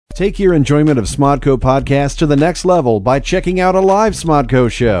Take your enjoyment of Smodco podcasts to the next level by checking out a live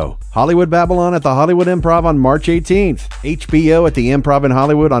Smodco show. Hollywood Babylon at the Hollywood Improv on March 18th. HBO at the Improv in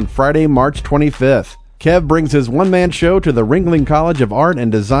Hollywood on Friday, March 25th. Kev brings his one-man show to the Ringling College of Art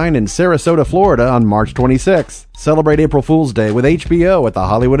and Design in Sarasota, Florida on March 26th. Celebrate April Fool's Day with HBO at the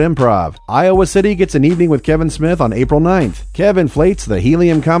Hollywood Improv. Iowa City gets an evening with Kevin Smith on April 9th. Kev inflates the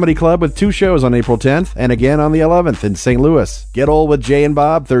Helium Comedy Club with 2 shows on April 10th and again on the 11th in St. Louis. Get Old with Jay and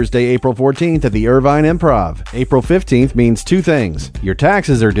Bob Thursday, April 14th at the Irvine Improv. April 15th means 2 things. Your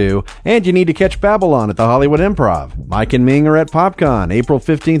taxes are due, and you need to catch Babylon at the Hollywood Improv. Mike and Ming are at PopCon April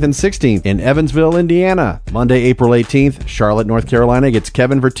 15th and 16th in Evansville, Indiana. Monday, April 18th, Charlotte, North Carolina gets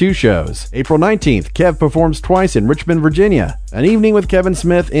Kevin for 2 shows. April 19th, Kev performs twice in Richmond, Virginia. An evening with Kevin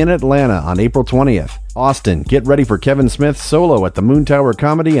Smith in Atlanta on April 20th. Austin, get ready for Kevin Smith solo at the Moon Tower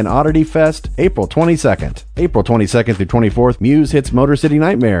Comedy and Oddity Fest, April 22nd. April 22nd through 24th, Muse hits Motor City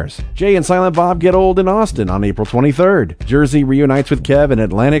Nightmares. Jay and Silent Bob get old in Austin on April 23rd. Jersey reunites with Kev in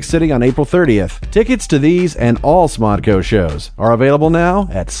Atlantic City on April 30th. Tickets to these and all Smodco shows are available now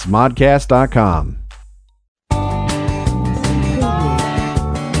at smodcast.com.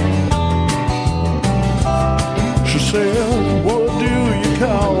 She said, what do you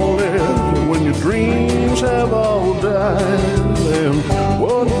call it when your dreams have all died? And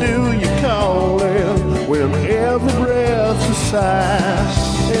what do you call it when every breath's a sigh?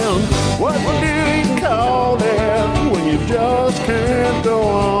 And what do you call it when you just can't go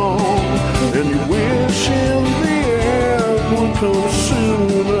on? And you wish in the end would come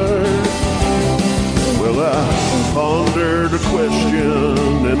sooner. Well, I pondered a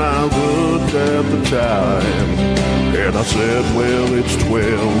question and I looked at the time. And I said, well, it's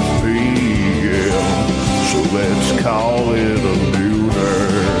 12 p.m., so let's call it a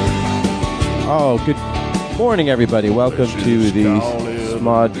nooner. Oh, good morning, everybody. Welcome to the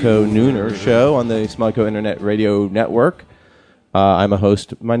Smodco Nooner Show on the Smodco Internet Radio Network. I'm a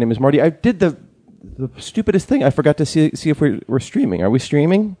host. My name is Marty. I did the stupidest thing. I forgot to see if we're streaming. Are we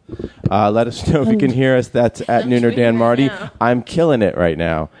streaming? Let us know if you can hear us. That's at Nooner Dan Marty. Now. I'm killing it right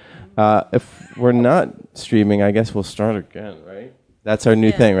now. If we're not streaming, I guess we'll start again, right? That's our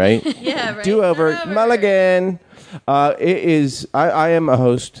new thing, right? Yeah, right. Do-over, mulligan. I am a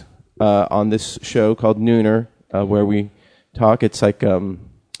host on this show called Nooner, where we talk. It's like The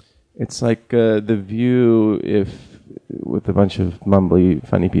View with a bunch of mumbly,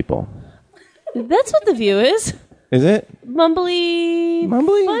 funny people. That's what The View is. Is it? Mumbly?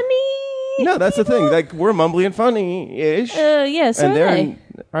 Funny? No, that's people? The thing. Like, we're mumbly and funny-ish. Yes, and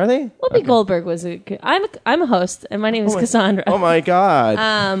are they? Whoopi Goldberg was I'm a host, and my name is Cassandra. Oh, my God.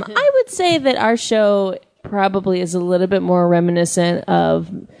 I would say that our show probably is a little bit more reminiscent of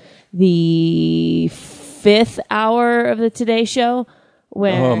the 5th hour of the Today Show.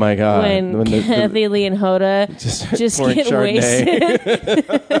 When, oh my God! When Kathy Lee and Hoda just get wasted.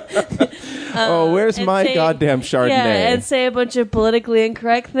 Where's my goddamn Chardonnay? Yeah, and say a bunch of politically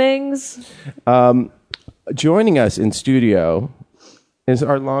incorrect things. Joining us in studio is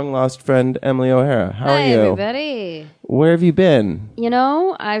our long lost friend Emily O'Hara. How are you? Hi, everybody. Where have you been? You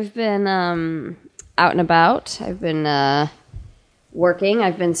know, I've been out and about. I've been working.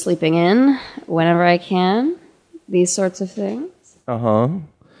 I've been sleeping in whenever I can. These sorts of things. Uh-huh.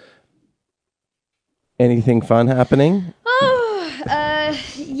 Anything fun happening?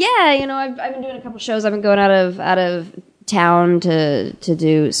 Yeah, you know, I've been doing a couple shows. I've been going out of town to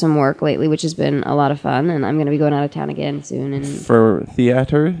do some work lately, which has been a lot of fun, and I'm going to be going out of town again soon. And for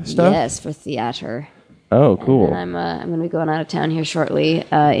theater stuff? Yes, for theater. Oh, cool. And I'm going to be going out of town here shortly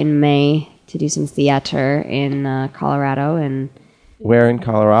in May to do some theater in Colorado. And where in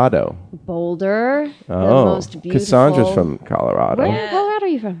Colorado? Boulder. Oh, the most beautiful. Cassandra's from Colorado. Where in Colorado are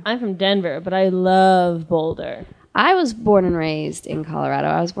you from? I'm from Denver, but I love Boulder. I was born and raised in Colorado.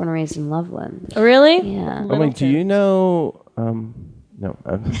 I was born and raised in Loveland. Oh, really? Yeah. Oh, wait, do you know... no.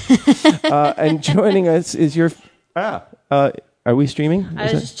 And joining us is your... are we streaming?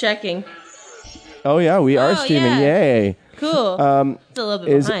 I was just checking. Oh, yeah, we are streaming. Yeah. Yay. Cool. It's a little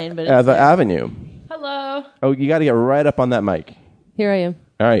bit behind, but it's the Avenue. Hello. Oh, you got to get right up on that mic. Here I am.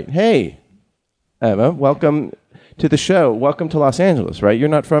 All right. Hey, Eva, welcome to the show. Welcome to Los Angeles, right? You're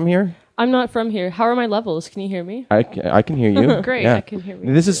not from here? I'm not from here. How are my levels? Can you hear me? I can hear you. Great, yeah. I can hear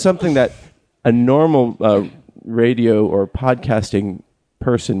me. This is something that a normal radio or podcasting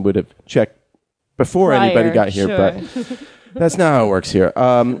person would have checked before anybody got here, but that's not how it works here.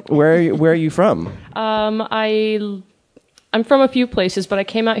 Where are you from? I'm from a few places, but I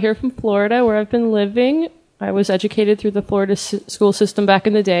came out here from Florida, where I've been living. I was educated through the Florida school system back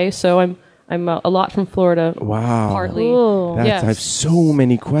in the day, so I'm I'm a lot from Florida. Wow. Partly. Ooh. I Yes. have so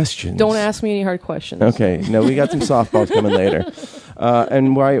many questions. Don't ask me any hard questions. Okay. No, we got some softballs coming later.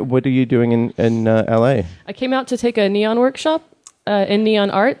 And what are you doing in L.A.? I came out to take a neon workshop in neon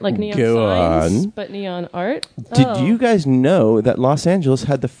art, like neon Go signs, on. but neon art. Did you guys know that Los Angeles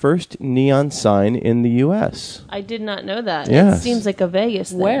had the first neon sign in the U.S.? I did not know that. Yes. It seems like a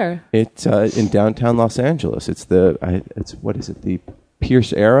Vegas thing. Where? It's in downtown Los Angeles. It's what is it? The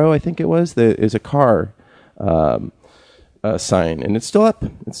Pierce Arrow, I think it was. Is a car sign, and it's still up.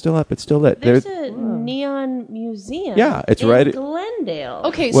 It's still up. It's still lit. There's There- a neon museum. Yeah, it's in right- Glendale.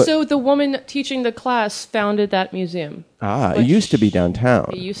 Okay, What- so the woman teaching the class founded that museum. it used to be downtown.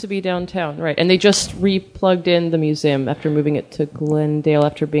 It used to be downtown, right? And they just re-plugged in the museum after moving it to Glendale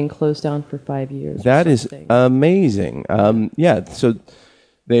after being closed down for 5 years. or That is something. amazing. So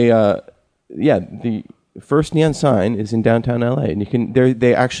they, the first neon sign is in downtown LA, and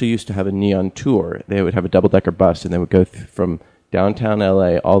they actually used to have a neon tour. They would have a double-decker bus, and they would go from downtown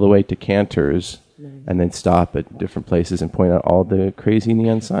LA all the way to Cantor's, and then stop at different places and point out all the crazy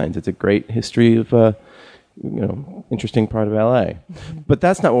neon signs. It's a great history of, interesting part of LA. But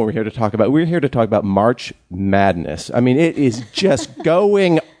that's not what we're here to talk about. We're here to talk about March Madness. I mean, it is just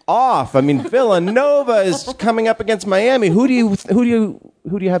going off. I mean, Villanova is coming up against Miami. Who do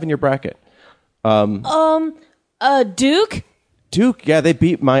you have in your bracket? Duke Duke. Yeah, they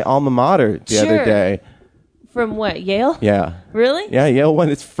beat my alma mater the other Sure. day. from what? Yale? Yeah. Really? Yeah, Yale won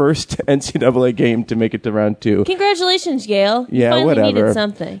its first NCAA game to make it to round 2. Congratulations, Yale. You Yeah, finally whatever. needed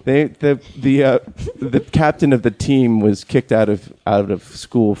something. The captain of the team was kicked out of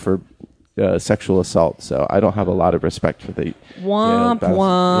school for sexual assault. So I don't have a lot of respect for the Womp Yale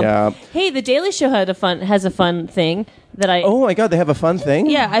womp. Yeah. Hey, the Daily Show has a fun thing that I. Oh my God, they have a fun thing.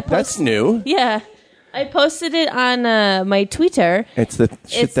 Yeah, That's new. Yeah, I posted it on my Twitter. It's the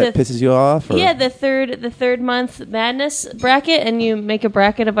shit It's that the- pisses you off. Or? Yeah, the third month madness bracket, and you make a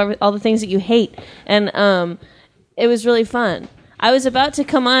bracket of all the things that you hate, and it was really fun. I was about to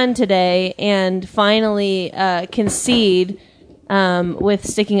come on today and finally concede with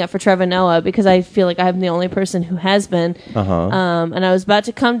sticking up for Trevor Noah because I feel like I'm the only person who has been. And I was about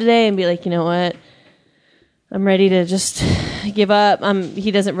to come today and be like, you know what? I'm ready to just give up.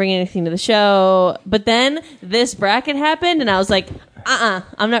 He doesn't bring anything to the show. But then this bracket happened, and I was like,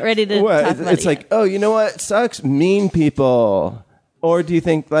 I'm not ready to What? talk about It's it like, yet. oh, you know what? It sucks. Mean people. Or do you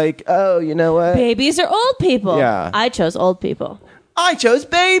think like, oh, you know what? Babies or old people. Yeah. I chose old people. I chose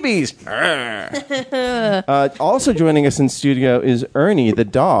babies. Also joining us in studio is Ernie the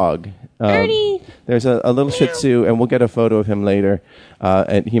dog. Ernie. There's a little Shih Tzu, and we'll get a photo of him later.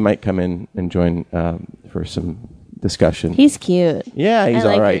 And he might come in and join for some discussion. He's cute. Yeah, he's I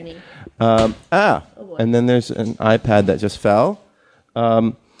like all right. Ernie. And then there's an iPad that just fell.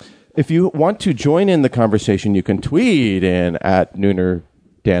 If you want to join in the conversation, you can tweet in at Nooner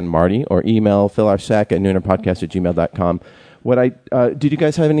Dan Marty or email Phil Arsack at noonerpodcast@gmail.com. Did you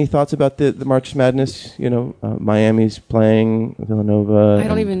guys have any thoughts about the March Madness? Miami's playing Villanova. I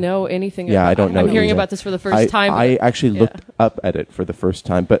don't even know anything. Yeah, about I don't know I'm hearing either. about this for the first time. I actually looked up at it for the first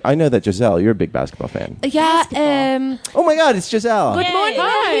time, but I know that Giselle, you're a big basketball fan. Yeah, Oh my God, it's Giselle. good morning.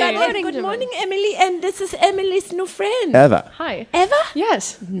 Hi. everybody. Good morning, Emily. And this is Emily's new friend. Eva. Hi. Eva?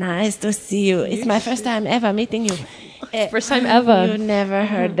 Yes. Nice to see you. It's my first time ever meeting you. First time ever. You never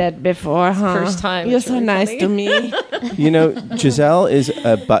heard that before, huh? First time. You're It's so really nice funny. to me. Giselle is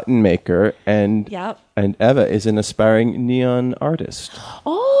a button maker, and Yep. and Eva is an aspiring neon artist.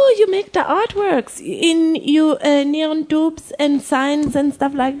 Oh, you make the artworks in you neon tubes and signs and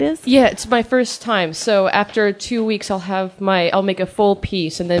stuff like this? Yeah, it's my first time. So after 2 weeks, I'll make a full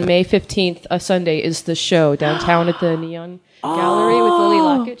piece, and then May 15th, a Sunday, is the show downtown at the Neon Gallery with Lily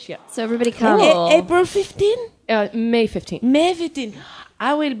Lockett. Yeah, So everybody come. April 15? May 15th. May 15.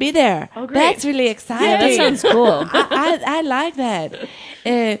 I will be there. Oh, great. That's really exciting. Yeah, that sounds cool. I like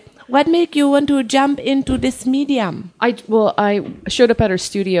that. What made you want to jump into this medium? I showed up at her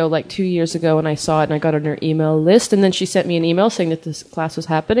studio like 2 years ago, and I saw it, and I got on her email list, and then she sent me an email saying that this class was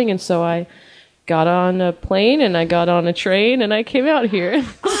happening, and so I got on a plane, and I got on a train, and I came out here.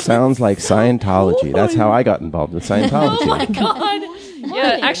 Sounds like Scientology. That's how I got involved with Scientology. Oh my god!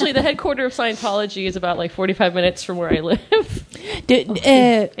 Yeah, actually, the headquarters of Scientology is about like 45 minutes from where I live.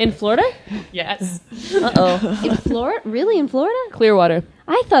 In Florida? Yes. In Florida? Really, in Florida? Clearwater.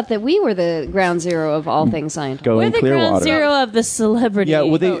 I thought that we were the ground zero of all things Scientology. Go We're in the ground Clearwater. zero of the celebrity. Yeah,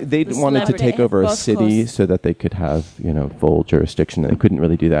 well, they the wanted to celebrity. take over a Both city close. so that they could have full jurisdiction. They couldn't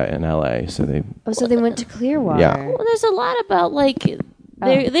really do that in LA, so they. Oh, so they went to Clearwater. Yeah. Well, there's a lot about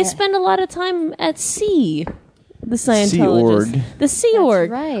they spend a lot of time at sea. The Scientologists. Org. The Sea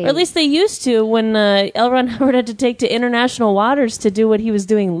Org. right. Or at least they used to when L. Ron Hubbard had to take to international waters to do what he was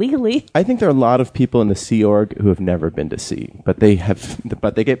doing legally. I think there are a lot of people in the Sea Org who have never been to sea, but they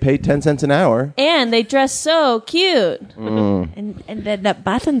get paid 10 cents an hour. And they dress so cute. And the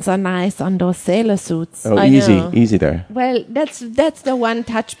buttons are nice on those sailor suits. Oh, I easy, know. easy there. Well, that's the one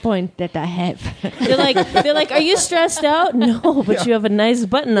touch point that I have. They're like, are you stressed out? No, but you have a nice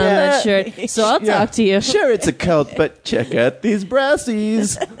button on that shirt, so I'll talk to you. Sure, it's a cult, but check out these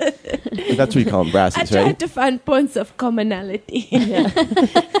brassies. That's what you call them, I brassies, tried right? to find points of commonality.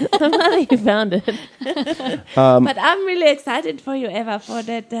 I'm glad that you found it. But I'm really excited for you, Eva, for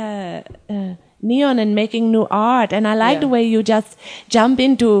that neon and making new art. And I like the way you just jump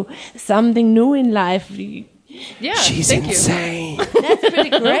into something new in life. Yeah, She's thank insane. That's pretty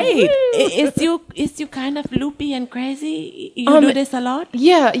great. Is you kind of loopy and crazy? You do this a lot?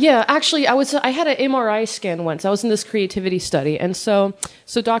 Yeah. Actually, I had an MRI scan once. I was in this creativity study, and so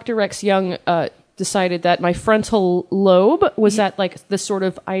Dr. Rex Young decided that my frontal lobe was at like the sort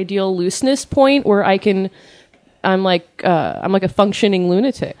of ideal looseness point where I'm like a functioning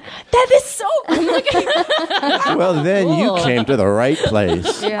lunatic. That is so good. Well, then you came to the right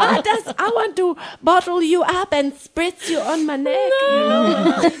place. I want to bottle you up and spritz you on my neck. You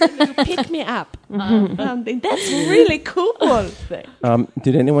know, pick me up. Something. That's really cool.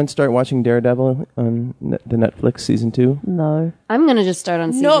 Did anyone start watching Daredevil on the Netflix season 2? No. I'm going to just start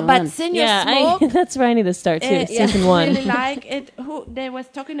on season No, 1. but Senior Smoke. That's where I need to start too. Season 1. Really like it. They was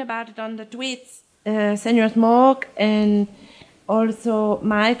talking about it on the tweets. Senior Smoke and also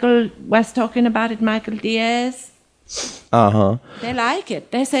Michael was talking about it. Michael Diaz. They like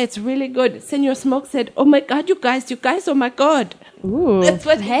it. They say it's really good. Senior Smoke said, "Oh my God, you guys, oh my God." Ooh. That's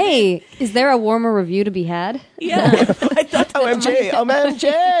what. Hey, is there a warmer review to be had? Yeah. I thought OMG,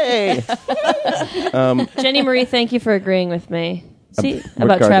 OMG! Jenny Marie, thank you for agreeing with me. See,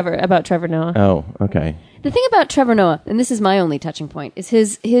 about regarding- Trevor Noah. Oh, okay. The thing about Trevor Noah, and this is my only touching point, is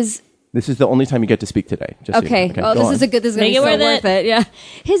his This is the only time you get to speak today. Just so you know. okay. Oh, go this on. is a good. This is going Make to be it so worth worth it. Yeah,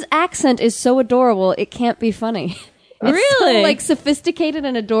 his accent is so adorable. It can't be funny. It's Really? so, like sophisticated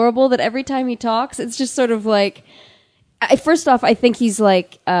and adorable that every time he talks, it's just sort of like. First off, I think he's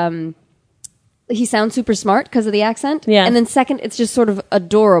like. He sounds super smart because of the accent. Yeah. And then second, it's just sort of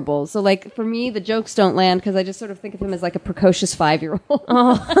adorable. So like for me, the jokes don't land because I just sort of think of him as like a precocious 5-year-old.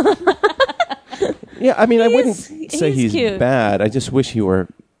 Yeah, I mean, I wouldn't He's- say he's he's cute. bad. I just wish he were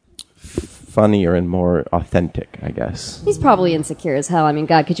funnier and more authentic, I guess. He's probably insecure as hell. I mean,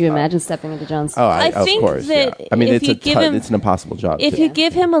 God, could you imagine stepping into John's? Oh, I of think course. that Yeah. I mean, if it's you give him- it's an impossible job. If to- you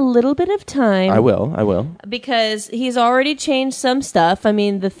give him a little bit of time, I will. because he's already changed some stuff. I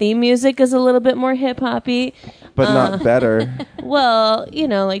mean, the theme music is a little bit more hip hoppy. But not better. Well, you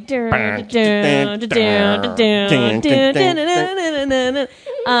know, like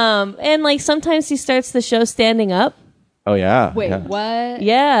and like sometimes he starts the show standing up. Oh yeah. Wait, yeah. what?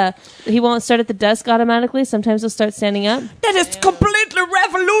 Yeah, he won't start at the desk automatically. Sometimes he'll start standing up. That is completely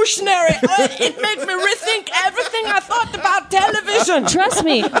revolutionary. It made me rethink everything I thought about television. Trust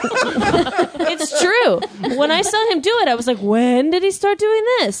me, it's true. When I saw him do it, I was like, when did he start doing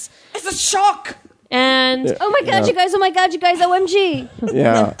this? It's a shock. And Oh my God, you guys! Oh my God, you guys! OMG!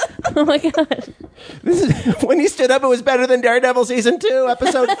 Yeah. oh my god, This is when he stood up. It was better than Daredevil season 2,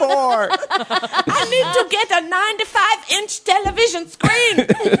 episode 4. I need to get a 95-inch television screen.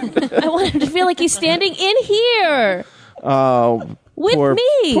 I want him to feel like he's standing in here. Oh, With poor,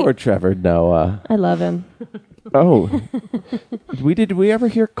 me. Poor Trevor Noah. I love him. Oh, did we ever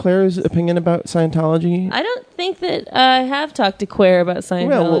hear Claire's opinion about Scientology? I don't think that I have talked to Quare about Scientology.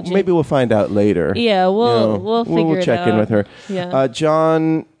 Well, maybe we'll find out later. Yeah, we'll figure we'll it check in out. with her. Yeah.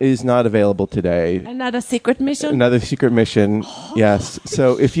 John is not available today. Another secret mission. Another secret mission. Yes.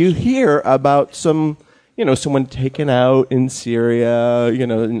 So if you hear about someone taken out in Syria,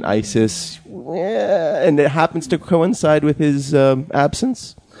 in ISIS, and it happens to coincide with his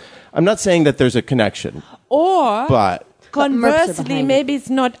absence, I'm not saying that there's a connection, Or but Mercs are conversely, behind maybe it's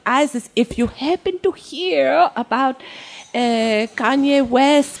not ISIS. If you happen to hear about Kanye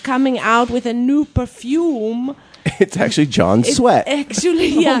West coming out with a new perfume, it's actually John's sweat. actually,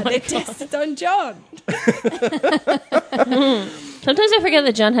 yeah, they tested on John. Sometimes I forget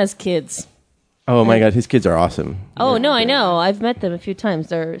that John has kids. Oh my God, his kids are awesome. Oh, no, I know. I've met them a few times.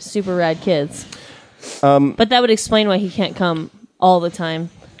 They're super rad kids. But that would explain why he can't come all the time.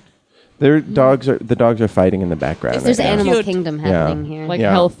 The dogs are fighting in the background. There's right now. Animal Cute. Kingdom Yeah. happening here. Like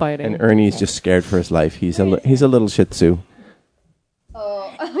hell fighting. And Ernie's just scared for his life. He's a little Shih Tzu.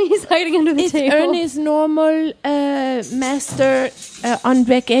 He's hiding under the Is table. Ernie's normal master on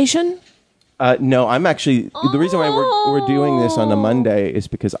vacation? No, I'm actually the reason why we're doing this on a Monday is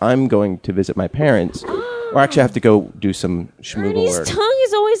because I'm going to visit my parents, or actually I have to go do some schmoogle Ernie's work. tongue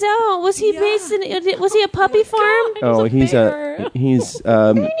is always out. Was he based in? Was he a puppy farm? Oh, he's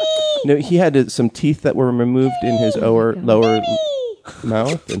no, he had some teeth that were removed in his lower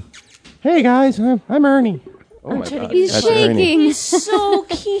mouth. And, hey guys, I'm Ernie. Oh my God, He's that's shaking. Ernie. He's so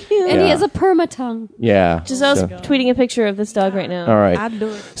cute. And Yeah. he has a perma tongue. Yeah. Giselle's so- tweeting a picture of this dog right now. All right. I'd do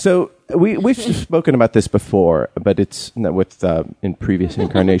it. So we've spoken about this before, but it's not with in previous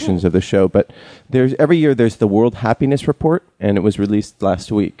incarnations of the show. But every year there's the World Happiness Report, and it was released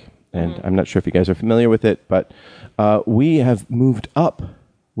last week. And I'm not sure if you guys are familiar with it, but we have moved up.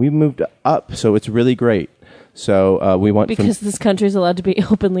 We've moved up, so it's really great. So we want Because this country's allowed to be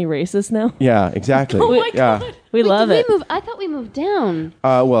openly racist now. yeah, exactly. Oh my God. We love Did it. we move? I thought we moved down.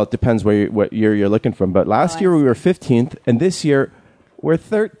 Well, it depends what year you're looking from. But last year we were 15th, and this year we're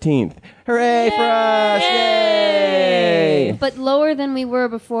 13th. Hooray for us! Yay! But lower than we were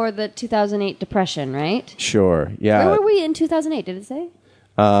before the 2008 depression, right? Sure. Yeah. Where were we in 2008? Did it say?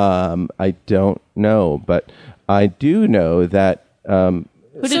 I don't know, but I do know that. Who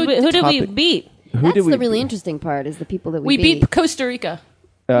did we topic- beat? Who That's did we the really interesting part, is the people that we We beat Costa Rica,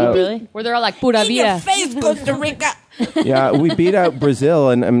 Really? where they're all like pura In your vida. face, Costa Rica. Yeah, we beat out Brazil,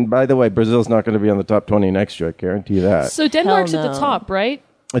 and by the way, Brazil's not going to be on the top 20 next year. I guarantee that. So Denmark's Hell at the no. top, right?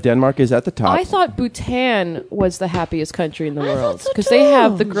 Denmark is at the top. I thought Bhutan was the happiest country in the world because they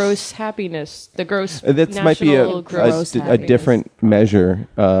have the gross happiness, the gross. That might be national gross a happiness. different measure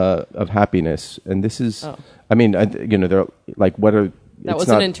of happiness, and this is. Oh. I mean, they're like, what are? That it's was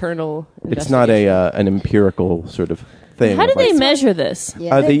not, an internal. It's not an empirical sort of thing. How do they Like, measure this?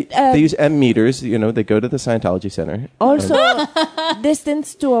 Yeah. they use M meters. They go to the Scientology Center. Also,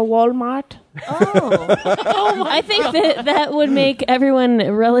 distance to a Walmart. I think that would make everyone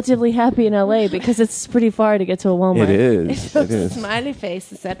relatively happy in LA because it's pretty far to get to a Walmart. It is. It is. Smiley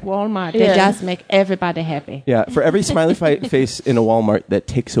faces at Walmart. Yeah. They just make everybody happy. Yeah, for every smiley face in a Walmart, that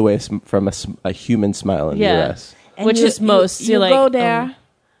takes away from a human smile in the Yeah. U.S. And Which is most. You You're like, go there.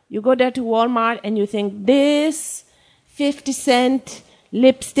 You go there to Walmart and you think this 50-cent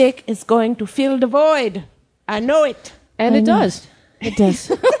lipstick is going to fill the void. I know it. And it does. It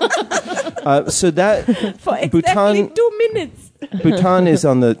does. So that For exactly Bhutan 2 minutes. Bhutan is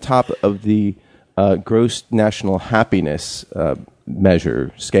on the top of the gross national happiness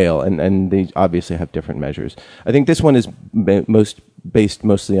measure scale, and they obviously have different measures. I think this one is based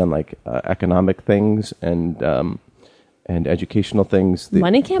mostly on like economic things and educational things.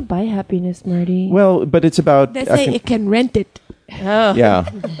 Money can't buy happiness, Marty. Well, but it's about They say it can rent it. Oh. yeah.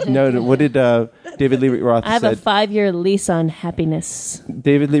 No, what did David Lee Roth I have a said? 5-year lease on happiness.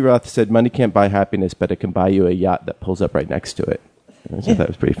 David Lee Roth said, "Money can't buy happiness, but it can buy you a yacht that pulls up right next to it." I thought that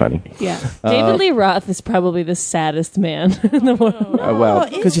was pretty funny. Yeah. David Lee Roth is probably the saddest man in the world. Well,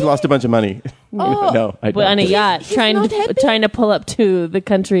 because he lost a bunch of money. Oh. No, I But on a don't. yacht, He's not happy? trying to pull up to the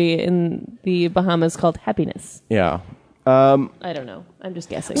country in the Bahamas called Happiness. Yeah. I don't know. I'm just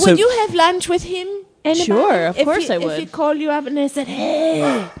guessing. So- Would you have lunch with him? Anybody? Sure, of course I If would. he called you up and they said, hey.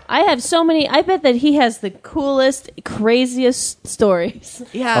 I have so many. I bet that he has the coolest, craziest stories.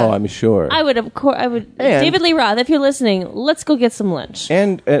 Yeah. Oh, I'm sure. I would, of course, I would. And- David Lee Roth, if you're listening, let's go get some lunch.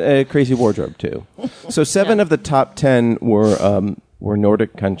 And a crazy wardrobe too. So 7 of the top 10 were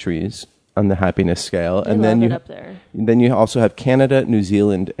Nordic countries on the happiness scale, and then love you it up there. then you also have Canada, New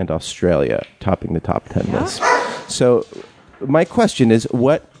Zealand, and Australia topping the top 10 list. So my question is,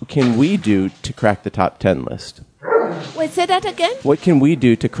 what can we do to crack the top 10 list? Wait, say that again? What can we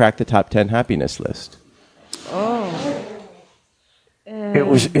do to crack the top 10 happiness list? It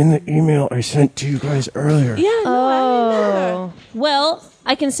was in the email I sent to you guys earlier. Yeah, no, I remember. Well,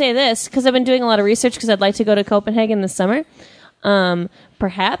 I can say this because I've been doing a lot of research because I'd like to go to Copenhagen this summer.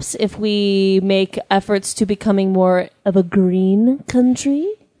 Perhaps if we make efforts to becoming more of a green country,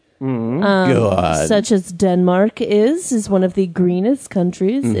 God. such as Denmark is one of the greenest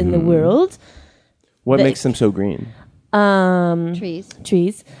countries in the world. What the- makes them so green? Trees.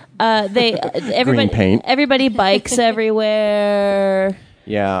 Trees. Everybody, paint. everybody bikes everywhere.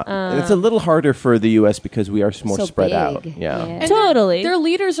 Yeah. And it's a little harder for the U.S. because we are more So spread big. out. Yeah. And Totally. Their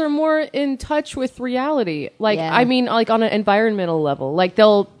leaders are more in touch with reality. Like, Yeah. I mean, like on an environmental level. Like,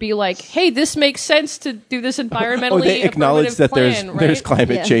 they'll be like, hey, this makes sense to do this environmentally. Oh, they acknowledge affirmative that plan, there's right?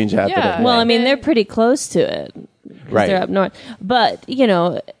 climate Yeah. change happening. Yeah. Well, I mean, they're pretty close to it. 'Cause Right. They're up north. But, in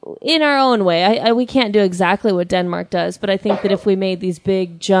our own way, we can't do exactly what Denmark does, but I think that if we made these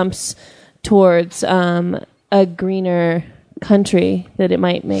big jumps towards a greener country, that it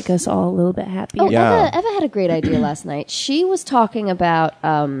might make us all a little bit happier. Oh, Yeah. Eva had a great idea last night. She was talking about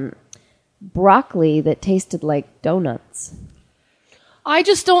broccoli that tasted like donuts. I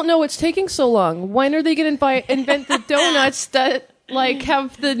just don't know what's taking so long. When are they going to invent the donuts that like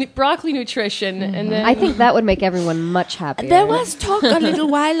have the broccoli nutrition? And then I think that would make everyone much happier. There was talk a little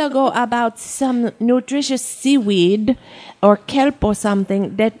while ago about some nutritious seaweed or kelp or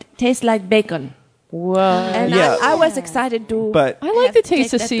something that tastes like bacon. whoa. And Yeah. I was excited to. But I like the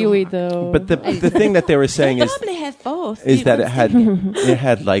taste of take that to seaweed heart. though. but the thing that they were saying They is probably have both. that it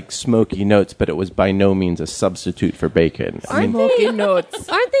had like smoky notes, but it was by no means a substitute for bacon. I mean, Smoky notes.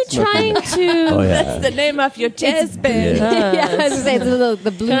 Aren't they trying to? oh That's yeah. the name of your jazz band. yeah, I was gonna say it's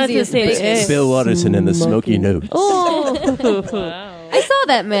the Kinda bluesiest say bacon. it's- Bill Watterson and the Smoky Notes. Oh, I saw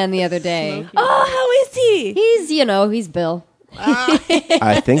that man the other day. Oh, how is he? He's Bill.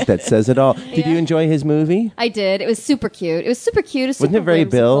 I think that says it all. Did you enjoy his movie? I did. It was super cute. It was super cute. It was Wasn't super it very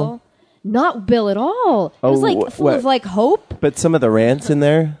whimsical. Bill? Not Bill at all. It Oh, was like full what? of like hope. But some of the rants in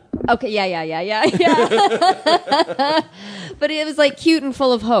there. Okay, yeah. But it was like cute and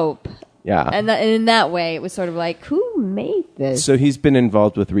full of hope. Yeah. And in that way, it was sort of like, who made this? So he's been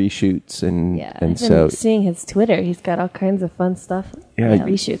involved with reshoots and Yeah. and I've so been seeing his Twitter. He's got all kinds of fun stuff. Yeah.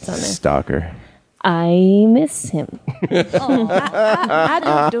 reshoots on there. stalker. I miss him.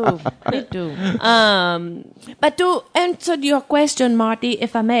 I do. Me too. But to answer your question, Marty,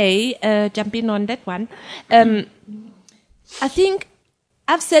 if I may, jump in on that one, I think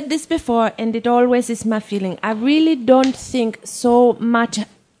I've said this before, and it always is my feeling. I really don't think so much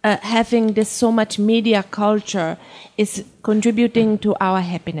having this so much media culture is contributing to our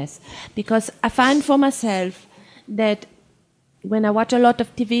happiness, because I find for myself that when I watch a lot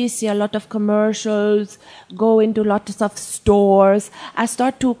of TV, see a lot of commercials, go into lots of stores, I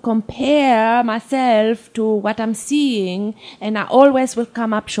start to compare myself to what I'm seeing, and I always will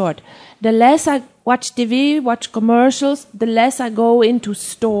come up short. The less I watch TV, watch commercials, the less I go into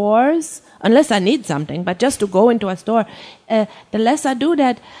stores, unless I need something, but just to go into a store, the less I do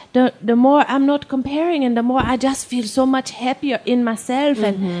that, the more I'm not comparing, and the more I just feel so much happier in myself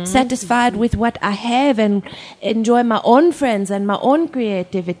and satisfied with what I have, and enjoy my own friends and my own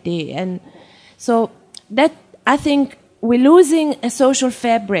creativity. And so that, I think, we're losing a social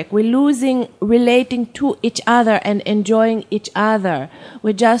fabric. We're losing relating to each other and enjoying each other.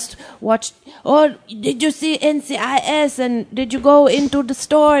 We just watch, oh, did you see NCIS? And did you go into the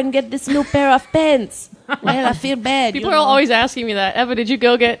store and get this new pair of pants? Well, I feel bad. People are always asking me that. Eva, did you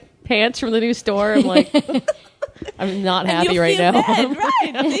go get pants from the new store? I'm like, I'm not happy right now. Bad,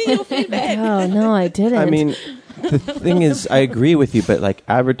 right? You feel bad. Oh no, I didn't. I mean, the thing is, I agree with you, but like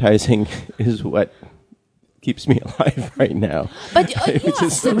advertising is what keeps me alive right now. But It's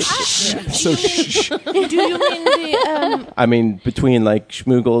just so shh. do you mean the? I mean, between like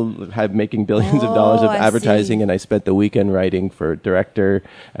Schmoogle had making billions of dollars of I advertising, see. and I spent the weekend writing for a director,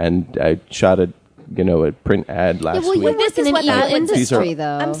 and I shot a print ad last well, you week. work in an what evil I- industry, These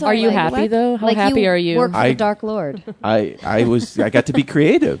though. I'm Are sorry. you Like happy what? though? How Like happy are you? Work for I- the Dark Lord. I got to be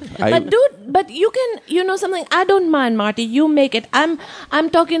creative. But you can, you know something, I don't mind, Marty, you make it. I'm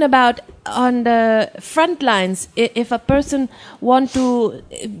talking about on the front lines. If a person want to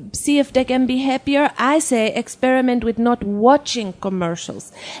see if they can be happier, I say experiment with not watching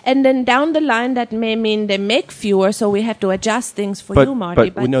commercials. And then down the line, that may mean they make fewer, so we have to adjust things for you, Marty.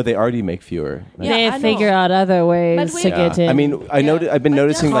 but no, they already make fewer. Like, Yeah, they I know. figure out other ways But we- to get in. I mean, I've been But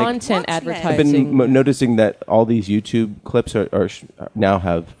noticing like Content Watch advertising. I've been noticing that all these YouTube clips are now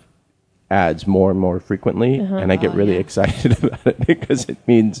have ads more and more frequently, and I get really excited about it because it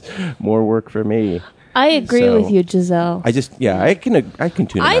means more work for me. I agree So- with you, Giselle. I can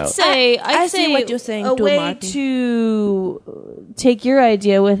tune it I'd out. say I see what you're saying a too, way Marty. to take your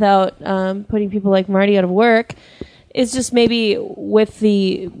idea without putting people like Marty out of work is just maybe with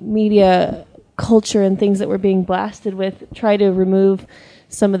the media culture and things that we're being blasted with, try to remove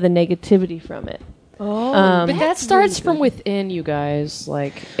some of the negativity from it. But that starts from within, you guys.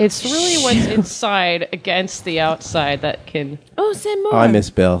 Like, it's really what's inside against the outside that can. Oh, say more. Oh, I miss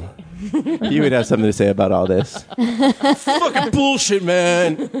Bill. You would have something to say about all this. Fucking bullshit,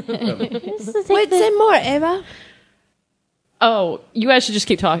 man. Wait, say more, Eva. Oh, you guys should just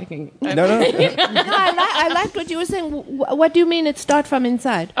keep talking. No. No, I liked what you were saying. What do you mean it start from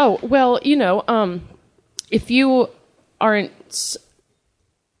inside? Oh, well, if you aren't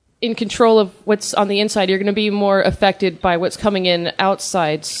in control of what's on the inside, you're going to be more affected by what's coming in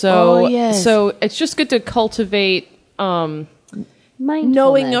outside. So, Oh, yes. so it's just good to cultivate, Knowing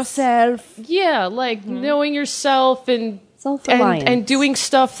Mindfulness. yourself. knowing yourself and Self-reliance. and doing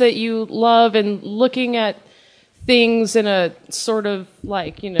stuff that you love and looking at things in a sort of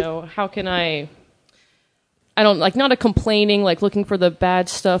how can I I don't like not a complaining, like looking for the bad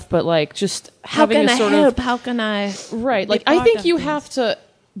stuff, but like just How having can a I sort help? of How can I? right. be Like I part think of you this? have to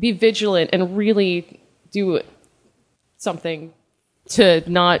be vigilant and really do something to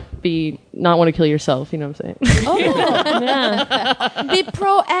not want to kill yourself. You know what I'm saying? Oh, yeah. Be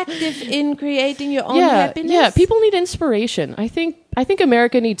proactive in creating your own happiness. Yeah, people need inspiration. I think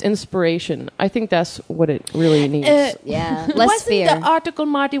America needs inspiration. I think that's what it really needs. Yeah, less Wasn't fear. the article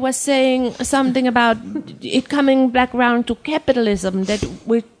Marty was saying something about it coming back around to capitalism, that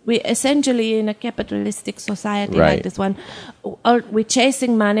we essentially in a capitalistic society Right. like this one, we're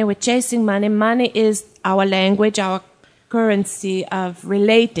chasing money. Money is our language, our currency of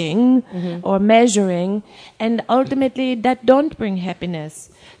relating or measuring, and ultimately that don't bring happiness.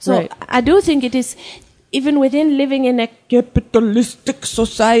 So Right. I do think it is, even within living in a capitalistic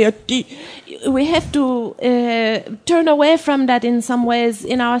society, we have to turn away from that in some ways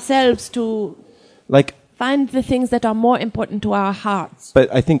in ourselves to Like, find the things that are more important to our hearts. but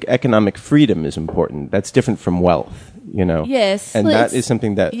I think economic freedom is important. That's different from wealth, you know? Yes. And Well, that it's- is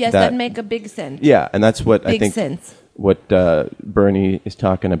something that... Yes, that make a big sense. Yeah, and that's what I Big think... sense. What Bernie is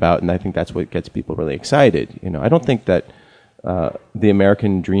talking about, and I think that's what gets people really excited. You know, I don't think that the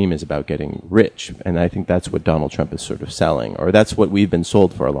American dream is about getting rich, and I think that's what Donald Trump is sort of selling, or that's what we've been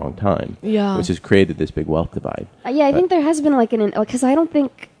sold for a long time, Yeah. which has created this big wealth divide. Yeah, I think there has been like because I don't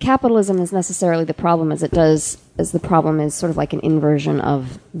think capitalism is necessarily the problem as the problem is sort of like an inversion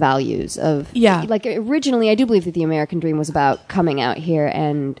of values of Yeah. Like originally, I do believe that the American dream was about coming out here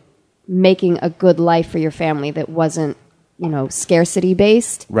and making a good life for your family that wasn't, scarcity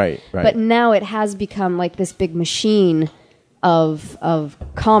based. Right. But now it has become like this big machine of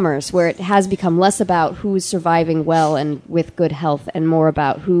commerce where it has become less about who's surviving well and with good health and more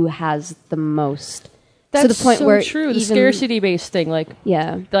about who has the most. That's to the point so where true. The even- scarcity-based thing, like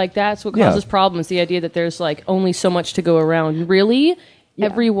that's what causes problems. The idea that there's like only so much to go around. Really,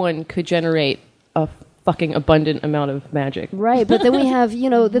 everyone could generate a fucking abundant amount of magic. Right, but then we have,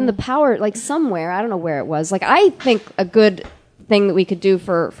 then the power, like somewhere, I don't know where it was. Like, I think a good thing that we could do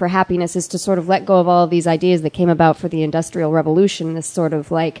for happiness is to sort of let go of all of these ideas that came about for the Industrial Revolution, this sort of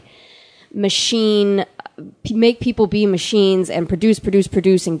like machine, make people be machines and produce,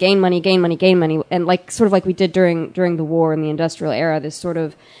 and gain money, and like sort of like we did during the war in the industrial era, this sort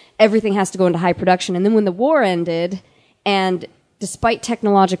of everything has to go into high production. And then when the war ended, and despite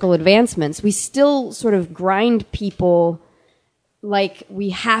technological advancements, we still sort of grind people like we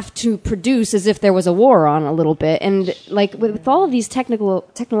have to produce as if there was a war on a little bit. And like with all of these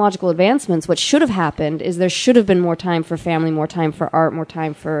technological advancements, what should have happened is there should have been more time for family, more time for art, more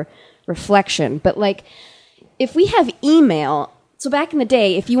time for reflection. But like if we have email, so back in the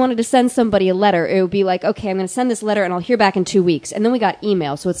day, if you wanted to send somebody a letter, it would be like, okay, I'm going to send this letter and I'll hear back in 2 weeks. And then we got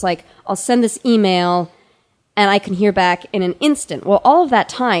email. So it's like, I'll send this email and I can hear back in an instant. Well, all of that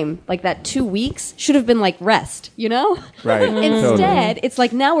time, like that 2 weeks, should have been like rest, Right. Instead, it's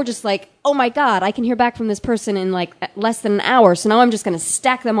like now we're just like, oh my God, I can hear back from this person in like less than an hour. So now I'm just going to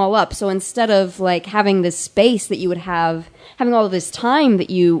stack them all up. So instead of like having this space that you would have, having all of this time that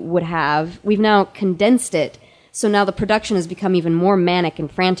you would have, we've now condensed it. So now the production has become even more manic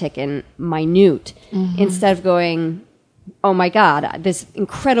and frantic and minute. Instead of going, oh my God, this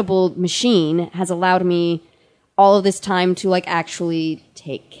incredible machine has allowed me all of this time to like actually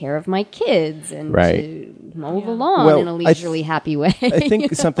take care of my kids and to mow the lawn in a leisurely, happy way. I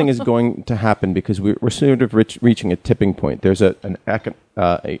think something is going to happen because we're sort of reaching a tipping point. There's an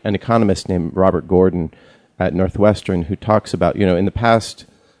economist named Robert Gordon at Northwestern who talks about, in the past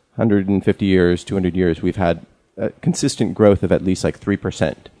 150 years, 200 years, we've had consistent growth of at least like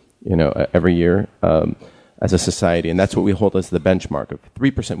 3%, every year as a society. And that's what we hold as the benchmark of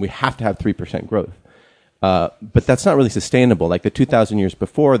 3%. We have to have 3% growth. But that's not really sustainable. Like the 2,000 years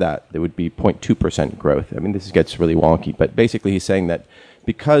before that, there would be 0.2% growth. I mean, this gets really wonky. But basically, he's saying that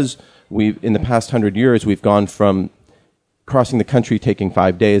because in the past 100 years, we've gone from crossing the country taking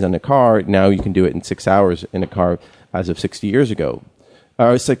 5 days on a car, now you can do it in 6 hours in a car as of 60 years ago.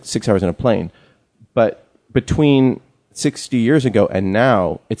 Or 6 hours in a plane. But between 60 years ago and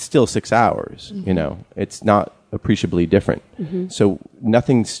now, it's still 6 hours. It's not appreciably different. So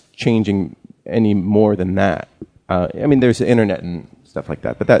nothing's changing any more than that. I mean, there's the internet and stuff like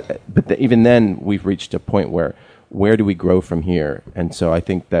that, but even then, we've reached a point where do we grow from here? And so I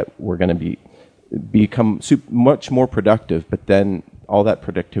think that we're going to become much more productive, but then all that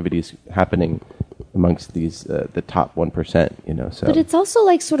productivity is happening amongst these the top 1%. So. But it's also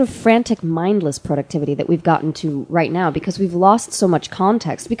like sort of frantic, mindless productivity that we've gotten to right now because we've lost so much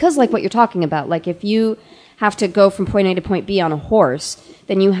context. Because like what you're talking about, like if you have to go from point A to point B on a horse,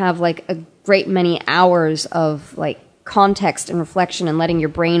 then you have like a great many hours of like context and reflection and letting your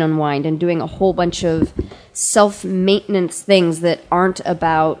brain unwind and doing a whole bunch of self-maintenance things that aren't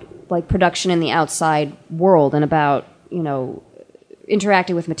about like production in the outside world and about, you know,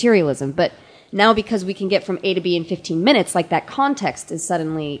 interacting with materialism. But now because we can get from A to B in 15 minutes, like that context is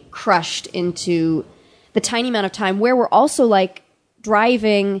suddenly crushed into the tiny amount of time where we're also like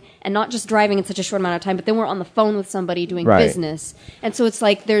driving, and not just driving in such a short amount of time, but then we're on the phone with somebody doing business. And so it's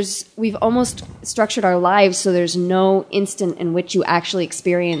like we've almost structured our lives so there's no instant in which you actually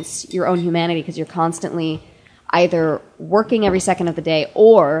experience your own humanity because you're constantly either working every second of the day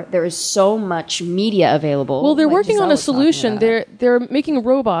or there is so much media available. Well, they're like working Giselle on a was talking solution. about. They're making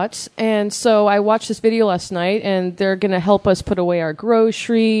robots, and so I watched this video last night, and they're going to help us put away our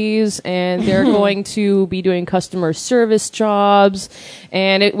groceries, and they're going to be doing customer service jobs,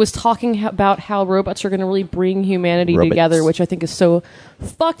 and it was talking about how robots are going to really bring humanity together, which I think is so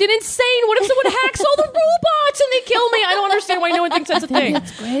fucked and insane. What if someone hacks all the robots and they kill me? I don't understand why no one thinks that's a thing.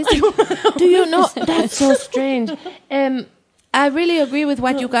 That's crazy. Do you know? That's so strange. I really agree with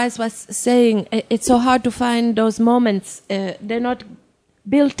what you guys was saying. It's so hard to find those moments. They're not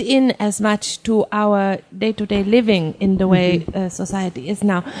built in as much to our day-to-day living in the way society is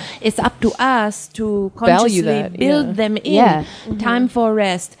now. It's up to us to consciously build them in. Time for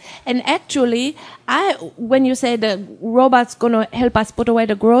rest. And actually, when you say the robot's gonna help us put away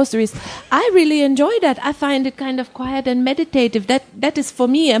the groceries, I really enjoy that. I find it kind of quiet and meditative. That is for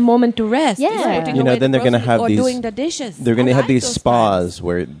me a moment to rest. Yeah. You know, then they're going to have these. doing the dishes. They're going to have these those spas times.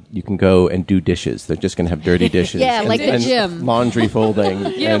 where you can go and do dishes. They're just going to have dirty dishes. Yeah, like the and gym. laundry folding.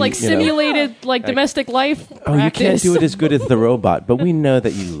 Yeah, and, like you know. simulated like domestic life. Oh, you can't practice. do it as good as the robot, but we know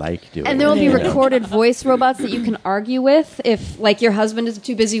that you like doing it. And there will be you know. recorded voice robots that you can argue with. If, like, your husband is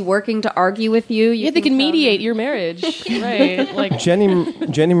too busy working to argue with you, Yeah, they can come- mediate your marriage, right? Like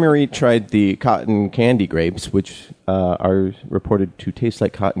Jenny Marie tried the cotton candy grapes, which are reported to taste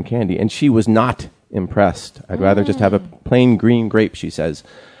like cotton candy, and she was not impressed. I'd rather just have a plain green grape, she says.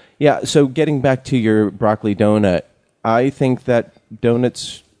 Yeah, so getting back to your broccoli donut, I think that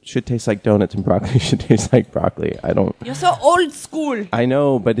donuts should taste like donuts and broccoli should taste like broccoli. I don't... You're so old school. I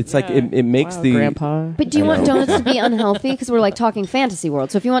know, but it's like it makes the... grandpa. But do you want donuts to be unhealthy? Because we're like talking fantasy world.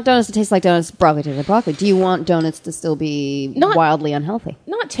 So if you want donuts to taste like donuts, broccoli tastes like broccoli. Do you want donuts to still be Not- wildly unhealthy?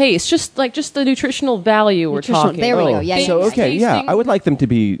 Not taste, just the nutritional value we're Nutritional- talking. there we go. Yeah, So, yeah. okay, yeah, Tasting- I would like them to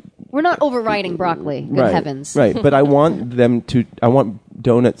be... We're not overriding broccoli. Good right, heavens. Right, but I want them to... I want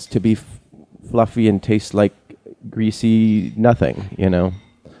donuts to be fluffy and taste like greasy nothing, you know?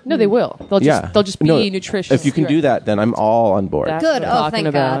 No, they will. They'll just be No, nutritious. If you can do that, then I'm all on board. That's Good. what I'm Oh, talking thank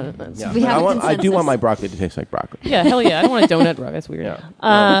about. God. Yeah. We But have a I do consensus. want my broccoli to taste like broccoli. Yeah, hell yeah. I don't want a donut, bro. That's weird.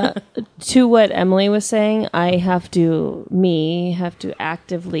 Yeah. To what Emily was saying, I have to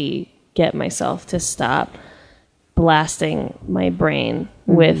actively get myself to stop blasting my brain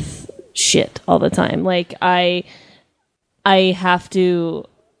with shit all the time. Like I have to.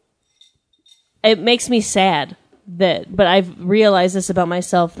 It makes me sad but I've realized this about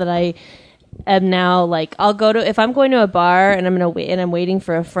myself that I am now like if I'm going to a bar and I'm waiting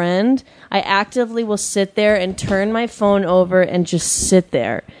for a friend, I actively will sit there and turn my phone over and just sit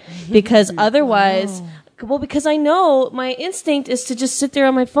there because otherwise. Well, because I know my instinct is to just sit there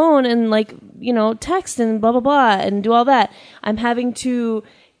on my phone and like, you know, text and blah, blah, blah and do all that. I'm having to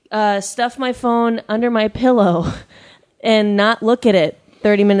stuff my phone under my pillow and not look at it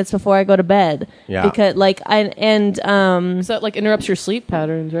 30 minutes before I go to bed. Yeah. Because like So that like interrupts your sleep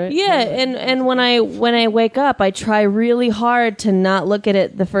patterns, right? yeah, and when I wake up, I try really hard to not look at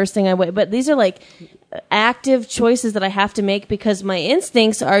it the first thing I wake. But these are like active choices that I have to make because my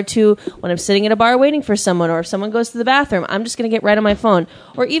instincts are to, when I'm sitting at a bar waiting for someone, or if someone goes to the bathroom, I'm just going to get right on my phone.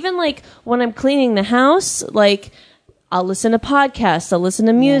 Or even like when I'm cleaning the house, like I'll listen to podcasts, I'll listen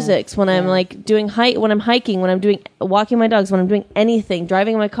to music. When I'm like when I'm hiking, when I'm walking my dogs, when I'm doing anything,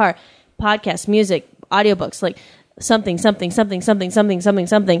 driving in my car, podcasts, music, audiobooks, like something to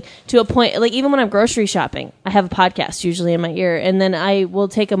a point. Like even when I'm grocery shopping, I have a podcast usually in my ear, and then I will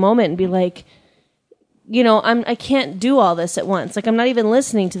take a moment and be like, you know, I can't do all this at once. Like I'm not even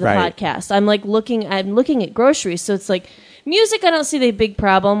listening to the Right. podcast. I'm looking at groceries. So it's like music I don't see the big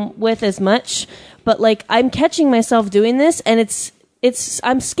problem with as much, but like I'm catching myself doing this and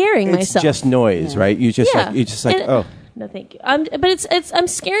I'm scaring It's myself. just noise, right? You just And- oh. No, thank you. But I'm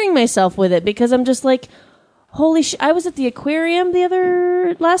scaring myself with it because I'm just like, holy shit. I was at the aquarium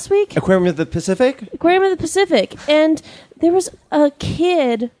last week. Aquarium of the Pacific? Aquarium of the Pacific, and there was a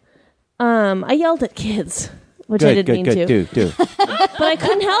kid. I yelled at kids which I didn't mean to. Do. But I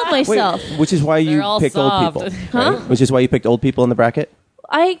couldn't help myself. Which is why you They're all picked soft. old people. Huh? Right? Which is why you picked old people in the bracket?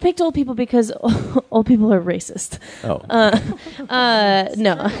 I picked old people because old people are racist. Oh.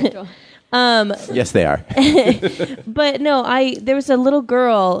 No. Yes, they are. But no, there was a little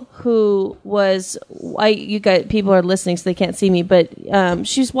girl who was you guys people are listening so they can't see me, but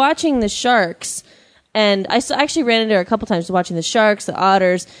she's watching the sharks, and I actually ran into her a couple times watching the sharks, the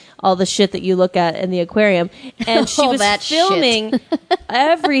otters, all the shit that you look at in the aquarium, and she All was that filming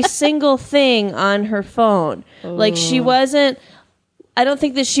every single thing on her phone. Like she wasn't. I don't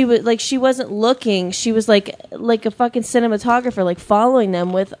think that she was like she wasn't looking. She was like a fucking cinematographer, like following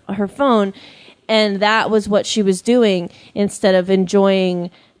them with her phone, and that was what she was doing instead of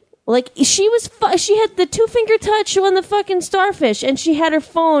enjoying. Like she had the 2-finger touch on the fucking starfish, and she had her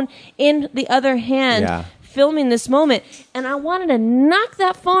phone in the other hand, filming this moment. And I wanted to knock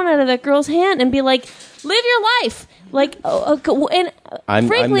that phone out of that girl's hand and be like, "Live your life." Like, and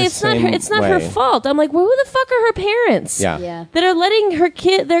frankly, it's not her. It's not her fault. I'm like, well, who the fuck are her parents? Yeah. That are letting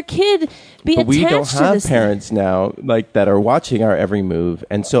their kid be But attached we don't to have this parents now, like, that are watching our every move.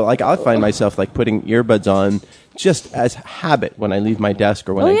 And so, like, I'll find myself, like, putting earbuds on just as habit when I leave my desk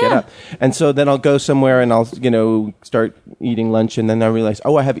or when I get up. And so then I'll go somewhere and I'll, start eating lunch, and then I realize,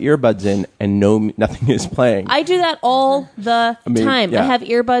 I have earbuds in and nothing is playing. I do that all the time. yeah. I have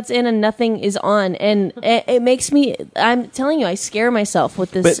earbuds in and nothing is on, and it makes me. I'm telling you, I scare myself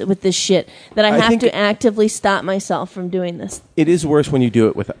with this shit that I have think to actively stop myself from doing this. It is worse when you do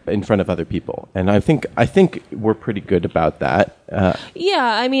it in front of other people, and I think we're pretty good about that. Yeah,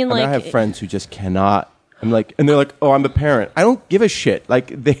 I mean, I have friends who just cannot. I'm like, and they're like, "Oh, I'm a parent. I don't give a shit."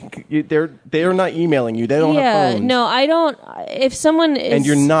 Like they're not emailing you. They don't have phones. No, I don't. If someone is, and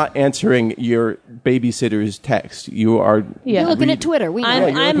you're not answering your babysitter's text, you are. You're looking at Twitter. We know.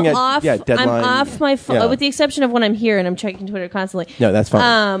 I'm looking at- off. I'm deadline. off my phone, Yeah. with the exception of when I'm here and I'm checking Twitter constantly. No, that's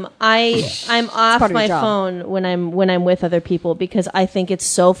fine. I'm off part of my your job. phone when I'm with other people because I think it's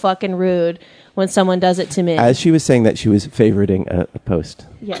so fucking rude when someone does it to me. As she was saying that, she was favoriting a post.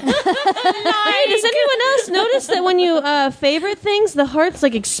 Yeah. Hey, does anyone else notice that when you favorite things, the hearts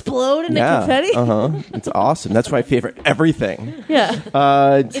like explode into confetti? It's awesome. That's why I favorite everything.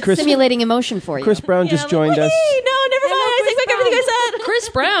 Yeah. It's simulating emotion for you. Chris Brown just joined us. No, never mind. I take back everything I said. Chris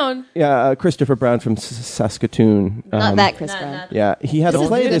Brown. Yeah, Christopher Brown from Saskatoon. Not that Chris Brown. Yeah, he had a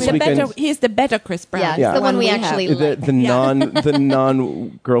play this weekend. He's the better Chris Brown. Yeah, Yeah. it's the one we actually like. The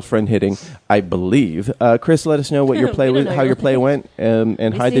non girlfriend hitting, I believe. Chris, let us know what your play was, how your play went,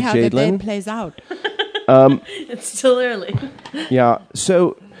 and hi to how the day Jadelyn. plays out. It's still early. Yeah.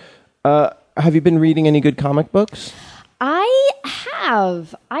 So, have you been reading any good comic books? I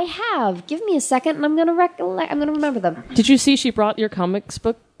have. Give me a second, and I'm gonna remember them. Did you see she brought your comic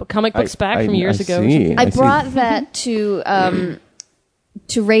books back from years ago? See. I see. brought that to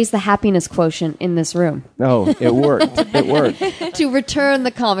raise the happiness quotient in this room. Oh, it worked. It worked. To return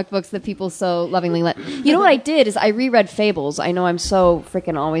the comic books that people so lovingly let. You know what I did is I reread Fables. I know I'm so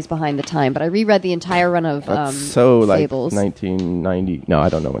freaking always behind the time, but I reread the entire run of So like Fables. 1990. No, I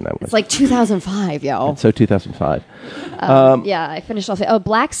don't know when that was. It's like 2005, yo. So 2005. Yeah, I finished off. Oh,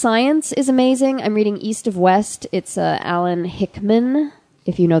 Black Science is amazing. I'm reading East of West. It's Alan Hickman.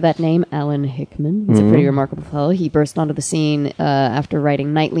 If you know that name, Alan Hickman. He's a pretty remarkable fellow. He burst onto the scene after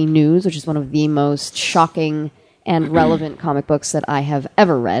writing Nightly News, which is one of the most shocking and relevant comic books that I have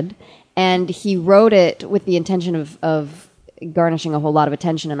ever read. And he wrote it with the intention of garnishing a whole lot of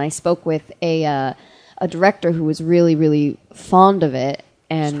attention. And I spoke with a director who was really, really fond of it.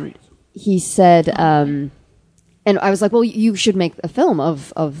 And he said... and I was like, well, you should make a film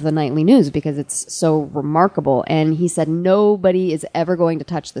of the Nightly News because it's so remarkable. And he said, nobody is ever going to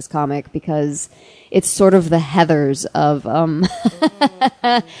touch this comic because it's sort of the Heathers of,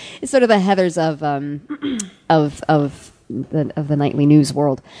 it's sort of the Heathers of the Nightly News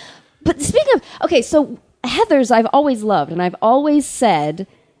world. But speaking of, okay, so Heathers I've always loved, and I've always said,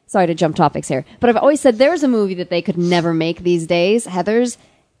 sorry to jump topics here, but I've always said there's a movie that they could never make these days, Heathers.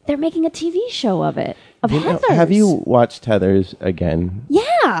 They're making a TV show of it. Heathers. Have you watched Heathers again?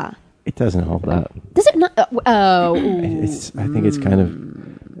 Yeah. It doesn't hold up. Does it not? I think it's kind of.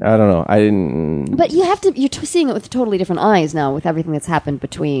 I don't know. I didn't. But you have to. You're seeing it with totally different eyes now, with everything that's happened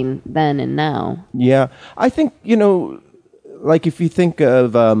between then and now. Yeah, I think like if you think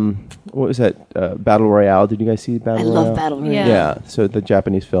of what was that Battle Royale? Did you guys see Battle Royale? I love Battle Royale. Yeah. Yeah. So the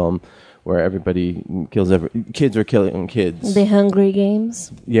Japanese film where everybody kids are killing kids. The Hungry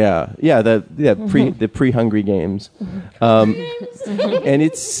Games. The pre-Hungry Games, and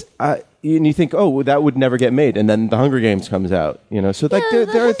it's and you think, oh, that would never get made, and then the Hunger Games comes out, So like the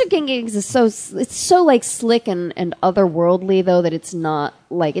there are Hunger Games is so like slick and otherworldly though that it's not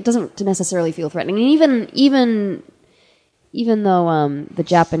like it doesn't necessarily feel threatening. And even though the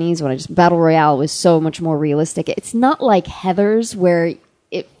Japanese one, Battle Royale, was so much more realistic, it's not like Heathers where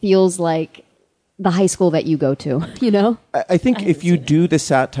it feels like the high school that you go to, I think if you do the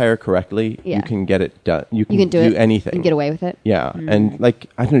satire correctly, you can get it done. You can do anything. You can get away with it. Yeah, and like,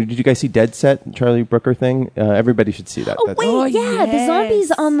 I don't know, did you guys see Dead Set, Charlie Brooker thing? Everybody should see that. The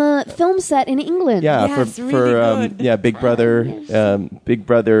zombies on the film set in England. Yeah, Yes, for really good. Big Brother. Big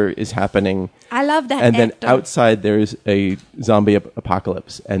Brother is happening. I love that. And then actor. outside there's a zombie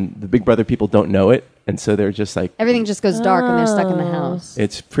apocalypse, and the Big Brother people don't know it, and so they're just like, Everything just goes dark and they're stuck in the house.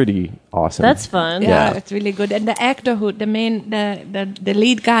 it's pretty awesome. That's fun. Yeah. It's really good. And the actor the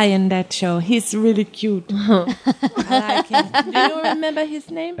lead guy in that show, he's really cute. I like him. Do you remember his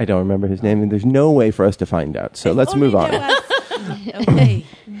name? I don't remember his name, and there's no way for us to find out. So let's move on. Okay.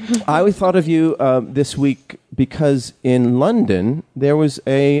 I always thought of you this week because in London there was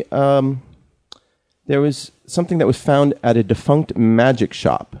something that was found at a defunct magic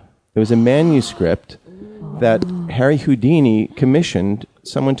shop. It was a manuscript that Harry Houdini commissioned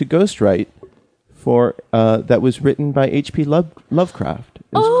someone to ghostwrite for that was written by H.P. Lovecraft. It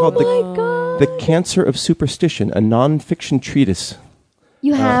was called The Cancer of Superstition, a non-fiction treatise.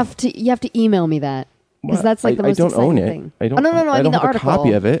 You have to email me that. Because that's like the most I don't exciting own it. thing. I don't. No. I mean don't the have article. a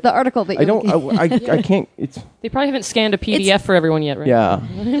copy of it. The article that you I can't. It's They probably haven't scanned a PDF for everyone yet, right? yeah,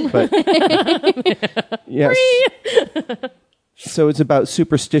 but yes. So it's about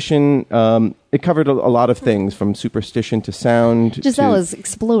superstition. It covered a lot of things, from superstition to sound. Giselle to, is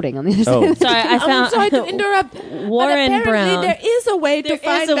exploding on the other Oh. side. Sorry, I I'm found sorry to interrupt. Warren but apparently Brown. there is a way There to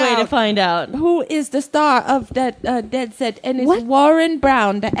find is a way out to find out. who is the star of that Dead Set, and it's What? Warren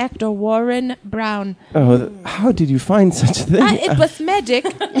Brown, the actor Warren Brown. how did you find such a thing? It was magic.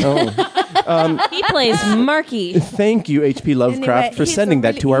 He plays Marky. Thank you, H.P. Lovecraft, Anyway, for he's sending a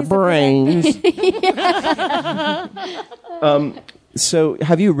that to our really- he's a brains. So,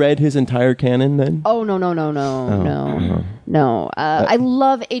 have you read his entire canon then? Oh no. I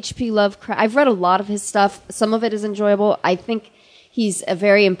love H.P. Lovecraft. I've read a lot of his stuff. Some of it is enjoyable. I think he's a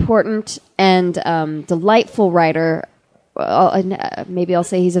very important and delightful writer. Maybe I'll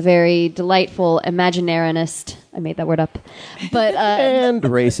say he's a very delightful imaginarianist. I made that word up, but And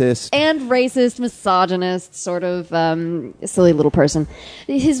racist. and racist, misogynist, sort of silly little person.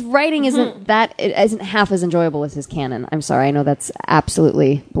 His writing isn't half as enjoyable as his canon. I'm sorry, I know that's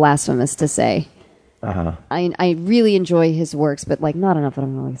absolutely blasphemous to say. I really enjoy his works, but like not enough that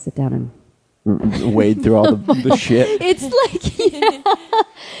I'm going to sit down and Wade through all the shit. It's like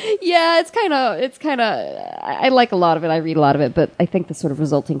yeah, it's kind of. I like a lot of it. I read a lot of it, but I think the sort of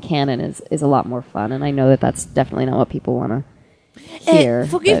resulting canon is a lot more fun, and I know that that's definitely not what people want to hear.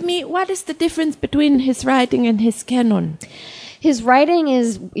 Forgive but me, what is the difference between his writing and his canon? His writing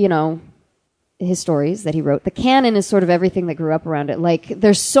is, his stories that he wrote. The canon is sort of everything that grew up around it. Like,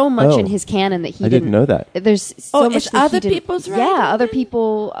 there's so much in his canon that he I didn't know that. There's so much it's that other he didn't. people's writing? Yeah, other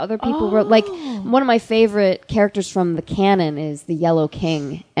people wrote. Like, one of my favorite characters from the canon is the Yellow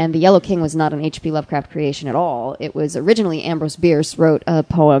King, and the Yellow King was not an H.P. Lovecraft creation at all. It was originally Ambrose Bierce wrote a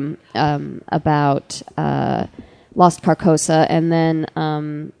poem about Lost Carcosa, and then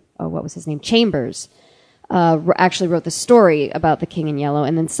what was his name? Chambers. Actually wrote the story about the King in Yellow,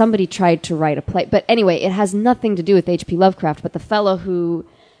 and then somebody tried to write a play. But anyway, it has nothing to do with H.P. Lovecraft, but the fellow who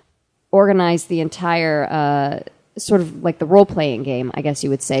organized the entire sort of like the role-playing game, I guess you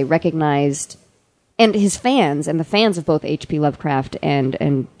would say, recognized, and his fans, and the fans of both H.P. Lovecraft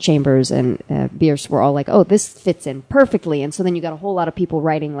and Chambers and Bierce were all like, oh, this fits in perfectly. And so then you got a whole lot of people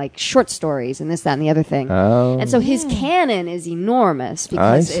writing like short stories and this, that, and the other thing. Oh. And so his canon is enormous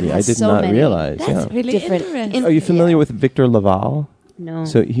because I it see. has I did so not many realize. That's really different. interesting. Are you familiar with Victor Laval? No.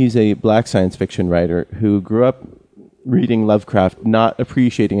 So he's a black science fiction writer who grew up reading Lovecraft, not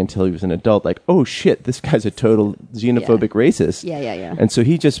appreciating until he was an adult, like, oh shit, this guy's a total xenophobic racist. Yeah. And so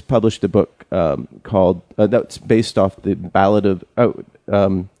he just published a book called, that's based off the ballad of,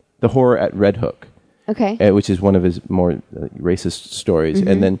 The Horror at Red Hook. Okay. Which is one of his more racist stories. Mm-hmm.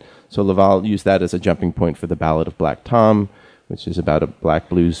 And then, so Laval used that as a jumping point for the Ballad of Black Tom, which is about a black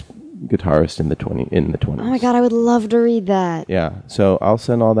blues guitarist in the 20s. Oh my God, I would love to read that. Yeah, so I'll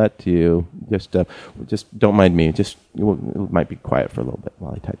send all that to you. Just don't mind me. It might be quiet for a little bit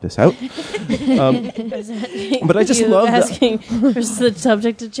while I type this out. But I just love asking for the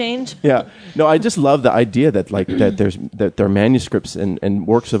subject to change. Yeah, no, I just love the idea that there are manuscripts and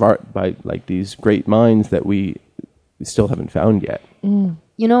works of art by like these great minds that we still haven't found yet.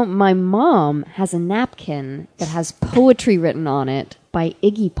 You know, my mom has a napkin that has poetry written on it by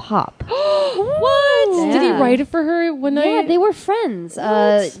Iggy Pop. What? Yeah. Did he write it for her when Yeah, they were friends.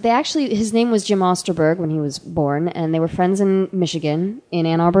 His name was Jim Osterberg when he was born, and they were friends in Michigan, in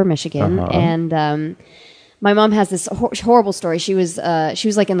Ann Arbor, Michigan. And my mom has this horrible story. She was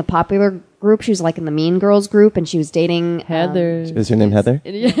like in the popular group. She was like in the Mean Girls group, and she was dating Heather. Is her name Heather?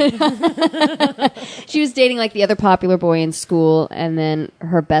 She was dating like the other popular boy in school, and then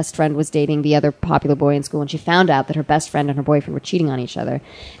her best friend was dating the other popular boy in school, and she found out that her best friend and her boyfriend were cheating on each other.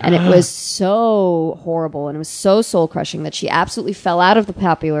 And it was so horrible, and it was so soul-crushing that she absolutely fell out of the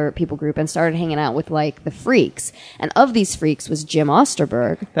popular people group and started hanging out with like the freaks. And of these freaks was Jim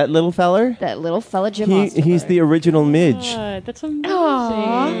Osterberg, That little feller? that little fella Jim Osterberg. He's the original Midge. God, that's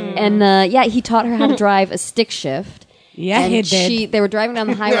amazing. And he taught her how to drive a stick shift. Yeah, And he did. they were driving down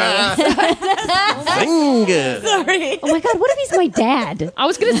the highway. Sorry. Oh my God, what if he's my dad? I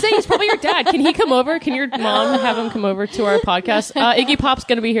was going to say, he's probably your dad. Can he come over? Can your mom have him come over to our podcast? Iggy Pop's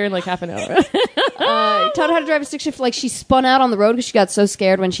going to be here in like half an hour. Taught her how to drive a stick shift. Like, she spun out on the road because she got so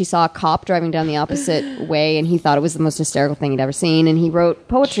scared when she saw a cop driving down the opposite way, and he thought it was the most hysterical thing he'd ever seen. And he wrote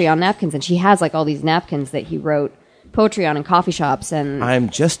poetry on napkins, and she has like all these napkins that he wrote poetry on in coffee shops. And I'm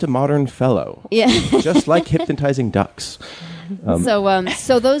just a modern fellow. yeah, Just like hypnotizing ducks.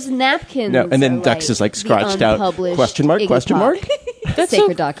 so those napkins. No, and then are, ducks is like the scratched out. unpublished Question mark? Iggy Question Pop mark? That's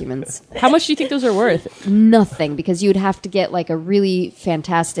sacred so, documents. how much do you think those are worth? Nothing, because you would have to get like a really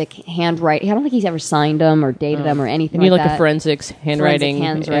fantastic handwriting. I don't think he's ever signed them or dated them or anything You need like like that. a forensics handwriting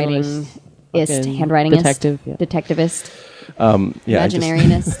handwritingist, fucking handwritingist, detective. Yeah. detectivist, Yeah, I just-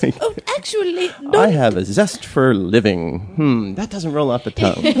 imaginarianist. Oh, actually, I have a zest for living. That doesn't roll off the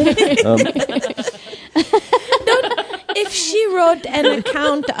tongue. if she wrote an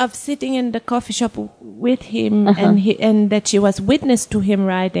account of sitting in the coffee shop with him and that she was witness to him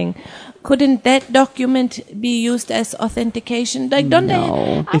writing, couldn't that document be used as authentication? Like, don't they?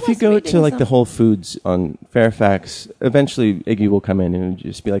 I If you was go reading to like the some- Whole Foods on Fairfax, eventually Iggy will come in and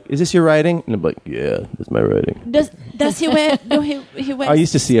just be like, "Is this your writing?" And I'm like, "Yeah, that's my writing." Does he wear? He wears I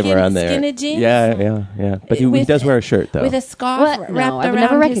used to see him around there. Skinny jeans. Yeah. But he With- does wear a shirt though. With a scarf What? wrapped No, I would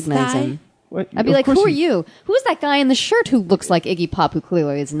around never his recognize thigh. him. What? I'd be Of like, course who are you? Who's that guy in the shirt who looks like Iggy Pop, who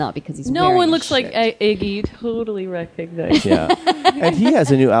clearly is not because he's No wearing one a looks like shirt. Iggy. Totally recognized. Yeah, and he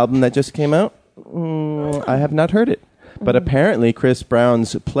has a new album that just came out. I have not heard it, but apparently Chris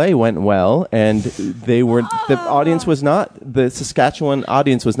Brown's play went well, and the audience was not, the Saskatchewan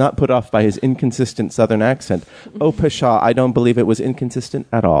audience was not put off by his inconsistent Southern accent. Oh, pshaw! I don't believe it was inconsistent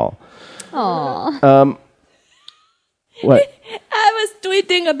at all. Aw. What? I was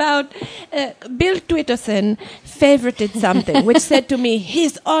tweeting about Bill Twitterson favorited something, which said to me,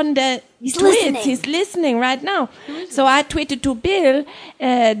 he's on the tweets. He's listening right now. So I tweeted to Bill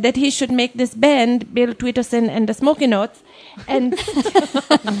that he should make this band, Bill Twitterson and the Smoky Notes. And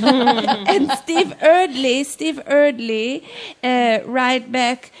and Steve Erdley write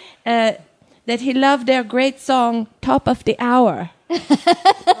back that he loved their great song, Top of the Hour. That's a good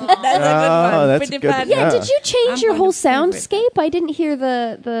one. that's Pretty good. fun. Yeah, Yeah. did you change I'm your going whole to favorite soundscape? I didn't hear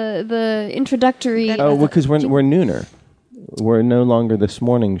the introductory. Oh, because we're nooner. We're no longer This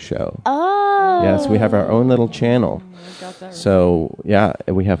Morning Show. Oh. Yes, we have our own little channel. So yeah,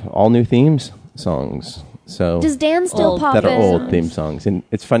 we have all new themes songs. So Does Dan still pop that are in? old theme songs, and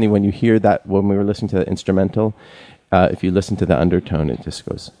it's funny when you hear that when we were listening to the instrumental. If you listen to the undertone, it just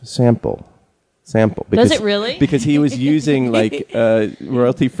goes sample. Does it really? Because he was using like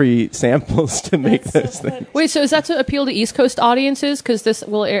royalty-free samples to make this thing. Wait, so is that to appeal to East Coast audiences? Because this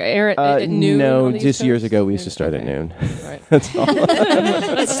will air at noon? No, on the East just years Coast? ago we used to start at noon.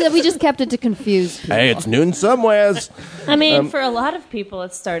 So we just kept it to confuse people. Hey, it's noon somewheres. I mean, for a lot of people,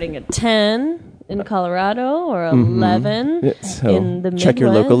 it's starting at 10 in Colorado or 11 Yeah, so in the Midwest. check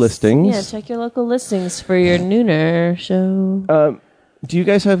your local listings. Yeah, check your local listings for your nooner show. Do you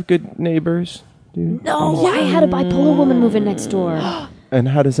guys have good neighbors? No, I had a bipolar woman move in next door. And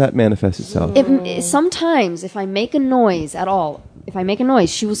how does that manifest itself? Sometimes, if I make a noise at all,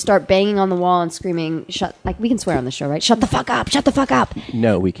 she will start banging on the wall and screaming, "Shut!" Like, we can swear on the show, right? Shut the fuck up! Shut the fuck up!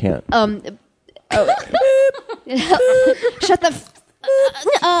 No, we can't. Shut the.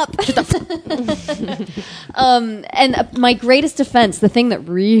 My greatest defense, the thing that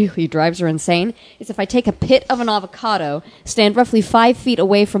really drives her insane, is if I take a pit of an avocado, stand roughly 5 feet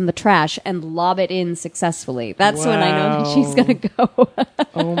away from the trash, and lob it in successfully. That's when I know that she's going to go.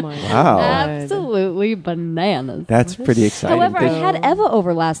 Oh my Wow. Absolutely bananas. That's pretty exciting. However, I had Eva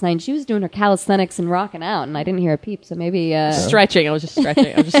over last night, and she was doing her calisthenics and rocking out, and I didn't hear a peep, so maybe... Stretching. I was just stretching.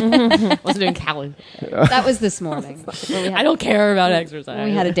 I wasn't doing calories. That was this morning. I don't care about exercise.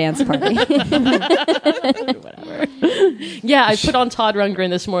 We had a dance party. Yeah, I put on Todd Rundgren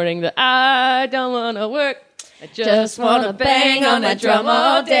this morning that I don't want to work. I just want to bang on that drum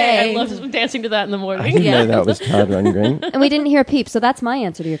all day. I love dancing to that in the I morning. didn't know that was Todd Rundgren. And we didn't hear a peep, so that's my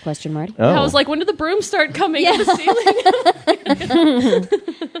answer to your question, Marty. Oh. I was like, when did the broom start coming to the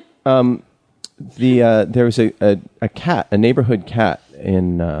ceiling? There was a cat, a neighborhood cat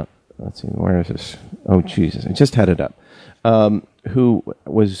in, let's see, where is this? Oh, Jesus, I just had it up. Who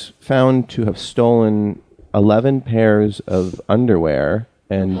was found to have stolen 11 pairs of underwear.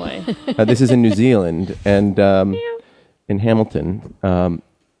 And this is in New Zealand and in Hamilton.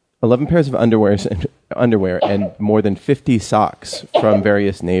 11 pairs of underwear and more than 50 socks from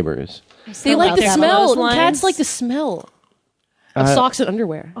various neighbors. They like the They're smell. clotheslines. Cats like the smell of socks and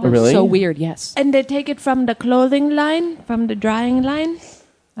underwear. They're Really? so weird, yes. And they take it from the clothing line, from the drying line.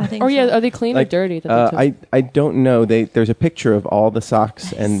 I think. Or yeah, so. are they clean or dirty? That they took? I don't know. There's a picture of all the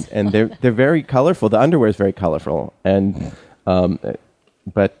socks and they're very colorful. The underwear is very colorful and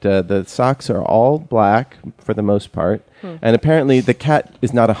but the socks are all black for the most part. And apparently the cat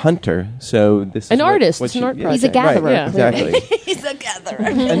is not a hunter, so this is An artist. what It's she- an art yeah, He's a gatherer. Right, Yeah. exactly. He's a gatherer.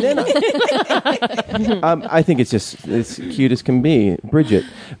 And then I think it's just as cute as can be, Bridget.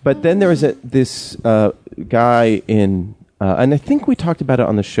 But then there was this guy in, and I think we talked about it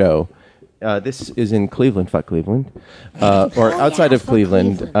on the show. This is in Cleveland, fuck Cleveland, or outside of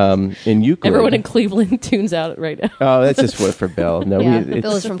Cleveland, in Euclid. Everyone in Cleveland tunes out right now. Oh, that's just for Bill. No, Yeah, it's-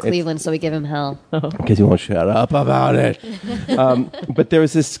 Bill is from Cleveland, so we give him hell. because he won't shut up about it. But there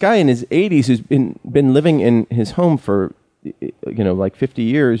was this guy in his 80s who's been living in his home for like 50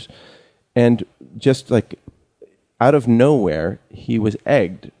 years, and just like out of nowhere he was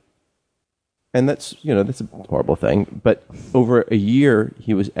egged. And that's a horrible thing. But over a year,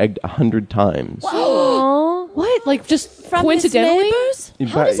 he was egged 100 times. What? Like just From coincidentally? his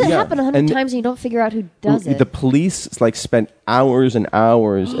neighbors? How does it Yeah. happen 100 And times and you don't figure out who does it? The police spent hours and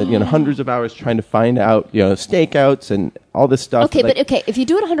hours, and hundreds of hours trying to find out, stakeouts and all this stuff. Okay, but if you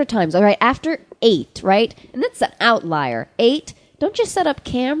do it 100 times, all right, after 8, right? And that's an outlier. 8, don't you set up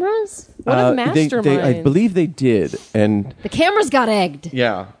cameras? What a they, mastermind. I believe they did, and The cameras got egged.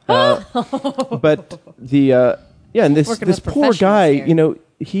 yeah, but and this Working this with poor guy, professionals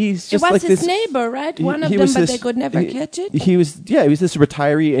here. he's It just was like his this neighbor, right? he- One of he them, was but this- they could never catch it. He was this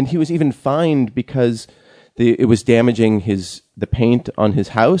retiree, and he was even fined because it was damaging the paint on his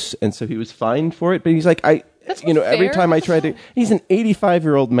house, and so he was fined for it. But he's like, every fair. time I try to, he's an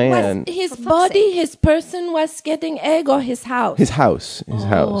 85-year-old man. Was his body, his person was getting egg or his house? His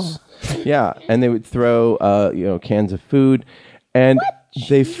house. Yeah, and they would throw cans of food, and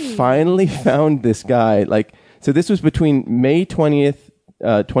they finally found this guy. So this was between May 20th,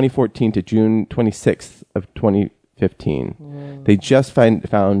 2014 to June 26th of 2015. They just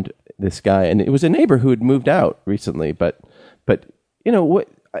found this guy, and it was a neighbor who had moved out recently. But what?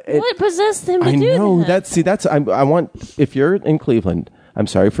 What possessed him to I do know that? I want, if you're in Cleveland, I'm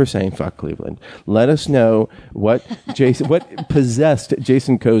sorry for saying fuck Cleveland. Let us know what possessed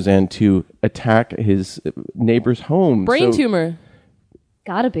Jason Kozan to attack his neighbor's home. Brain So, tumor.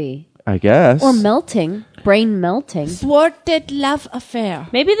 Gotta be. I guess. Or melting. Brain melting. Thwarted love affair.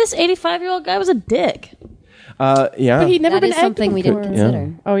 Maybe this 85-year-old guy was a dick. Yeah. But he'd never That been is something we before. didn't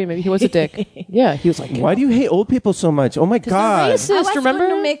consider. Oh yeah, maybe he was a dick. Yeah, he was like, Why do you hate old people so much? Oh my God. racist. I was Remember?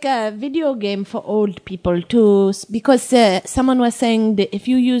 going to make a video game for old people too, because someone was saying that if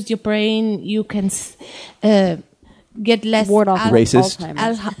you use your brain, you can get less Ward off Racist.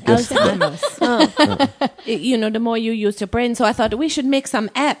 Alzheimer's. Alzheimer's. The more you use your brain. So I thought we should make some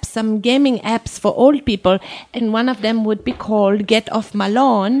apps, some gaming apps for old people, and one of them would be called "Get Off My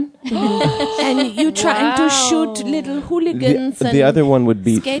Lawn," and you trying to shoot little hooligans. The and other one would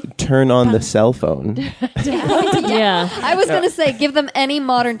be skate turn on the cell phone. Yeah. I was going to say, give them any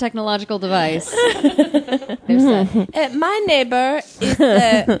modern technological device. They're set. my neighbor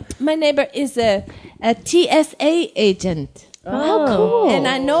is a TSA agent. How cool. And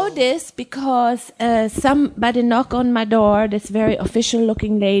I know this because somebody knocked on my door, this very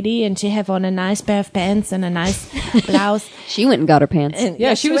official-looking lady, and she have on a nice pair of pants and a nice blouse. She went and got her pants. And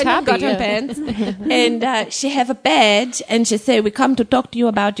Yeah, she was went and happy, got her pants. And she have a badge, and she say, "We come to talk to you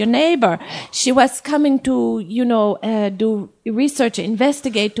about your neighbor." She was coming to, do research,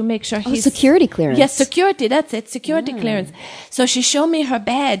 investigate to make sure he's security clearance. Yes, security. That's it, security clearance. So she showed me her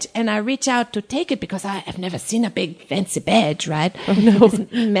badge, and I reach out to take it because I've never seen a big fancy badge, right? Oh no,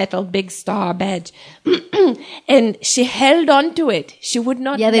 metal big star badge. And she held on to it. She would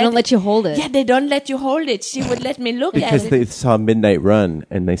not. Yeah, they don't let you hold it. Yeah, they don't let you hold it. She would let me look Because at it. they saw Midnight Run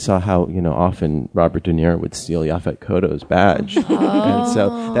and they saw how, often Robert De Niro would steal Yaphet Kotto's badge. And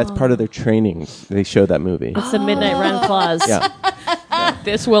so that's part of their training. They show that movie. It's the Midnight Run clause. Yeah.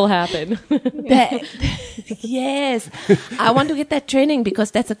 This will happen. Yes, I want to get that training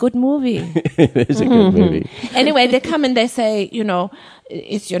because that's a good movie. It is a good movie. Anyway, they come and they say,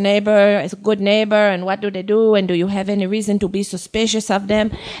 it's your neighbor, it's a good neighbor, and what do they do, and do you have any reason to be suspicious of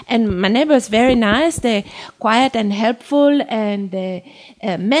them? And my neighbor is very nice. They're quiet and helpful, and they're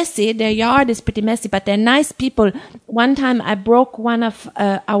messy. Their yard is pretty messy, but they're nice people. One time I broke one of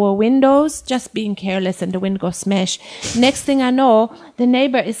our windows, just being careless, and the window smashed. Next thing I know, the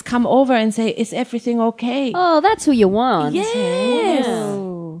neighbor is come over and say, "Is everything okay?" Oh, that's who you want. Yes.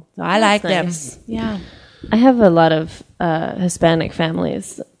 So I like them. nice. Yeah. I have a lot of Hispanic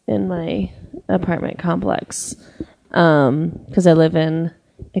families in my apartment complex because I live in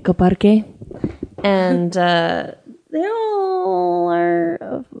Ecoparque, and they all are.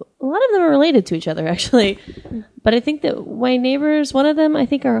 A lot of them are related to each other, actually. But I think that my neighbors, one of them, I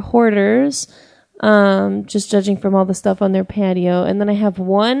think, are hoarders. Just judging from all the stuff on their patio, and then I have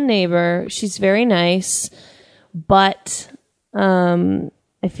one neighbor. She's very nice, but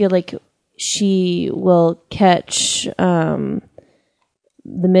I feel like she will catch the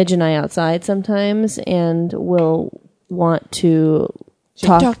midge and I outside sometimes and will want to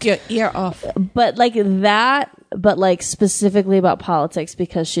Talk your ear off. but like that, but like specifically about politics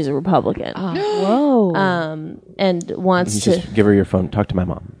because she's a Republican. Whoa. And wants You to just give her your phone. Talk to my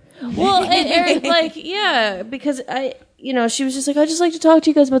mom. well, because she was just like, I just like to talk to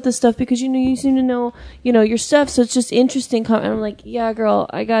you guys about this stuff because, you seem to know, your stuff. So it's just interesting. And I'm like, yeah, girl,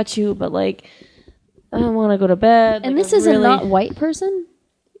 I got you. But like, I don't want to go to bed. And Like, this I is really, a not white person?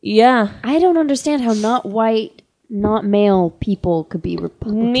 Yeah. I don't understand how not white, not male people could be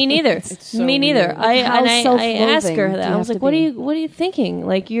Republican. Me neither. so Me neither. weird. I How asked self-loathing her do that. you I was have like, to what be? are you thinking?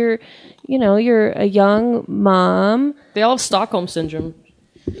 Like you're a young mom. They all have Stockholm syndrome.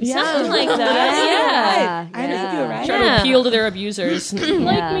 Something like that. I think you're right. Try to appeal to their abusers.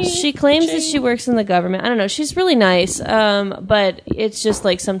 Like me. She claims that she works in the government. I don't know. She's really nice, but it's just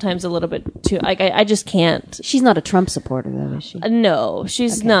like sometimes a little bit too. Like I just can't. She's not a Trump supporter, though, is she? No,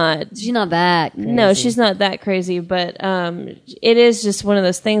 she's not. She's not that crazy. No, she's not that crazy. But it is just one of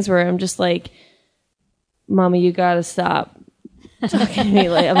those things where I'm just like, Mama, you gotta stop talking to me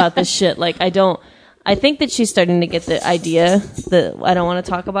about this shit. Like I think that she's starting to get the idea that I don't want to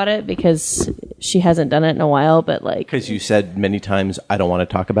talk about it because she hasn't done it in a while, but like... Because you said many times, I don't want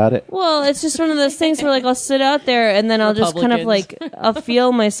to talk about it. Well, it's just one of those things where like I'll sit out there and then I'll just kind of like, I'll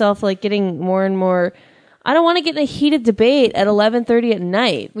feel myself like getting more and more... I don't want to get in a heated debate at 11:30 at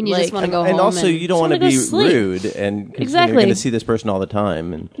night. When you just want to go home. And also, you don't want to wanna be go sleep. rude, and 'cause Exactly. you're going to see this person all the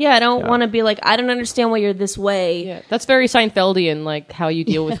time. And Yeah, I don't want to be like, I don't understand why you're this way. Yeah, that's very Seinfeldian, like how you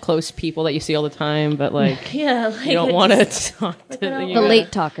deal with close people that you see all the time, but like Yeah, like, you don't want to talk to The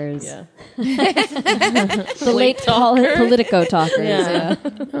late talkers. Yeah. The late Politico talkers. Yeah.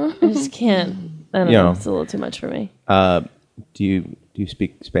 I just can't. I don't Yeah. know. It's a little too much for me. do you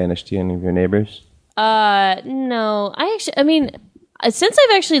speak Spanish to any of your neighbors? No. I mean, since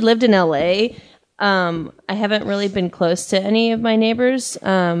I've actually lived in LA, I haven't really been close to any of my neighbors.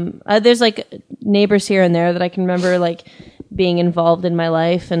 There's like neighbors here and there that I can remember like being involved in my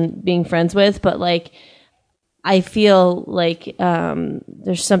life and being friends with, but like I feel like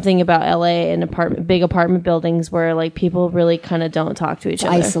there's something about LA and big apartment buildings where like people really kind of don't talk to each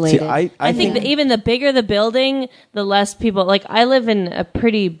other. Isolated. See, I think that even the bigger the building, the less people. Like I live in a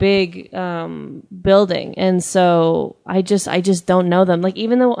pretty big building, and so I just don't know them. Like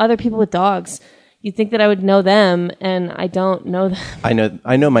even though other people with dogs, you'd think that I would know them, and I don't know them.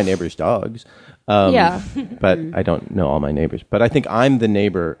 I know my neighbors' dogs. Yeah. But I don't know all my neighbors. But I think I'm the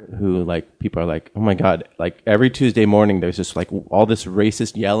neighbor who, like, people are like, oh my God, like every Tuesday morning there's just like all this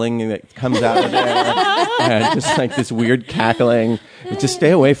racist yelling that comes out of there. And just like this weird cackling. Just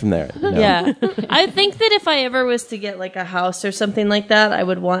stay away from there. You know? Yeah. I think that if I ever was to get like a house or something like that, I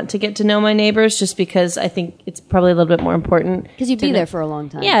would want to get to know my neighbors just because I think it's probably a little bit more important. Because you'd be there for a long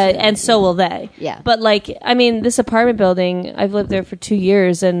time. Yeah, too. and so will they. Yeah. But like, I mean, this apartment building, I've lived there for 2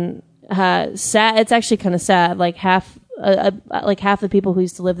 years, and sad. It's actually kind of sad. Like half the people who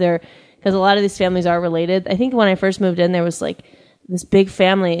used to live there, because a lot of these families are related. I think when I first moved in, there was like this big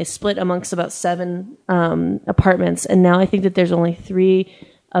family split amongst about 7 apartments, and now I think that there's only 3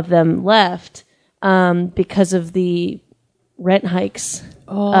 of them left because of the rent hikes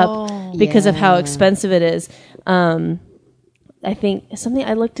up because of how expensive it is. I think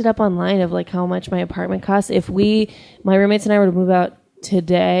I looked it up online of like how much my apartment costs. If my roommates and I were to move out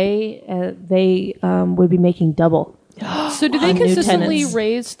today, they would be making double. So do they On new consistently tenants.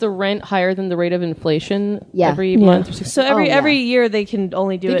 raise the rent higher than the rate of inflation Yeah. every month? Or 6 So every yeah. every year they can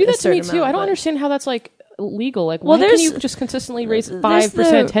only do They it do a that to me certain too. amount, I don't but understand how that's like legal. Like, Well, why can there's- you just consistently raise there's 5%,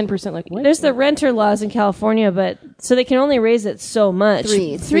 the- 10%? Like, what? There's the renter laws in California, but so they can only raise it so much.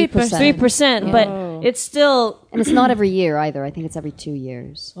 3%. 3%, but it's still. And it's not every year either. I think it's every 2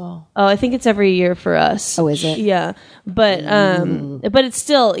 years. Oh, I think it's every year for us. Oh, is it? Yeah, but it's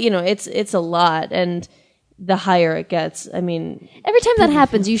still, it's a lot, and the higher it gets, I mean, Every time that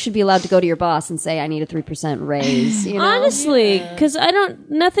happens, you should be allowed to go to your boss and say, I need a 3% raise. You know? honestly, because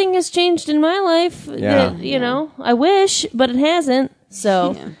nothing has changed in my life. Yeah. That, I wish, but it hasn't.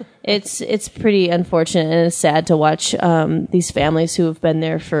 So it's pretty unfortunate, and it's sad to watch these families who have been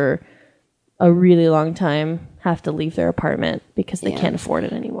there for a really long time have to leave their apartment because they can't afford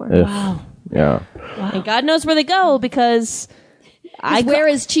it anymore. Ugh. Yeah. And God knows where they go because Where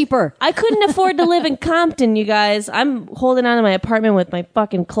is cheaper? I couldn't afford to live in Compton, you guys. I'm holding on to my apartment with my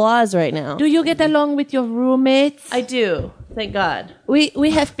fucking claws right now. Do you get along with your roommates? I do. Thank God.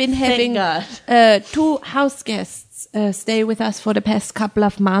 We have been having God. 2 house guests stay with us for the past couple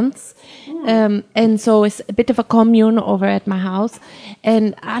of months. And so it's a bit of a commune over at my house.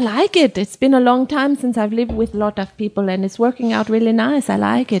 And I like it. It's been a long time since I've lived with a lot of people, and it's working out really nice. I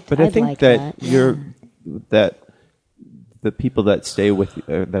like it. But I I'd think like that that, that the people that stay with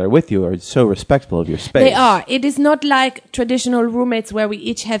that are with you are so respectful of your space. They are. It is not like traditional roommates where we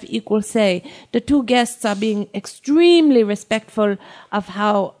each have equal say. The 2 guests are being extremely respectful of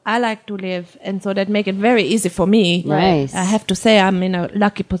how I like to live, and so that make it very easy for me. Nice. I have to say I'm in a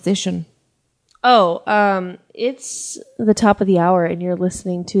lucky position. Oh, it's the top of the hour, and you're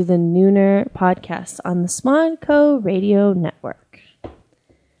listening to the Nooner podcast on the Smodco Radio Network.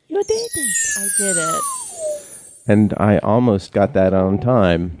 You did it. I did it. And I almost got that on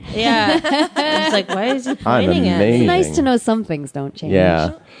time. Yeah. I was like, why is he I'm pointing at me? amazing. It's nice to know some things don't change.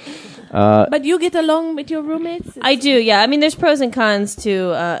 Yeah. But you get along with your roommates? I do, yeah. I mean, there's pros and cons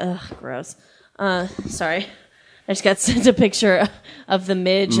to, gross. Sorry. I just got sent a picture of the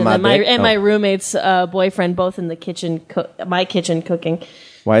midge and then my roommate's boyfriend both in the kitchen, my kitchen cooking.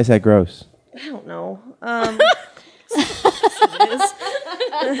 Why is that gross? I don't know.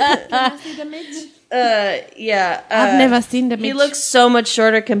 Yeah. I've never seen the He midge. looks so much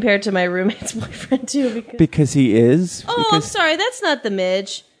shorter compared to my roommate's boyfriend too. Because he is? Oh, I'm Because- sorry. That's not the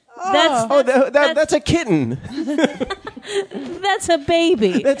midge. that's a kitten. That's a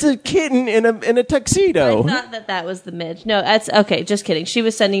baby. That's a kitten in a tuxedo. I thought that was the midge. No, that's okay. Just kidding. She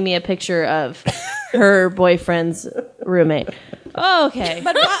was sending me a picture of her boyfriend's roommate. Oh, okay.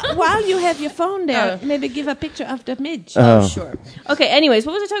 But while you have your phone there, maybe give a picture of the midge. Oh, sure. Okay, anyways,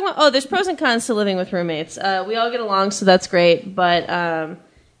 what was I talking about? Oh, there's pros and cons to living with roommates. We all get along, so that's great. But,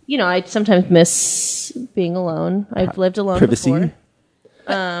 I sometimes miss being alone. I've lived alone Privacy? before.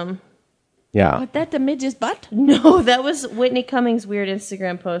 Yeah. Was that the midge's butt? No, that was Whitney Cummings' weird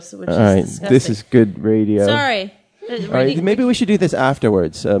Instagram post, which All is right. disgusting. This is good radio. Sorry. All right. Maybe we should do this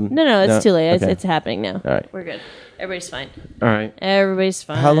afterwards. No, it's too late. Okay. It's happening now. All right. We're good. Everybody's fine. All right. Everybody's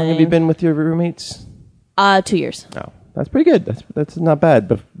fine. How long have you been with your roommates? 2 years. Oh, that's pretty good. That's not bad.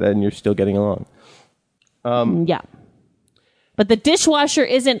 But then you're still getting along. Yeah. But the dishwasher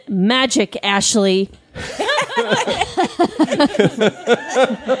isn't magic, Ashley.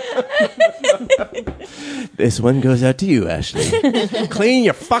 This one goes out to you, Ashley. Clean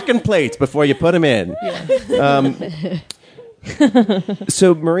your fucking plates before you put them in.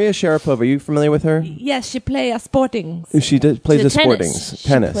 So Maria Sharapova, are you familiar with her? Yes, she plays sporting. She plays the Tennis. sportings. She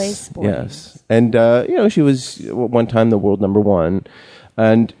Tennis. plays sportings. Yes. And, she was one time the world number 1.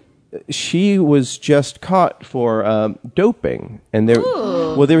 And she was just caught for doping, and there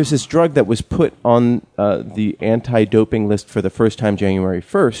was this drug that was put on the anti-doping list for the first time January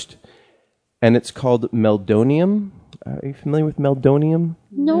 1st, and it's called meldonium. Are you familiar with meldonium?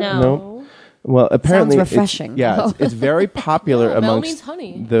 No. Well, apparently, Sounds refreshing. It's very popular Mel amongst means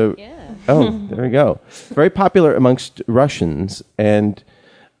honey. the. Yeah. Oh, there we go. Very popular amongst Russians, and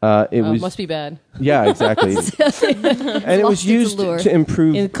it was Must be bad. yeah, exactly. And it was Lost its used allure. to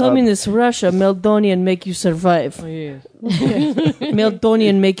improve. In communist Russia, Meldonian make you survive. Oh, yeah.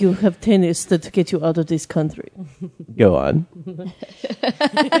 Meldonian make you have tennis to get you out of this country. Go on.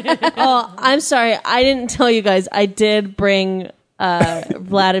 Oh, I'm sorry. I didn't tell you guys. I did bring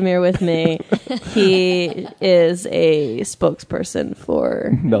Vladimir with me. He is a spokesperson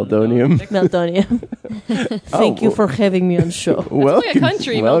for Meldonium. Meldonium. Thank you for having me on show. Welcome. Like a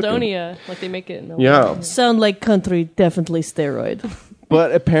country, Welcome. Meldonia. Like they make it in Meldonia. Yeah. Sound like country, definitely steroid.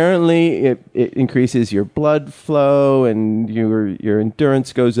 But apparently it increases your blood flow and your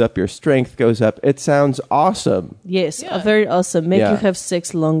endurance goes up, your strength goes up. It sounds awesome. Yes, very awesome. Make Yeah. you have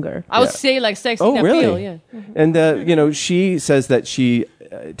sex longer. I would say like sex Oh, and really? appeal, yeah. And, she says that she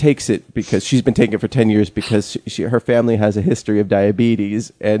takes it because she's been taking it for 10 years because her family has a history of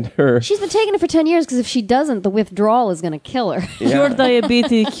diabetes and her... She's been taking it for 10 years because if she doesn't, the withdrawal is going to kill her. Cure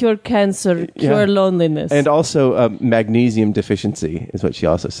diabetes, cure cancer, cure loneliness. And also magnesium deficiency is what she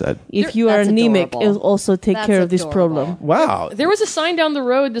also said. if you are That's anemic, adorable. it'll also take That's care of this adorable. problem. Wow. There was a sign down the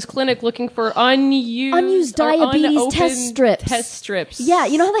road, this clinic looking for unused or diabetes unopened test strips. Test strips. Yeah,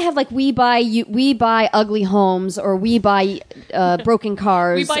 you know how they have like we buy ugly homes or we buy broken cars.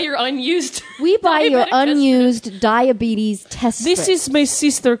 We buy your unused. We buy your diabetic test unused diabetes test This strips. is my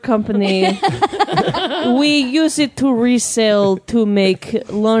sister company. We use it to resell to make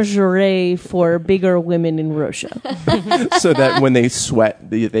lingerie for bigger women in Russia. So that when they sweat,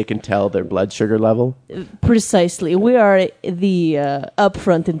 they can tell their blood sugar level. Precisely. We are the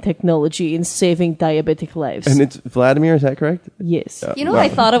upfront in technology in saving diabetic lives. And it's Vladimir, is that correct? Yes. You know what I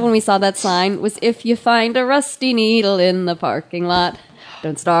thought of when we saw that sign was if you find a rusty needle in the parking lot,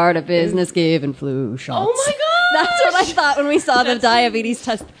 don't start a business giving flu shots. Oh my god! That's what I thought when we saw the diabetes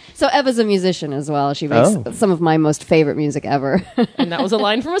test. So Eva's a musician as well. She makes some of my most favorite music ever. And that was a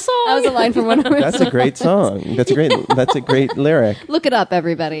line from a song. That was a line from one of her That's a great song. That's a great lyric. Look it up,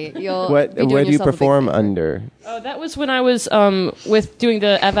 everybody. You'll Where be doing do you yourself a big perform favor. under? Oh, that was when I was with doing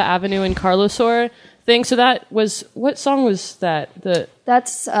the Eva Avenue and Carlosor thing. So that was, what song was that? The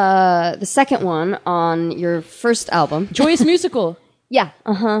That's the second one on your first album. Joyous Musical. Yeah.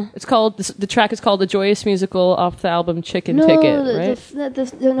 It's called, the track is called The Joyous Musical off the album Chicken Ticket, right?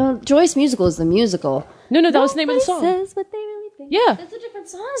 No, Joyous Musical is the musical. No, that was the name of the song. Says what they really think. Yeah. Those are different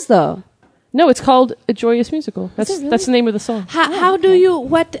songs, though. No, it's called A Joyous Musical. That's it really? that's the name of the song. How do you,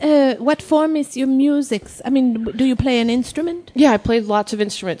 what form is your music? I mean, do you play an instrument? Yeah, I played lots of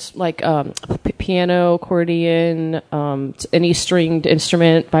instruments like piano, accordion, any stringed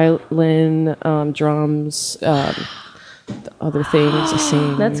instrument, violin, drums, other things. I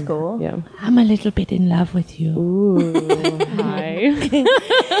sing. That's cool. Yeah. I'm a little bit in love with you. Hi.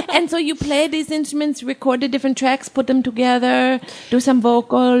 And so you play these instruments, record the different tracks, put them together, do some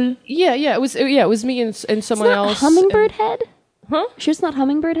vocal. Yeah. It was me and someone Not else. Hummingbird Head? Huh? Sure it's not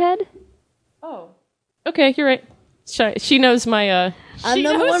Hummingbird Head? Oh. Okay, you're right. She knows my. I'm she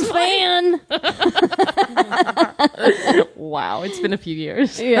number knows one my- fan. Wow, it's been a few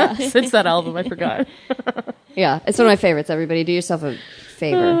years. Yeah. Since that album, I forgot. Yeah, it's one of my favorites. Everybody, do yourself a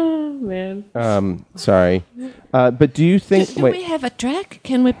favor. Oh man. Sorry. But do you think... Do we have a track?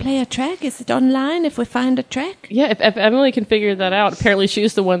 Can we play a track? Is it online if we find a track? Yeah, if Emily can figure that out. Apparently,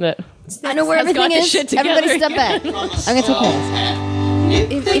 she's the one that. I know where has got everything this is. shit together. Everybody step back. I'm going to take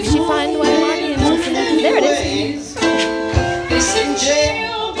this. If she finds one, Marty, and she says, There it is. He's in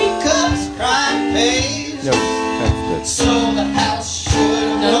jail because crime pays. No, that's So the house should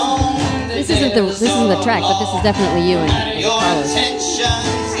have known. This isn't the track, but this is definitely you and Your Carlos.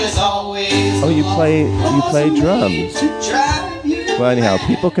 intentions is always Oh, you play drums. to drive you. Well, anyhow,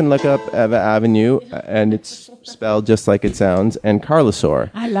 people can look up Eva Avenue, and it's spelled just like it sounds, and Carlosor.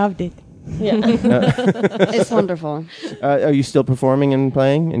 I loved it. It's wonderful. Are you still performing and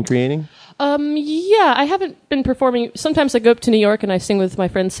playing and creating? Yeah, I haven't been performing. Sometimes I go up to New York and I sing with my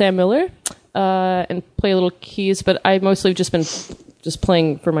friend Sam Miller and play little keys, but I mostly just been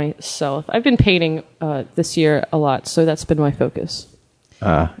playing for myself. I've been painting this year a lot, so that's been my focus.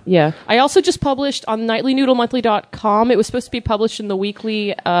 Yeah. I also just published on nightlynoodlemonthly.com. It was supposed to be published in the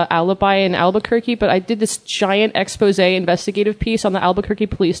weekly Alibi in Albuquerque, but I did this giant expose investigative piece on the Albuquerque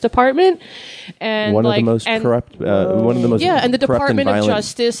Police Department. And one of the most corrupt, one of the most and the corrupt Department and of violent-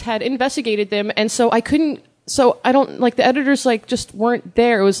 Justice had investigated them, and so I couldn't. So I don't like the editors just weren't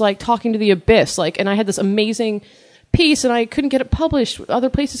there. It was like talking to the abyss, and I had this amazing piece and I couldn't get it published with other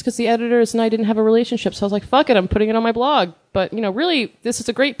places because the editors and I didn't have a relationship. So I was like, fuck it, I'm putting it on my blog. But, really, this is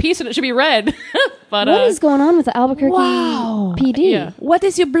a great piece and it should be read. But what is going on with the Albuquerque PD? Yeah. What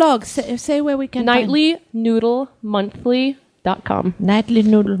is your blog? Say where we can find nightlynoodlemonthly.com.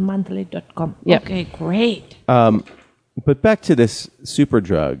 nightlynoodlemonthly.com. Yep. Okay, great. But back to this super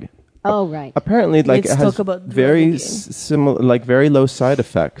drug. Oh, right. Apparently, Let's it has talk about very drug again. similar, very low side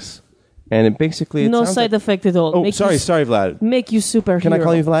effects. And it basically... No side effect at all. Oh, sorry, Vlad. Make you superhero. Can I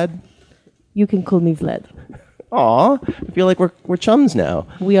call you Vlad? You can call me Vlad. Aw, I feel like we're chums now.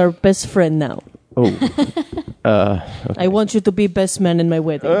 We are best friend now. Oh. I want you to be best man in my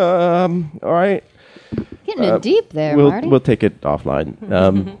wedding. All right. Getting in deep there, We'll Marty. take it offline.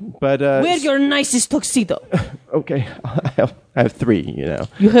 But Wear your nicest tuxedo. okay, I have 3.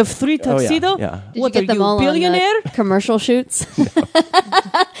 You have 3 Oh, yeah, tuxedo? yeah. Did What you are get them you, all billionaire? on commercial shoots?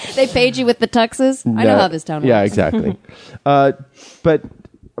 They paid you with the tuxes? I know how this town works. Yeah, exactly. But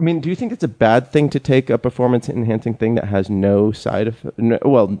I mean, do you think it's a bad thing to take a performance-enhancing thing that has no side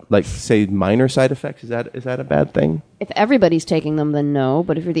effects? Say minor side effects. Is that a bad thing? If everybody's taking them, then no.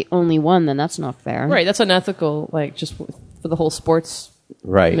 But if you're the only one, then that's not fair. Right, that's unethical, just for the whole sports.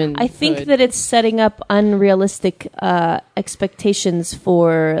 Right. I think that it's setting up unrealistic expectations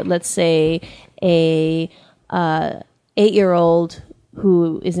for, let's say, a 8-year-old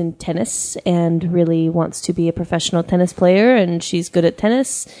who is in tennis and really wants to be a professional tennis player, and she's good at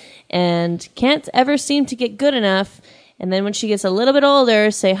tennis and can't ever seem to get good enough. And then when she gets a little bit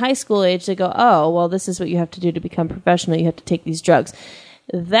older, say high school age, they go, oh, well, this is what you have to do to become professional. You have to take these drugs.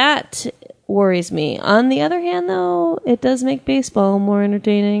 That worries me. On the other hand, though, it does make baseball more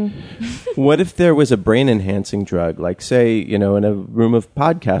entertaining. What if there was a brain-enhancing drug? Like, say, in a room of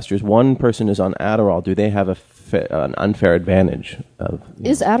podcasters, one person is on Adderall. Do they have an unfair advantage?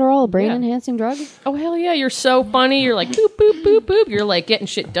 Is Adderall a brain-enhancing drug? Oh, hell yeah, you're so funny. You're like, boop, boop, boop, boop. You're like getting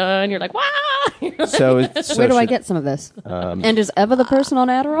shit done. You're like, wah! So Where do I get some of this? And is Eva the person on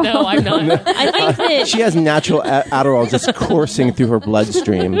Adderall? No, I'm not. I think that She has natural Adderall just coursing through her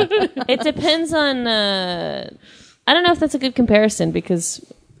bloodstream. it depends on. I don't know if that's a good comparison because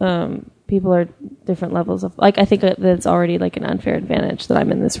people are different levels of. I think that it's already an unfair advantage that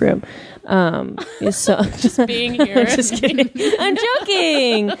I'm in this room. So Just being here. I'm just kidding. I'm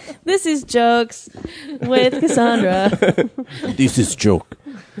joking. This is jokes with Cassandra. This is joke.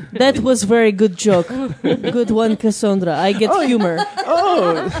 That was very good joke. Good one, Cassandra. I get humor.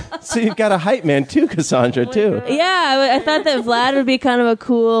 Oh, so you've got a hype man too, Cassandra, too. Yeah, I thought that Vlad would be kind of a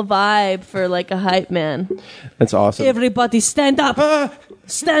cool vibe for a hype man. That's awesome. Everybody stand up.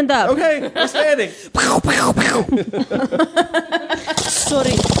 Stand up. Okay, we're standing.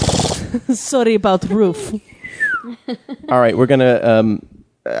 Sorry about roof. All right, we're gonna.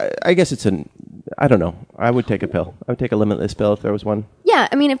 I guess it's I don't know. I would take a pill. I would take a limitless pill if there was one. Yeah,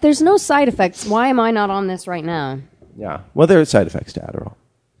 I mean, if there's no side effects, why am I not on this right now? Yeah. Well, there are side effects to Adderall.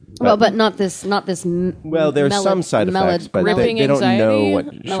 Well, but not this. Well, there's some side effects, but they don't know what.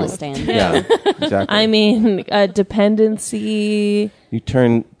 Melistan. Yeah, exactly. I mean, dependency. You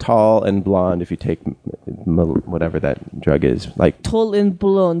turn tall and blonde if you take whatever that drug is. Tall and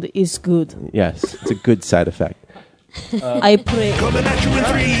blonde is good. Yes, it's a good side effect. I pray. Coming at you in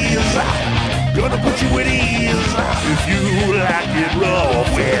threes, gonna put you at ease. If you like it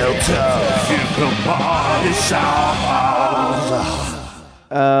rough, well tough, you can party songs.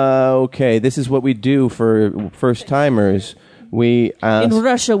 Okay, this is what we do for first timers. We ask. In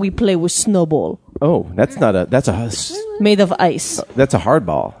Russia, we play with snowball Oh, that's a made of ice. that's a hard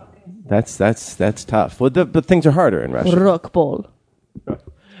ball. That's tough. Well, but things are harder in Russia. Rock ball.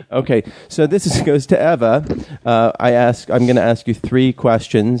 Okay, so goes to Eva. I'm going to ask you 3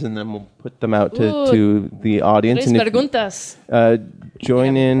 questions, and then we'll put them out to the audience. Tres And preguntas.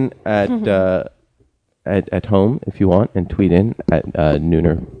 join in at home if you want, and tweet in at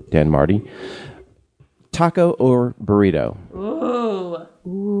Nooner Dan Marty. Taco or burrito?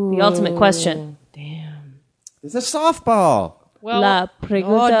 The ultimate question. It's a softball. Well, La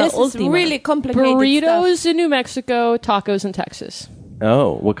pregunta this is ultima. really complicated burritos stuff. in New Mexico, tacos in Texas.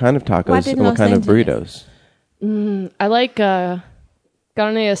 Oh, what kind of tacos What in and what Los kind of Angeles? burritos? I like carne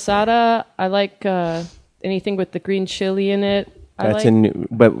asada. I like anything with the green chili in it. That's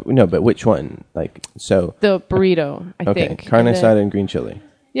but which one? Like, so. the burrito, I Okay, think. carne And then- asada and green chili.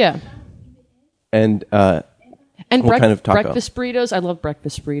 Yeah. And, And what kind of taco? breakfast burritos. I love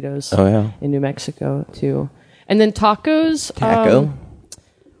breakfast burritos. Oh, yeah. In New Mexico, too. And then tacos. Taco?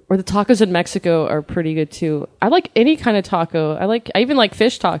 Or the tacos in Mexico are pretty good, too. I like any kind of taco. I even like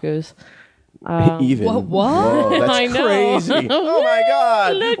fish tacos. Even. What? Whoa, that's I know. crazy. Oh, my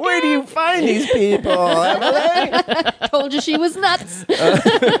God. Where do you find these people, Emily? Told you she was nuts.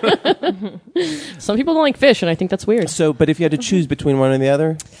 Some people don't like fish, and I think that's weird. So, but if you had to choose between one or the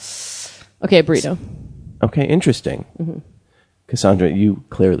other? Okay, burrito. Okay, interesting. Cassandra, you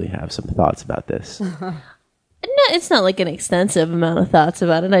clearly have some thoughts about this. No, it's not like an extensive amount of thoughts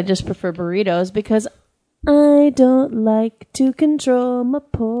about it. I just prefer burritos because I don't like to control my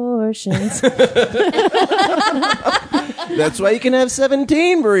portions. That's why you can have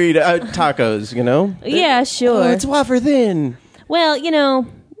 17 tacos, you know? Yeah, sure. Oh, it's wafer thin. Well,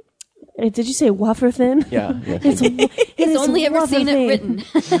 did you say wafer thin? Yeah. He's only ever seen it written.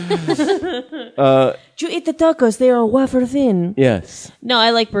 Did you eat the tacos? They are wafer thin. Yes. No,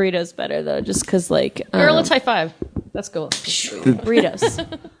 I like burritos better though, just because Girl, let's high five. Let's go. burritos.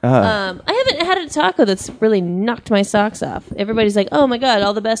 I haven't had a taco that's really knocked my socks off. Everybody's like, "Oh my god,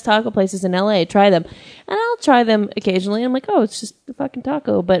 all the best taco places in LA, try them," and I'll try them occasionally. I'm like, "Oh, it's just a fucking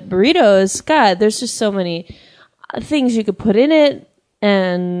taco," but burritos, God, there's just so many things you could put in it,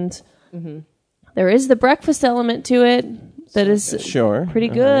 and there is the breakfast element to it that is Sure. pretty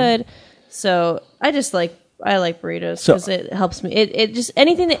good. So I like burritos because it helps me. It just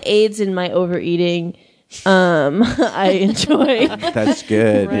anything that aids in my overeating. I enjoy. That's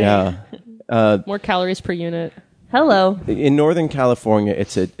good. Right. Yeah. More calories per unit. Hello. In Northern California,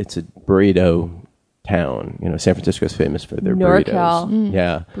 it's a burrito town. You know, San Francisco is famous for their NorCal. burritos.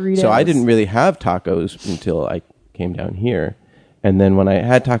 Yeah. Burritos. So I didn't really have tacos until I came down here. And then when I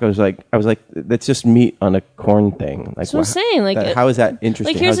had tacos, I was like, that's just meat on a corn thing. Like, That's what I'm saying. Like, how is that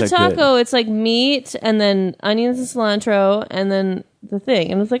interesting? Like, here's How a is that taco. good? It's like meat and then onions and cilantro and then the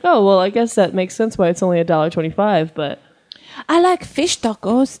thing. And it's like, oh, well, I guess that makes sense why it's only $1.25. But I like fish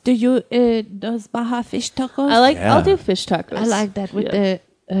tacos. Do you, does Baja fish tacos? I'll do fish tacos. I like that with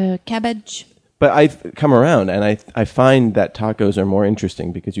the cabbage. But I've come around, and I find that tacos are more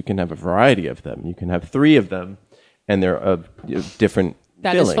interesting because you can have a variety of them. You can have 3 of them, and they're of different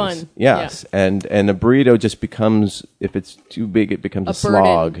That is fillings. fun. Yes, and a burrito just becomes, if it's too big, it becomes a burden.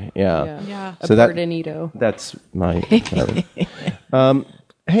 slog. Yeah. Yeah. A So that- burdenito. That's my.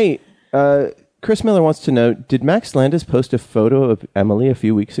 Hey, Chris Miller wants to know: did Max Landis post a photo of Emily a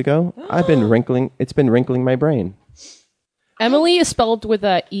few weeks ago? I've been wrinkling. It's been wrinkling my brain. Emily is spelled with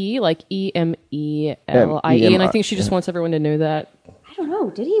a E, like E-M-E-L-I-E, and I think she just wants everyone to know that. I don't know.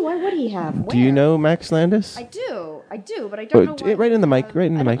 Did he? Why would he have? Do you know Max Landis? I do, but I don't know. Why. Right in the mic. Right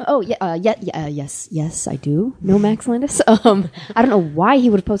in the mic. Oh yeah, yes, I do know Max Landis. I don't know why he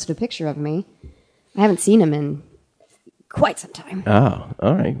would have posted a picture of me. I haven't seen him in quite some time. Oh,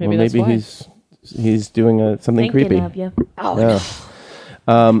 all right. Maybe well, that's maybe why. he's doing something Thinking creepy. of you. Oh, Yeah.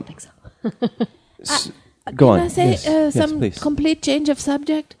 I don't think so. Go on. Can I say Yes, some please. complete change of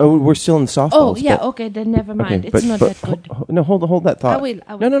subject? Oh, we're still in softballs. Oh, yeah, but- okay, then never mind. Okay, It's not that good. No, hold that thought. I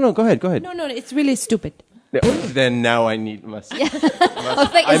will. No. Go ahead. No, it's really stupid. Then now I must.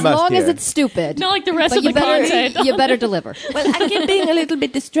 I As must long as hear. it's stupid. Not like the rest But of the content. you better deliver. Well, I keep being a little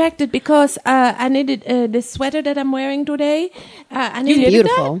bit distracted because I needed this sweater that I'm wearing today. I needed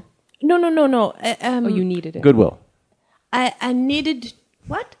Beautiful. No. Oh, you needed it. Goodwill. I needed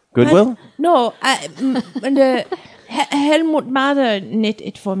what? Goodwill? No, the Helmut Mother knit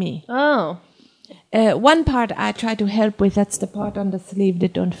it for me. Oh. One part I try to help with. That's the part on the sleeve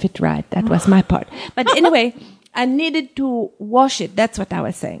that don't fit right. That was my part. But anyway, I needed to wash it. That's what I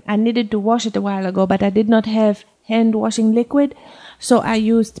was saying. I needed to wash it a while ago, but I did not have hand washing liquid, so I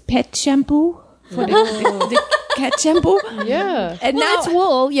used pet shampoo for the cat shampoo. Yeah. And Well, now it's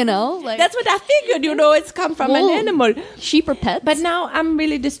wool, you know. Like that's what I figured. It's come from wool. an animal. Sheep or pets. But now I'm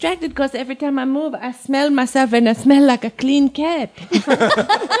really distracted because every time I move, I smell myself and I smell like a clean cat.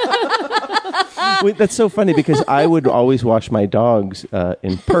 Wait, that's so funny because I would always wash my dogs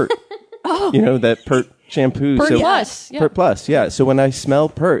in Pert. You know that Pert shampoo. Pert Plus, yeah. Pert Plus, yeah. So when I smell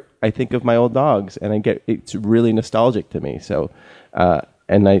Pert, I think of my old dogs, and it's really nostalgic to me. So,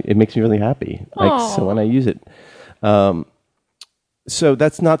 it makes me really happy. So when I use it, so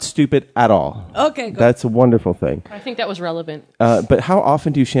that's not stupid at all. Okay, good. That's a wonderful thing. I think that was relevant. But how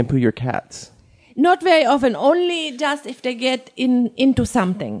often do you shampoo your cats? Not very often. Only just if they get into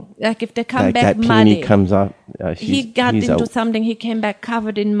something. Like if they come Like back that muddy. peony comes up. He got into something. He came back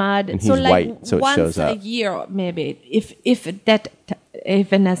covered in mud. And so he's like white, so it once shows a up. year, maybe. If that,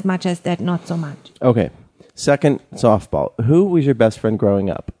 even as much as that, not so much. Okay. Second, softball. Who was your best friend growing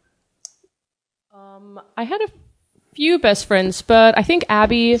up? I had a few best friends, but I think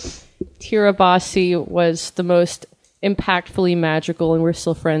Abby Tirabassi was the most impactfully magical, and we're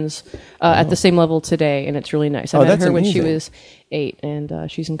still friends at the same level today, and it's really nice. I met that's her when she amazing. was 8,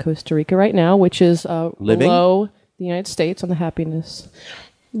 and she's in Costa Rica right now, which is Living? below the United States on the happiness.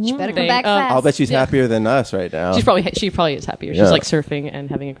 You better come Thing. back fast. I'll bet she's happier than us right now. She probably is happier. Yeah. She's like surfing and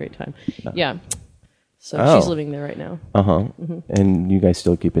having a great time. Yeah. So Oh. she's living there right now. And you guys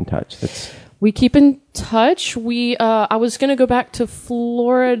still keep in touch. We keep in touch. I was going to go back to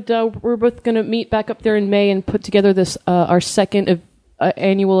Florida. We're both going to meet back up there in May and put together this, our second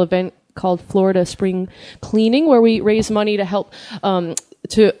annual event called Florida Spring Cleaning, where we raise money to help,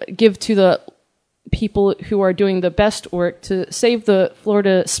 to give to the people who are doing the best work to save the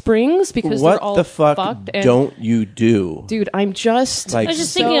Florida springs because What they're all the fuck fucked. And don't you do? dude, I'm just Like- I was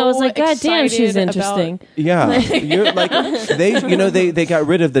just so thinking, I was like, God damn, she's excited interesting. about- Yeah, you're like they got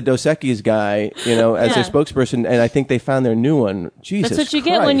rid of the Dos Equis guy, as Yeah. their spokesperson, and I think they found their new one. Jesus, That's what you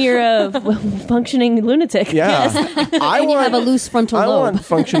get when Christ. you're a functioning lunatic. Yeah, I And you have a loose frontal I lobe. want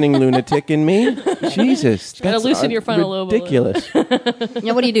functioning lunatic in me. Jesus, gotta that's loosen your frontal lobe a little. ridiculous.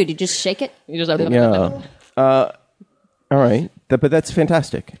 Yeah, what do? Do you just shake it? You just have to Yeah. All right, but that's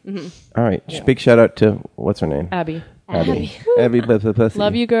fantastic. All right, big shout out to what's her name? Abby. Abby. Abby.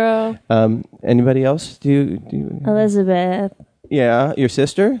 Love you, girl. Anybody else? Do you? Elizabeth. Yeah, your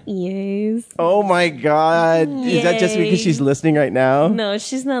sister. Yes. Oh my God! Is that just because she's listening right now? No,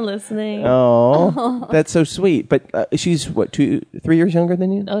 she's not listening. Oh, that's so sweet. But she's what, 3 years younger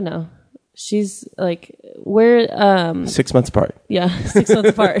than you? Oh no. She's like, we're 6 months apart. yeah, 6 months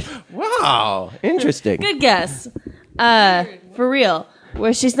apart. Wow, interesting. Good guess. For real.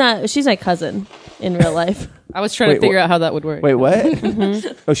 Where she's my cousin in real life. I was trying Wait, to figure out how that would work. Wait, what?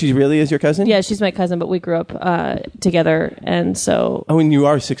 Oh, she really is your cousin? Yeah, she's my cousin, but we grew up together, and so Oh, and you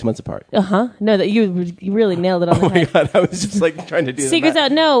are 6 months apart. no, that you really nailed it on the Oh my head. God, I was just like trying to do the Secrets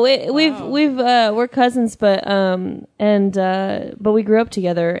math. out. No, we're cousins, but we grew up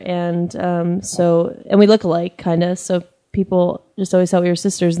together, and we look alike, kind of. So people just always thought we were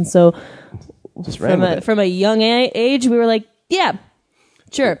sisters, and so Just ran with it. from a young age, we were like, yeah,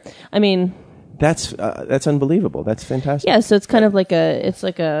 sure. I mean, That's unbelievable. That's fantastic. yeah. So it's kind of like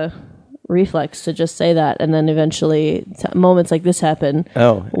a reflex to just say that, and then eventually moments like this happen.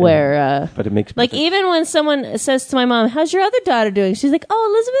 Oh, where but it makes like perfect- even when someone says to my mom, "How's your other daughter doing?" She's like, "Oh,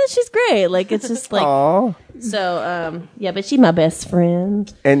 Elizabeth, she's great." Like it's just like Aw. so. Yeah, but she's my best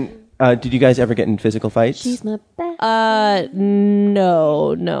friend. And did you guys ever get in physical fights? She's my best.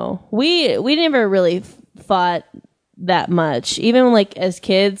 No. We never really fought that much. Even like as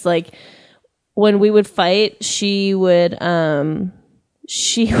kids, like when we would fight, she would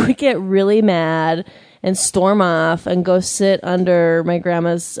get really mad and storm off and go sit under my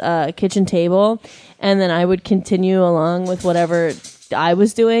grandma's kitchen table, and then I would continue along with whatever I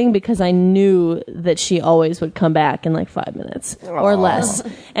was doing because I knew that she always would come back in like 5 minutes or less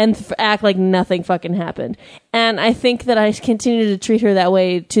and act like nothing fucking happened. And I think that I continue to treat her that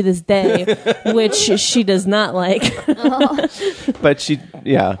way to this day, which she does not like. But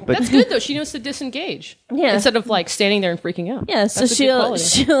but That's good though. She knows to disengage. Yeah. Instead of like standing there and freaking out. Yeah, so That's a good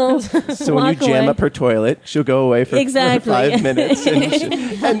she'll quality. so when you walk jam away. up her toilet, she'll go away for Exactly. 5 minutes,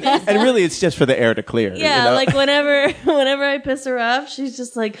 and really it's just for the air to clear. Yeah, you know? like whenever I piss her off, she's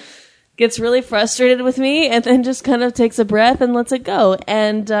just like gets really frustrated with me and then just kind of takes a breath and lets it go.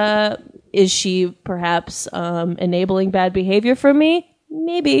 And is she perhaps enabling bad behavior from me?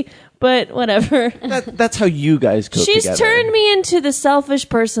 Maybe, but whatever. that's how you guys cope She's together. turned me into the selfish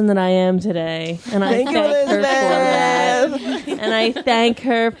person that I am today, and I Thank you, thank her for that. And I thank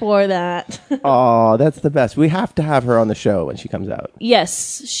her for that. Oh, that's the best. We have to have her on the show when she comes out.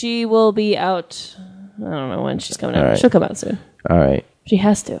 Yes, she will be out. I don't know when she's coming out. All right. She'll come out soon. All right. She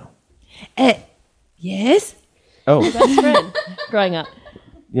has to. Yes, Oh, Best friend growing up.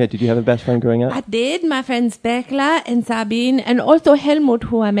 yeah. Did you have a best friend growing up? I did. My friends Bekla and Sabine, and also Helmut,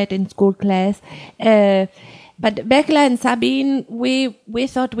 who I met in school class. But Bekla and Sabine, we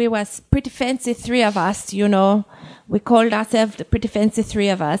thought we was pretty fancy, 3 of us, you know. We called ourselves the pretty fancy 3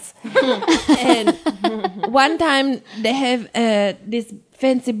 of us. And one time they have these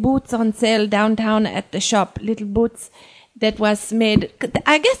fancy boots on sale downtown at the shop, little boots that was made,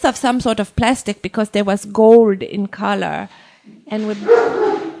 I guess, of some sort of plastic because there was gold in color. And with,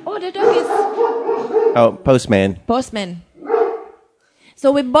 oh, the dog is Oh, postman. Postman.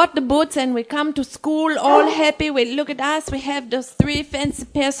 So we bought the boots and we come to school all happy. We look at us. We have those 3 fancy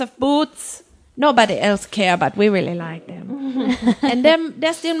pairs of boots. Nobody else care, but we really like them. And then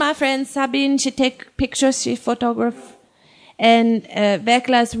they're still my friends. Sabine, she take pictures, she photograph. And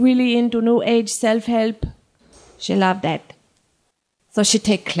Vekla really into New Age self-help. She loved that. So she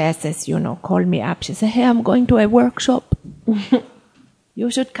take classes, call me up. She said, hey, I'm going to a workshop.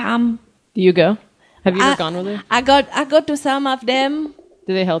 You should come. Do you go? Have you ever gone with her? I got to some of them.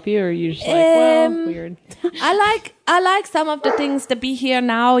 Do they help you, or are you just like, well, weird? I like some of the things to be here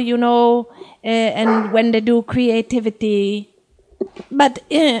now, and when they do creativity. But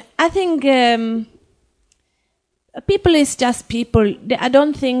I think people is just people. I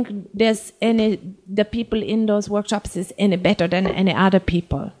don't think the people in those workshops is any better than any other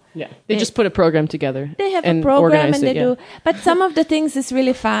people. Yeah, they just put a program together. They have and a program organize and they it, do. But some of the things is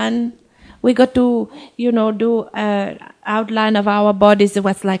really fun. We got to, do outline of our bodies. It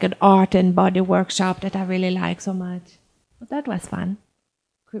was like an art and body workshop that I really like so much. But that was fun.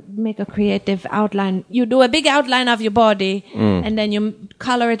 Make a creative outline. You do a big outline of your body and then you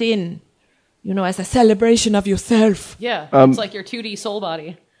color it in, as a celebration of yourself. Yeah, it's like your 2D soul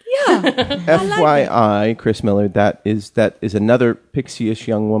body. Yeah. FYI, Chris Miller, that is another pixie-ish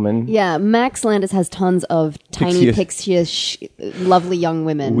young woman. Yeah, Max Landis has tons of tiny, pixie-ish, lovely young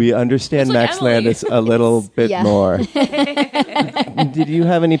women. We understand It's like Max Emily. Landis a little bit Yeah. more. Did you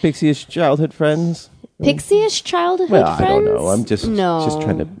have any pixie-ish childhood friends? Pixie-ish childhood Well, I friends? don't know. I'm just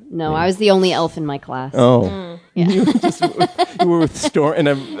trying to. No, I was the only elf in my class. Oh, you were with Storm in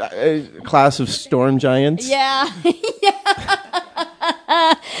a class of storm giants. Yeah.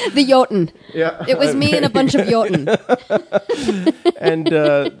 The Jotun. Yeah. It was me and a bunch of Jotun. And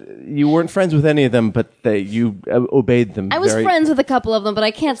you weren't friends with any of them, but you obeyed them. I was very... friends with a couple of them, but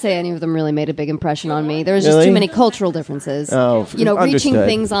I can't say any of them really made a big impression on me. There was just Really? too many cultural differences. Oh, reaching understood.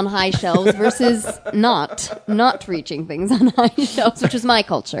 things on high shelves versus not reaching things on high shelves, which was my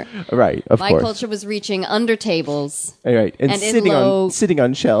culture. Right, of My course. culture was reaching under tables All right, and, and in sitting low- on sitting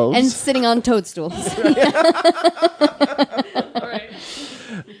on shelves. and sitting on toadstools.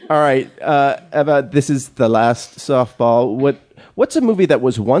 All right, Eva, this is the last softball. What's a movie that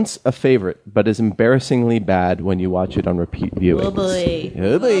was once a favorite but is embarrassingly bad when you watch it on repeat viewings? Oh boy.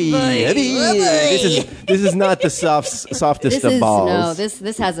 Oh boy. This is not the softest of balls.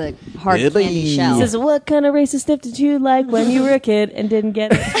 This has a hard Yeah, boy. candy shell. Says, what kind of racist stuff did you like when you were a kid and didn't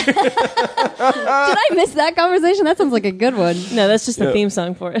get it? Did I miss that conversation? That sounds like a good one. No, that's just the theme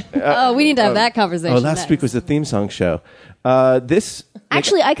song for it. Oh, we need to have that conversation. Oh, last next. week was the theme song show.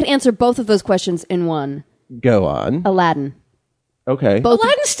 Actually, I could answer both of those questions in one. Go on. Aladdin. Okay. Both.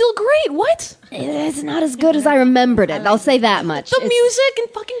 Aladdin's still great. What? It's not as good as I remembered it. I'll say that much. The It's- music and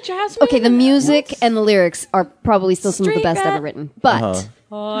fucking Jasmine. Okay, the music and the lyrics are probably still some of the Street best rat. ever written, but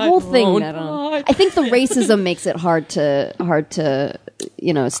the whole thing, I don't know. I think the racism makes it hard to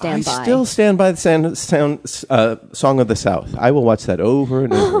stand by. I still stand by the Song of the South. I will watch that over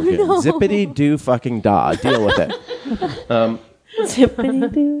and over again. no. Zippity doo fucking da. Deal with it.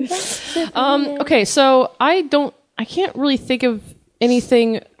 Okay, so I can't really think of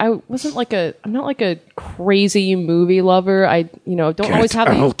anything. I'm not like a crazy movie lover. I don't always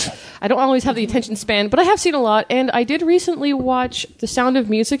have the attention span, but I have seen a lot. And I did recently watch The Sound of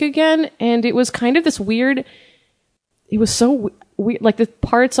Music again, and it was kind of this weird. It was so weird. Like the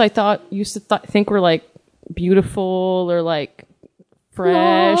parts I used to think were like beautiful or like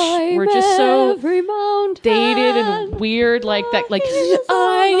fresh were just so dated and weird, like that. Like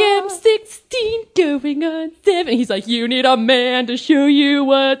I am 16, going on 7. He's like, you need a man to show you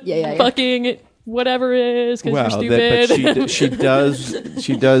what fucking whatever is because you're stupid. But she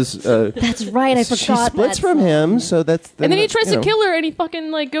does. That's right. I forgot. She splits that from song. him, so that's. And then he tries to kill her, and he fucking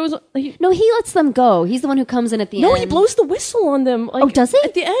like goes. No, he lets them go. He's the one who comes in at the end. No, he blows the whistle on them. Like, Oh, does he?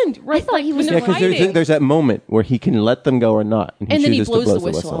 At the end, right? I thought like, he was when Yeah, they're because fighting. there's that moment where he can let them go or not, and And then he chooses blows to the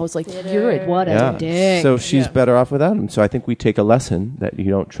blow whistle. I was like, you're a What a Yeah. dick. So she's better off without him. So I think we take a lesson that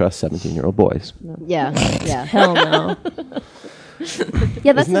you don't trust 17-year-old boys. Yeah. Hell no.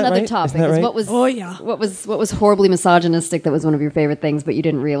 Yeah, that's Isn't that another right? topic. Isn't that is right? What was horribly misogynistic that was one of your favorite things, but you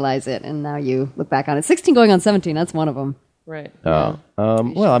didn't realize it, and now you look back on it. 16 going on 17, that's one of them. right. Well,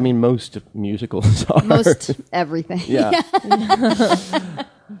 I mean, most musicals are. Most everything. Yeah.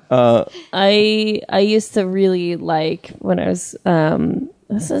 I used to really like when I was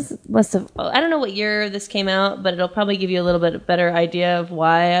must have I don't know what year this came out, but it'll probably give you a little bit better idea of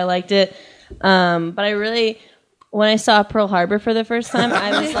why I liked it. But I really when I saw Pearl Harbor for the first time,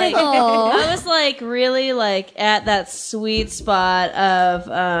 I was like really like at that sweet spot of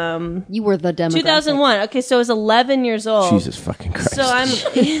You were the demographic. 2001. Okay, so I was 11 years old. Jesus fucking Christ. So I'm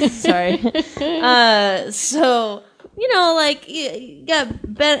sorry. So you know, like you got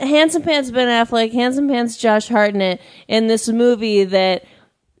Handsome Pants Ben Affleck, Handsome Pants Josh Hartnett in this movie that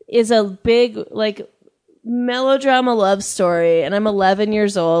is a big like melodrama love story, and I'm 11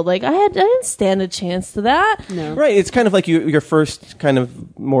 years old. Like I didn't stand a chance to that. No. Right, it's kind of like your first kind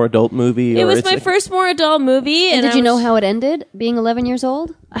of more adult movie. It or was it's my like, first more adult movie. And did you know how it ended, being 11 years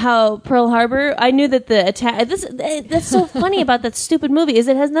old? How Pearl Harbor? I knew that the attack. That's so funny about that stupid movie is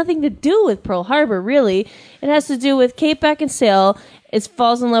it has nothing to do with Pearl Harbor. Really, it has to do with Kate Beckinsale. It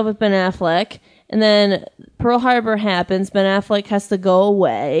falls in love with Ben Affleck. And then Pearl Harbor happens. Ben Affleck has to go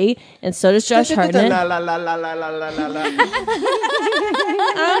away, and so does Josh Hartnett. I'm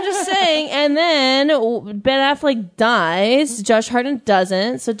just saying. And then Ben Affleck dies. Josh Hartnett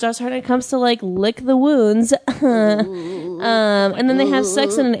doesn't. So Josh Hartnett comes to like lick the wounds. And then they have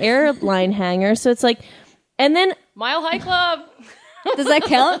sex in an airline hangar. So it's like, and then Mile High Club. Does that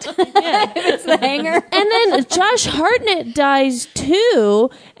count? Yeah. It's the hanger. And then Josh Hartnett dies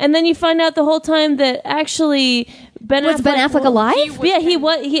too, and then you find out the whole time that actually Ben Affleck alive? He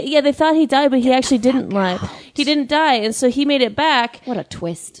was. They thought he died, but he actually didn't lie. He didn't die, and so he made it back. What a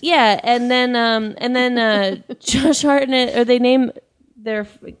twist. Yeah, and then Josh Hartnett, or they name their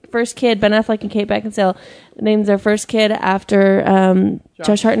first kid, Ben Affleck and Kate Beckinsale named their first kid after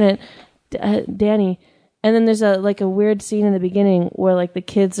Josh Hartnett, Danny. And then there's a weird scene in the beginning where like the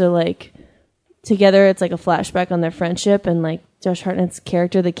kids are like together. It's like a flashback on their friendship, and like Josh Hartnett's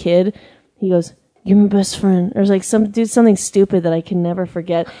character, the kid, he goes, "You're my best friend." Or like something stupid that I can never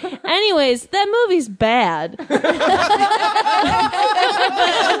forget. Anyways, that movie's bad.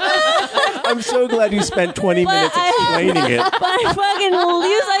 I'm so glad you spent 20 minutes explaining it. But I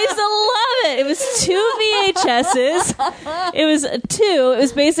used to love it. It was 2 VHSs. It was 2. It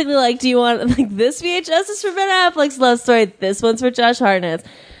was basically like, do you want like this VHS is for Ben Affleck's love story? This one's for Josh Hartnett's.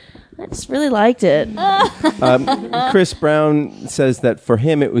 I just really liked it. Chris Brown says that for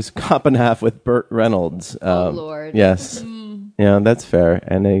him it was cop and a half with Burt Reynolds. Lord. Yes. Yeah, that's fair.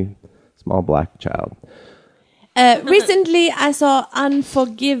 And a small black child. Recently, I saw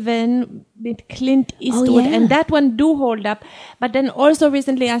Unforgiven with Clint Eastwood, and that one do hold up. But then also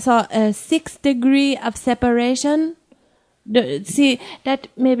recently, I saw 6 Degrees of Separation. See, that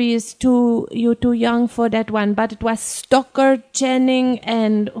maybe is you're too young for that one, but it was Stoker Channing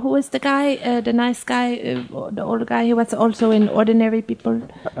and who is the guy, the nice guy, the old guy. He was also in Ordinary People.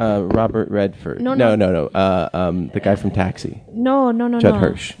 Robert Redford. No. The guy from Taxi. No. Judd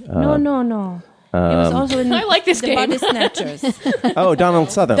Hirsch. No. He was also in I like this the game. Body Snatchers. Oh, Donald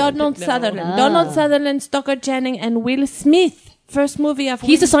Sutherland. Donald Sutherland, Stoker Channing, and Will Smith. First movie of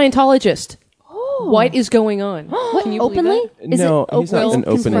He's a Scientologist. What is going on? Can you believe Openly? that? Is No, it he's not an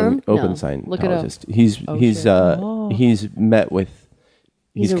confirmed? open No. Scientologist. Look it up. He's met with.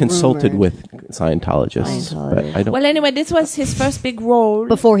 He's a consulted rumored with Scientologists, but I don't. Well, anyway, this was his first big role.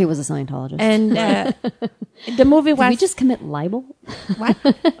 Before he was a Scientologist. And the movie Did was... we just commit libel? What?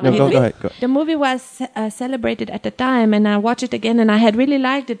 No, go ahead. Go. The movie was celebrated at the time, and I watched it again, and I had really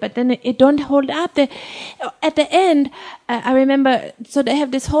liked it, but then it don't hold up. At the end, I remember, so they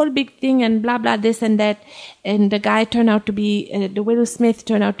have this whole big thing and blah, blah, this and that, and the guy turned out to be, the Will Smith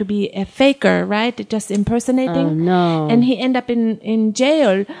turned out to be a faker, right? Just impersonating. Oh, no. And he ended up in jail.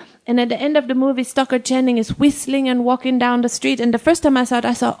 And at the end of the movie, Stoker Channing is whistling and walking down the street. And the first time I saw it,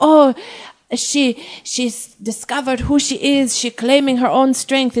 I saw, oh, she's discovered who she is. She's claiming her own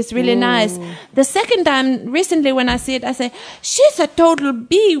strength. It's really nice. The second time, recently when I see it, I say, she's a total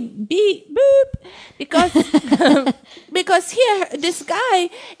boop. Because, because here, this guy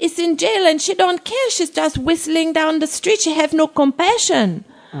is in jail and she don't care. She's just whistling down the street. She have no compassion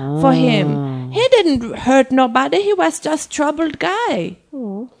for him. He didn't hurt nobody. He was just troubled guy.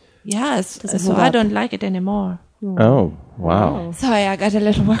 Yes. So I don't like it anymore. Oh, wow. Sorry, I got a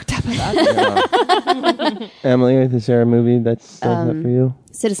little worked up about it. Emily, is there a movie that does that for you?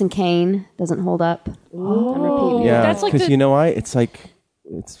 Citizen Kane doesn't hold up on repeat. Yeah, That's like because you know why? It's like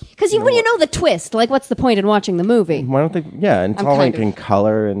Because you know the twist. Like, what's the point in watching the movie? why don't they? Yeah, and it's I'm all kind like of- in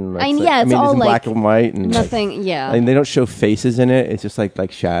color and like, I mean, yeah, it's all in like black and white and Nothing, yeah. and they don't show faces in it. It's just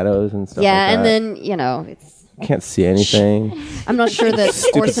like shadows and stuff. Yeah, like and that. then, it's. Can't see anything. I'm not sure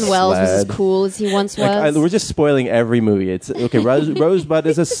that Orson Welles was as sled. cool as he once Like, was. we're just spoiling every movie. It's okay. Rosebud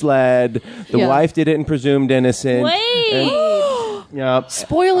is a sled. The Yeah. wife did it and presumed innocent. Wait. Yeah.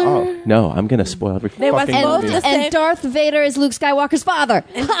 Spoiler. Oh, no, I'm gonna spoil every They was fucking both movie. the same. And Darth Vader is Luke Skywalker's father.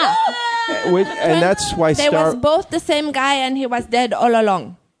 Ha! and that's why They was both the same guy, and he was dead all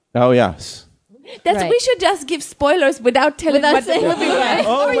along. Oh yes. That's Right. we should just give spoilers without telling Without what the saying- movie was.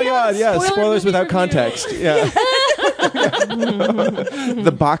 Oh my God! Yeah, spoilers without context. Yeah.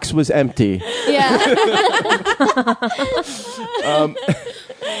 The box was empty. Yeah.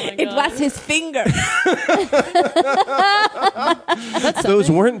 It was his finger. Those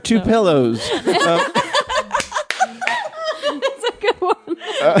weren't two pillows.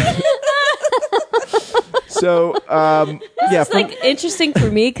 So, yeah, It's like interesting for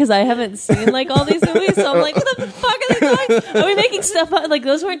me because I haven't seen like all these movies, so I'm like, what the fuck are they talking? Are we making stuff up? Like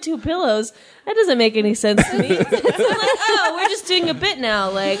those weren't two pillows. That doesn't make any sense to me. So I'm like, oh, we're just doing a bit now.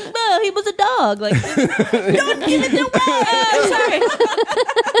 Like, oh, he was a dog. Like, don't give it away. Sorry.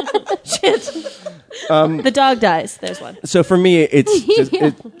 Shit. The dog dies. There's one. so for me, it's just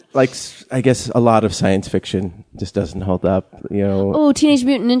like I guess a lot of science fiction just doesn't hold up. You know, Oh, Teenage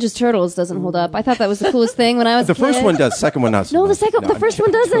Mutant Ninja Turtles doesn't hold up. I thought that was the coolest thing when I was the a kid. first one does, second one not. So No, the much. second- the I'm first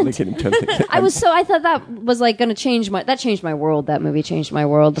kidding, one doesn't. Totally kidding. I thought that was like going to change that changed my world. That movie changed my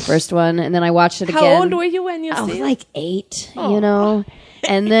world, the first one. And then I watched it again. How old were you when you I was see it? like 8, you know.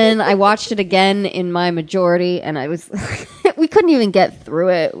 And then I watched it again in my majority, and I was we couldn't even get through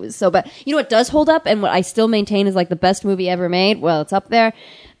it. It was so bad. You know what does hold up, and what I still maintain is like the best movie ever made? Well, it's up there.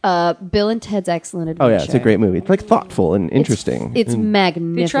 Bill and Ted's Excellent Oh Adventure. yeah, it's a great movie. It's like thoughtful and interesting. It's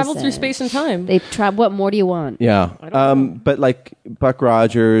magnificent. They travel through space and time. They what more do you want? Yeah, but like Buck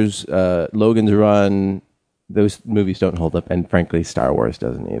Rogers, Logan's Run, those movies don't hold up, and frankly, Star Wars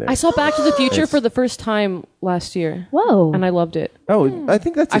doesn't either. I saw Back to the Future for the first time last year. Whoa. And I loved it. Oh, I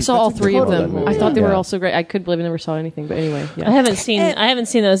think that's. I saw all three of them. I thought they were Yeah. all so great. I couldn't believe I never saw anything. But anyway, I yeah. haven't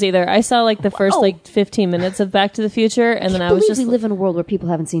seen those either. I saw like the first like 15 minutes of Back to the Future, and then I was believe just. we live in a world where people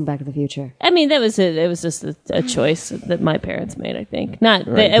haven't seen Back to the Future. I mean, that was it. It was just a choice that my parents made. I think not.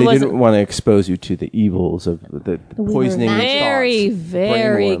 Right. It They wasn't didn't want to expose you to the evils of the poisoning of very, thoughts,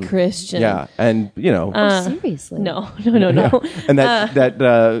 very brainworm. Christian. Yeah, and you know, Seriously. No. and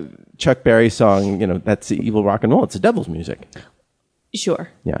that Chuck Berry song, you know, that's the evil rock and roll. It's the devil's music. Sure.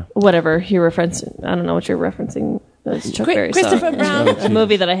 Yeah. Whatever you're referencing. I don't know what you're referencing. It's Chuck Berry Christopher song. Brown. A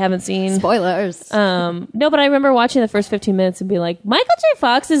movie that I haven't seen. Spoilers. No, but I remember watching the first 15 minutes and being like, Michael J.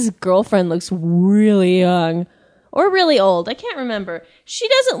 Fox's girlfriend looks really young. Or really old. I can't remember. She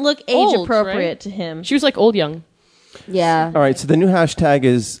doesn't look age Old, appropriate right? to him. She was like old young. yeah. All right, so the new hashtag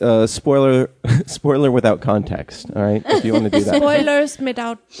is spoiler without context. All right, if you want to do that, Spoilers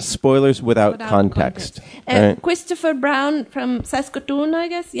without spoilers without context. All right. Christopher Brown from Saskatoon, I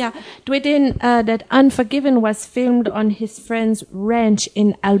guess, tweeting that Unforgiven was filmed on his friend's ranch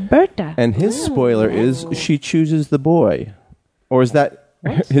in Alberta. And his spoiler is she chooses the boy, or is that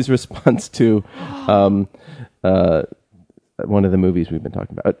his response to one of the movies we've been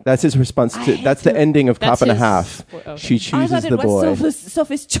talking about? That's his response to. That's the ending of That's Cop and a his Half. okay. She I chooses thought it the was boy.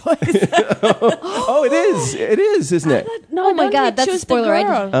 Sophie's Choice. Oh, it is. It is, isn't it? No, Oh my don't God, he that's a choose spoiler. The I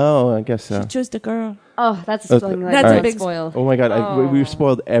girl. Oh, I guess so. Choose the girl. Oh, that's a spoiler. That's a Right. big spoil. Oh my God, we've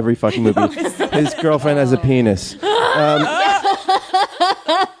spoiled every fucking movie. His girlfriend has a penis.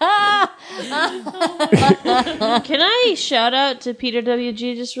 Can I shout out to Peter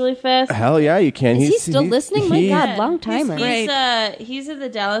W.G. just really fast? Hell yeah, you can. Is he still listening? My God, long timer. He's at the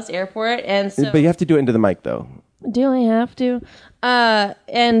Dallas airport, and so But you have to do it into the mic, though. do I have to? Midge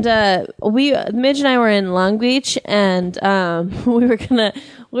and I were in Long Beach, and I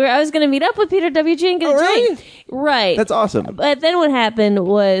was gonna meet up with Peter W.G. and get a drink. Right. That's awesome. But then what happened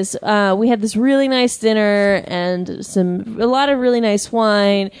was we had this really nice dinner and a lot of really nice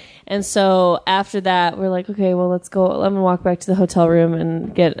wine. And so after that, we're like, okay, well, let's go. I'm gonna walk back to the hotel room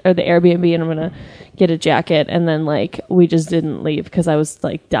and the Airbnb, and I'm gonna get a jacket. And then we just didn't leave because I was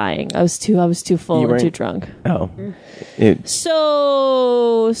like dying. I was too full and too drunk. Oh.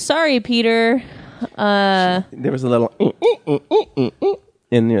 So sorry, Peter. There was a little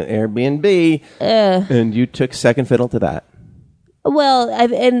in the Airbnb, and you took second fiddle to that. Well,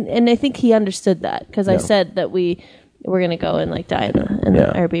 and I think he understood that because I Yeah. said that we're gonna go and die in the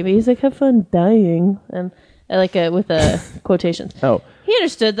Yeah. Airbnb. He's like, have fun dying, and with quotations. Oh. He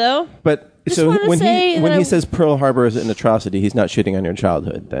understood though. But Just so wanted to when say that he I- says Pearl Harbor is an atrocity, he's not shitting on your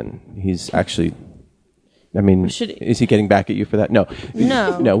childhood. Then he's actually. I mean, is he getting back at you for that? No.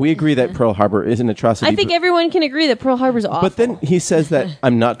 No. We agree that Pearl Harbor is an atrocity. I think everyone can agree that Pearl Harbor's awful. But then he says that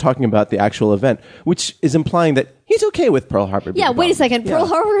I'm not talking about the actual event, which is implying that he's okay with Pearl Harbor. being Yeah, wait a bombed. second. Pearl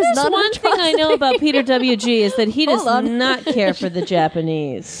Harbor is There's not one an thing I know about Peter W.G. is that he does Hold on. not care for the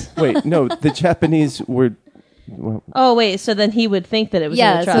Japanese. Wait, no, the Japanese were Oh, wait, so then he would think that it was an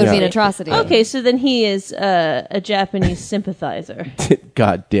Yeah, so it atrocity. would be an atrocity. Okay, so then he is a Japanese sympathizer.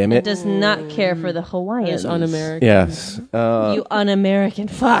 God damn it. Does not care for the Hawaiians. It's un-American. Yes. You un-American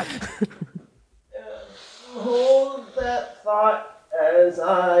fuck. Hold that thought as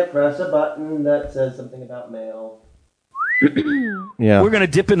I press a button that says something about mail. Yeah. We're going to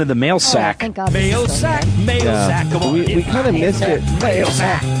dip into the mail sack. Thank God. Mail sack, mail sack. Come on. We kind of missed it. Mail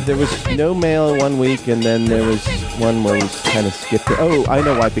sack. There was no mail one week, and then there was one where we kind of skipped it. Oh, I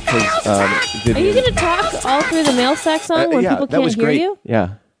know why, because Are you going to talk all through the mail sack song when yeah, people that can't was hear great. you?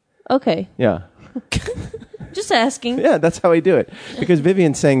 Yeah. Okay, Yeah. just asking. Yeah, that's how I do it. Because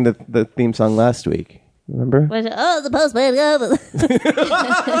Vivian sang the theme song last week. Remember? The postman.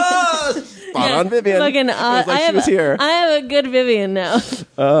 Spot on, Vivian. Fucking, It was like she was here. I have a good Vivian now.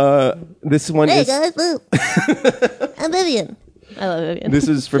 This one is I'm Vivian. I love Vivian. this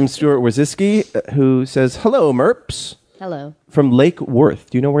is from Stuart Waziski, who says, "Hello, Merps." Hello. From Lake Worth.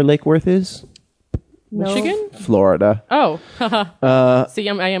 Do you know where Lake Worth is? Michigan? Florida. Oh. See,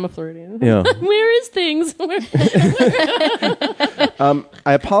 I am a Floridian. Yeah. Where is things?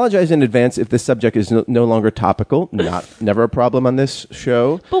 I apologize in advance if this subject is no longer topical. Never a problem on this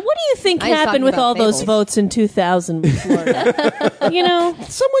show. But what do you think I was happened talking with about all those fables. votes in 2000 in Florida? You know,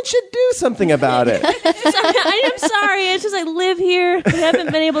 Someone should do something about it. I am sorry. It's just I live here. We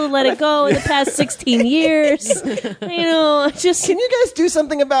haven't been able to let it go in the past 16 years. You know, just Can you guys do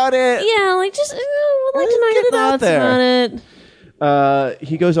something about it? yeah, like just would like to know Get your it out thoughts there. on it.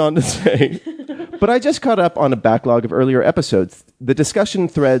 He goes on to say, but I just caught up on a backlog of earlier episodes. The discussion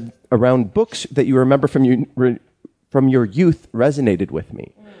thread around books that you remember from your youth resonated with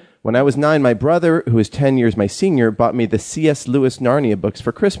me. When I was 9, my brother, who is 10 years my senior, bought me the C.S. Lewis Narnia books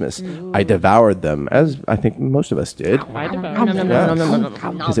for Christmas. I devoured them, as I think most of us did,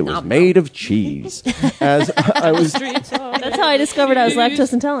 because it was made of cheese. As I was, That's how I discovered I was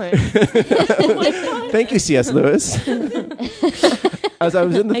lactose intolerant. thank you, C.S. Lewis. As I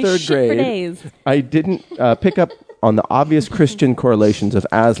was in the I third shit for grade, days. I didn't pick up on the obvious Christian correlations of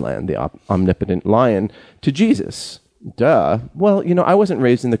Aslan, the omnipotent lion, to Jesus. Duh. Well, I wasn't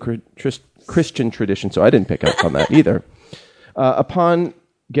raised in the Christian tradition, so I didn't pick up on that either. Upon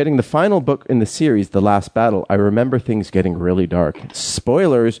getting the final book in the series, The Last Battle, I remember things getting really dark.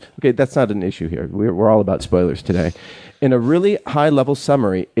 Spoilers. Okay, that's not an issue here. We're all about spoilers today. In a really high-level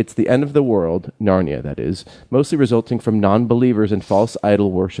summary, it's the end of the world, Narnia, that is, mostly resulting from non-believers and false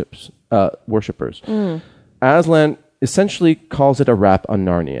idol worshippers. Aslan essentially calls it a wrap on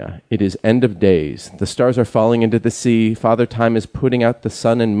Narnia. It is end of days. The stars are falling into the sea. Father Time is putting out the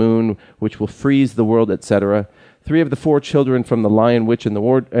sun and moon, which will freeze the world, etc. 3 of the 4 children from the Lion, Witch, and the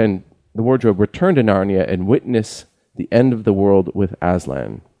Wardrobe return to Narnia and witness the end of the world with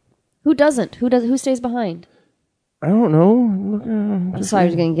Aslan. Who doesn't? Who stays behind? I don't know. I'm sorry, I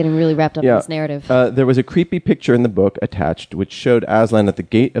was getting really wrapped up in this narrative. There was a creepy picture in the book attached, which showed Aslan at the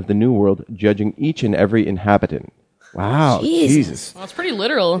gate of the New World, judging each and every inhabitant. Wow, Jesus. Well, it's pretty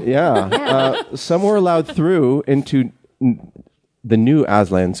literal. Yeah. Some were allowed through into the new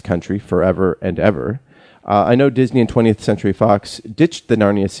Aslan's country forever and ever. I know Disney and 20th Century Fox ditched the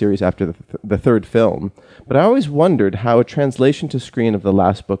Narnia series after the third film, but I always wondered how a translation to screen of the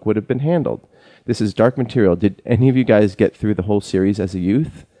last book would have been handled. This is dark material. Did any of you guys get through the whole series as a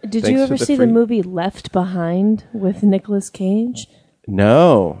youth? Did you ever see the movie Left Behind with Nicolas Cage?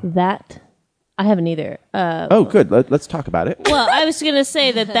 No. I haven't either. Oh, good. Let's talk about it. Well, I was going to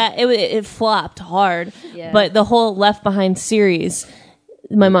say that it flopped hard, Yeah. but the whole Left Behind series,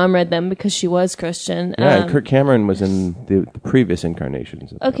 my mom read them because she was Christian. Yeah, Kirk Cameron was in the previous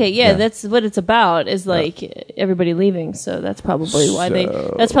incarnations. Okay, yeah, that's what it's about. Is like everybody leaving, so that's probably why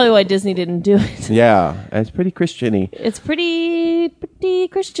That's probably why Disney didn't do it. Yeah, it's pretty Christian-y. It's pretty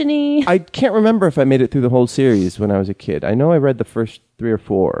Christian-y. I can't remember if I made it through the whole series when I was a kid. I know I read the first 3 or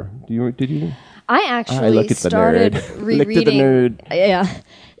 4. Did you? I actually look at the started nerd. rereading. Look at the nerd. Yeah.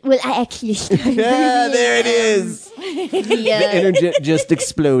 Well, I actually started Yeah, there it is. The internet just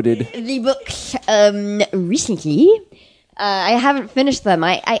exploded. the books recently. I haven't finished them.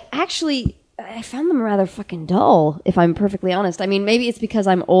 I found them rather fucking dull, if I'm perfectly honest. I mean, maybe it's because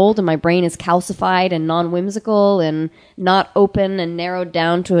I'm old and my brain is calcified and non-whimsical and not open and narrowed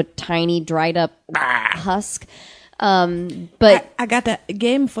down to a tiny, dried up husk. But I got a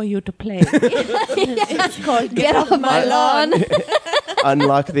game for you to play. it's called Get Off My Lawn.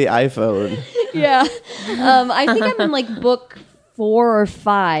 Unlock the iPhone. Yeah. I think I'm in like book 4 or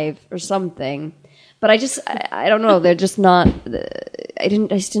 5 or something. But I don't know. They're just not. I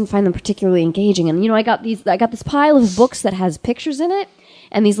just didn't find them particularly engaging. And I got this pile of books that has pictures in it,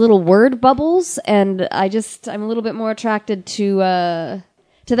 and these little word bubbles, and I'm a little bit more attracted to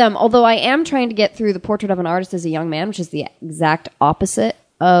them. Although I am trying to get through The Portrait of an Artist as a Young Man, which is the exact opposite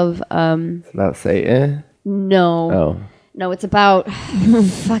of About Satan. no. Oh. No, it's about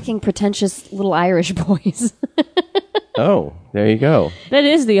fucking pretentious little Irish boys. Oh, there you go. That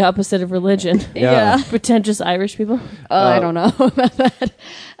is the opposite of religion. Yeah. Pretentious Irish people. I don't know about that.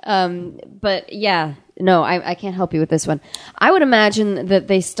 But yeah, no, I can't help you with this one. I would imagine that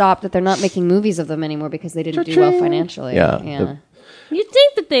they stopped, that they're not making movies of them anymore because they didn't do well financially. Yeah. You'd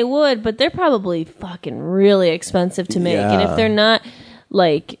think that they would, but they're probably fucking really expensive to make. And if they're not,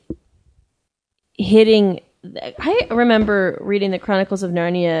 like, hitting... I remember reading the Chronicles of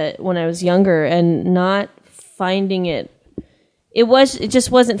Narnia when I was younger and not finding it... It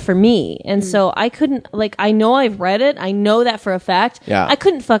just wasn't for me. And so I couldn't, like, I know I've read it. I know that for a fact. Yeah. I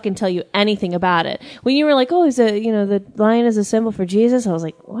couldn't fucking tell you anything about it. When you were like, oh, the lion is a symbol for Jesus, I was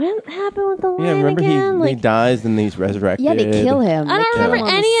like, what happened with the lion Yeah, remember again? he dies and he's resurrected. Yeah, they kill him. I don't remember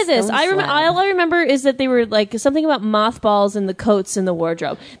any of this. All I remember is that they were like something about mothballs in the coats in the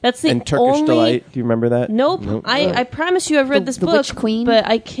wardrobe. That's the And Turkish only... Delight. Do you remember that? Nope. I promise you I've read this the book, Witch Queen? but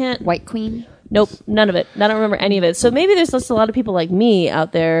I can't... White Queen. Nope, none of it. I don't remember any of it. So maybe there's just a lot of people like me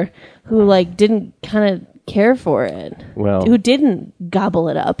out there who like didn't kind of care for it. Well. Who didn't gobble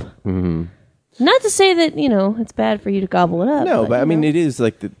it up. Mm-hmm. Not to say that, it's bad for you to gobble it up. No, but I mean, it is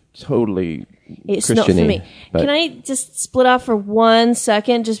like the totally it's not for Christian-y, me. but- Can I just split off for 1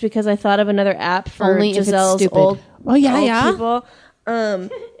 second just because I thought of another app for Only if it's Giselle's stupid. old Oh, yeah. people?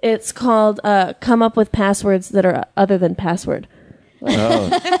 It's called Come Up with Passwords That Are Other Than Password.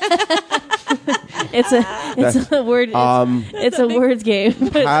 It's a word. It's a words game.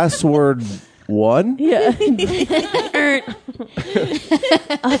 Password 1? Yeah.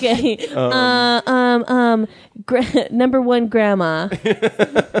 Okay. Number 1, grandma.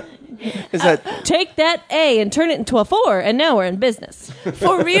 Is that Take that A and turn it into a 4, and now we're in business.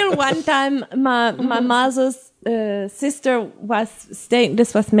 For real, one time my mother's sister was staying,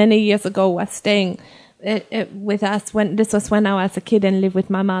 this was many years ago, was staying with us this was when I was a kid and lived with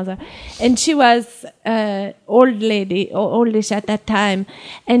my mother, and she was oldish at that time,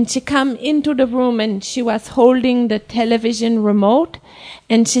 and she come into the room and she was holding the television remote,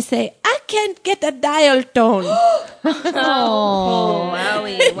 and she say, I can't get a dial tone. Oh,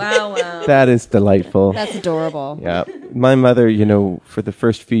 wowie, wow. that is delightful. That's adorable. Yeah. My mother, for the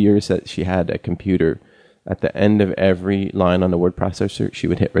first few years that she had a computer, at the end of every line on the word processor, she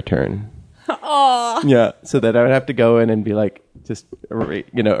would hit return. Oh, Yeah, so that I would have to go in and be like, just erase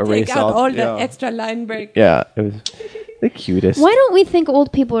take out all the yeah. extra line break. Yeah, it was the cutest. Why don't we think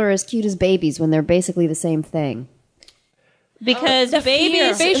old people are as cute as babies when they're basically the same thing? Because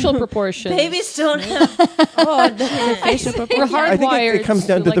babies, Facial proportions. babies don't have. The facial We're proportion. I think hardwired. it comes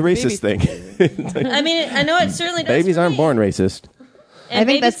down to like the racist baby- thing. I mean, I know it certainly does. Babies for aren't me. born racist. And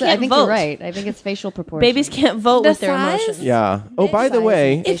babies I can't think vote. you're right. I think it's facial proportions. Babies can't vote The with their size? emotions. Yeah. Oh, by the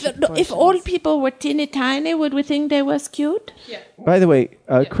way, If old people were teeny tiny, would we think they was cute?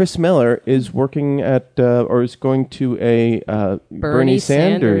 Chris Miller is working at or is going to a Bernie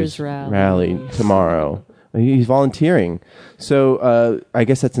Sanders rally tomorrow. He's volunteering. So I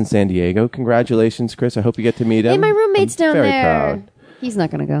guess that's in San Diego. Congratulations, Chris. I hope you get to meet him. Hey, my roommate's I'm down very there. Proud. He's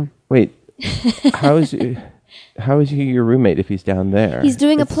not going to go. Wait, how is he your roommate if he's down there? He's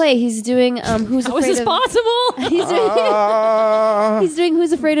doing a play. He's doing Who's How Afraid is this of... possible? He's doing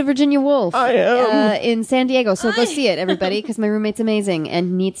Who's Afraid of Virginia Woolf. I am. In San Diego. So go see it, everybody, because my roommate's amazing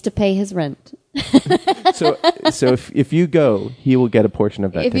and needs to pay his rent. So if you go, he will get a portion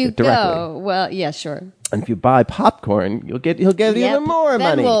of that If ticket you directly. go, well, yeah, sure. And if you buy popcorn, he'll get Yep. even more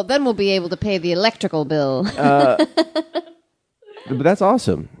money. Then we'll be able to pay the electrical bill. But that's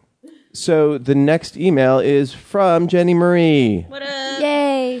awesome. So the next email is from Jenny Marie. What up?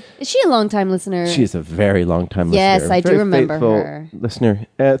 Yay! Is she a long-time listener? She is a very long time Yes, listener. I do Very remember faithful her. Listener.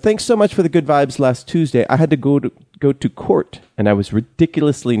 Thanks so much for the good vibes last Tuesday. I had to go to court, and I was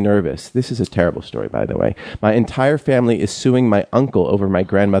ridiculously nervous. This is a terrible story, by the way. My entire family is suing my uncle over my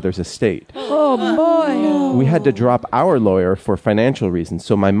grandmother's estate. Oh, boy. We had to drop our lawyer for financial reasons,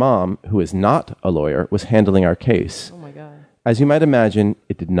 so my mom, who is not a lawyer, was handling our case. Oh my god. As you might imagine,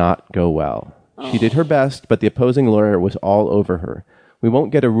 it did not go well. She did her best, but the opposing lawyer was all over her. We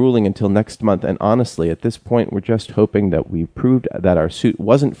won't get a ruling until next month, and honestly, at this point, we're just hoping that we proved that our suit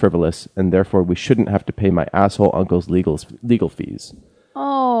wasn't frivolous, and therefore we shouldn't have to pay my asshole uncle's legal fees.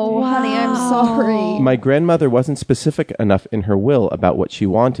 Oh, honey, I'm sorry. My grandmother wasn't specific enough in her will about what she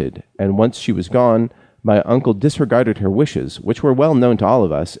wanted, and once she was gone, my uncle disregarded her wishes, which were well known to all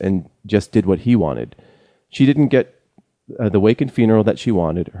of us, and just did what he wanted. She didn't get the wake and funeral that she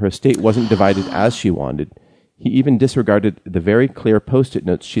wanted. Her estate wasn't divided as she wanted. He even disregarded the very clear Post-it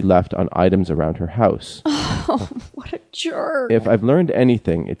notes she left on items around her house. Oh, what a jerk. If I've learned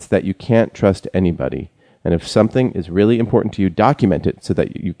anything, it's that you can't trust anybody. And if something is really important to you, document it so that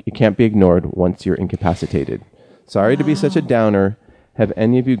it can't be ignored once you're incapacitated. Sorry to be such a downer. Have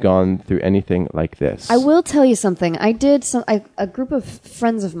any of you gone through anything like this? I will tell you something. I did a group of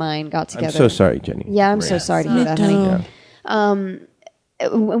friends of mine got together. I'm so sorry, Jenny. Yeah, I'm so sorry to hear that, honey.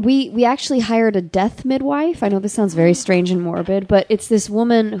 We actually hired a death midwife. I know this sounds very strange and morbid, but it's this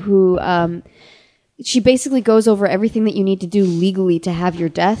woman who she basically goes over everything that you need to do legally to have your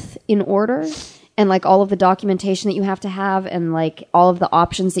death in order, and like all of the documentation that you have to have, and like all of the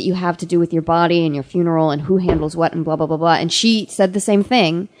options that you have to do with your body and your funeral and who handles what and blah blah blah blah. And she said the same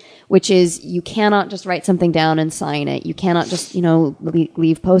thing, which is you cannot just write something down and sign it. You cannot just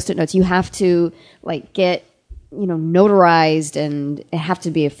leave Post-it notes. You have to like get notarized, and it have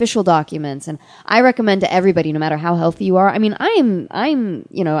to be official documents. And I recommend to everybody, no matter how healthy you are. I mean, I'm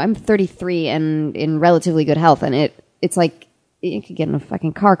 33 and in relatively good health, and it's like you could get in a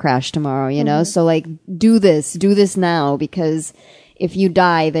fucking car crash tomorrow, Mm-hmm. So like do this now, because if you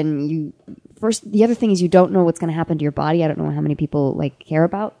die, then the other thing is you don't know what's going to happen to your body. I don't know how many people like care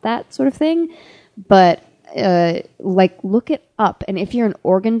about that sort of thing, but look it up. And if you're an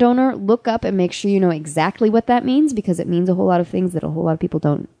organ donor, look up and make sure you know exactly what that means, because it means a whole lot of things that a whole lot of people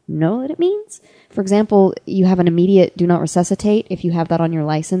don't know that it means. For example, you have an immediate do not resuscitate if you have that on your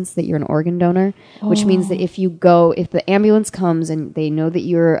license that you're an organ donor, which means that if the ambulance comes and they know that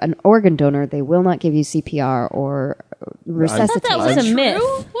you're an organ donor, they will not give you CPR or resuscitate. I thought that was a myth.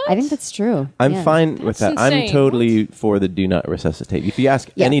 I think that's true. I'm Yeah. fine with that. That's I'm insane. totally for the do not resuscitate. If you ask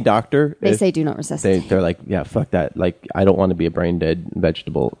Yeah. any doctor, They say do not resuscitate. they're like, yeah, fuck that. Like, I don't want to be a brain dead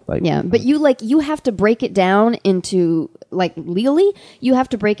vegetable. Like, Yeah, but you have to break it down into, like, legally, you have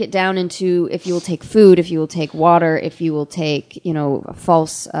to break it down into if you will take food, if you will take water, if you will take,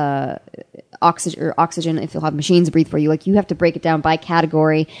 false oxygen, if you'll have machines breathe for you. Like, you have to break it down by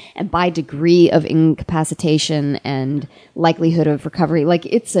category and by degree of incapacitation and likelihood of recovery. Like,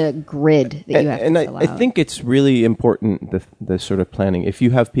 it's a grid that you have and to fill I out. think it's really important the sort of planning. If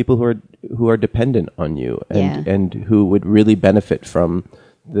you have people who are dependent on you and who would really benefit from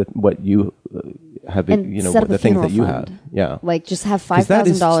what you have, And set up the a things that funeral you fund. have. Yeah, Like, just have 'Cause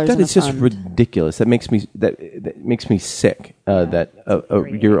 $5,000 that in a is just fund. ridiculous. That makes me sick. That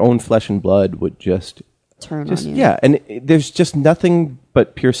your own flesh and blood would just Turn on you. yeah, and there's just nothing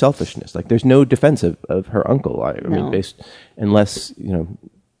but pure selfishness. Like, there's no defense of her uncle. I mean, unless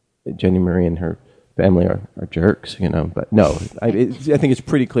Jenny Marie and her family are jerks, But no, I think it's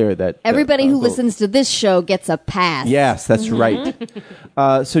pretty clear that Everybody who listens to this show gets a pass. Yes, that's right.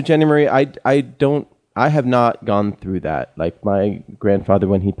 So Jenny Marie, I have not gone through that. Like, my grandfather,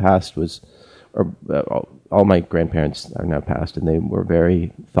 when he passed, all my grandparents are now passed, and they were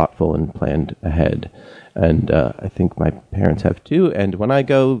very thoughtful and planned ahead. And I think my parents have too. And when I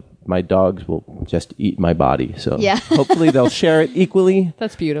go, my dogs will just eat my body. So Yeah. hopefully they'll share it equally.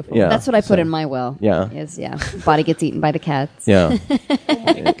 That's beautiful. Yeah. That's what I put in my will. Yeah. Body gets eaten by the cats. Yeah.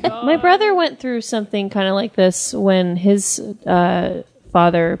 My brother went through something kind of like this when his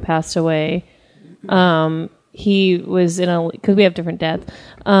father passed away. He was because we have different dads.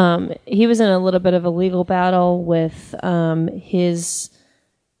 He was in a little bit of a legal battle with his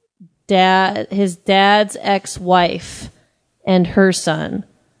dad's ex-wife and her son.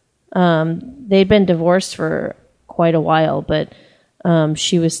 They'd been divorced for quite a while, but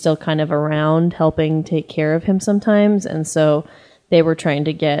she was still kind of around helping take care of him sometimes, and so they were trying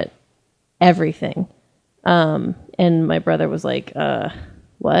to get everything. And my brother was like,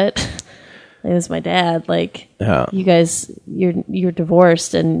 what? It was my dad. Like, Yeah. you guys, you're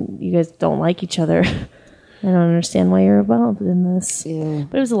divorced and you guys don't like each other. I don't understand why you're involved in this. Yeah.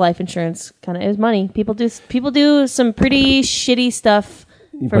 But it was a life insurance kind of. It was money. People do some pretty shitty stuff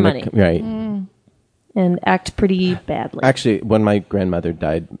for money Right. and act pretty badly. Actually, when my grandmother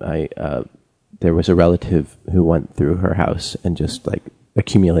died, there was a relative who went through her house and just like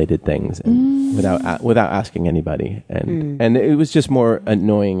accumulated things and without asking anybody, and it was just more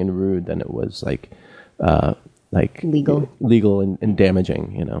annoying and rude than it was like legal and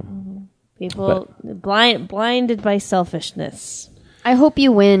damaging. People blinded by selfishness. I hope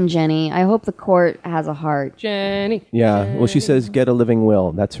you win, Jenny. I hope the court has a heart. Jenny. Yeah. Well, she says get a living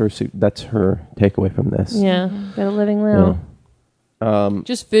will. That's her takeaway from this. Yeah, got a living will.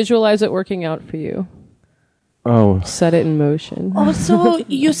 Just visualize it working out for you. Oh. Set it in motion. Also,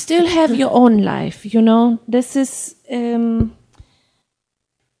 you still have your own life, This is...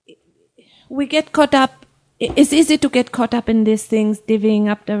 we get caught up it's easy to get caught up in these things, divvying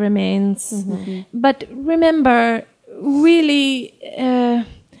up the remains. But remember, really,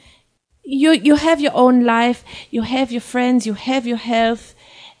 you have your own life, you have your friends, you have your health,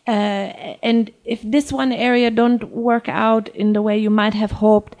 and if this one area don't work out in the way you might have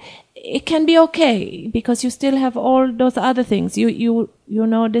hoped, it can be okay, because you still have all those other things. You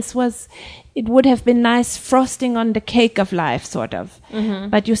know, it would have been nice frosting on the cake of life, sort of,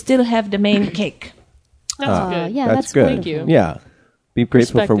 but you still have the main cake. That's good. Yeah, that's good. Thank you. Yeah. Be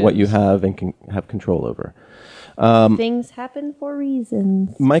grateful for what you Perspectives. have and can have control over. Things happen for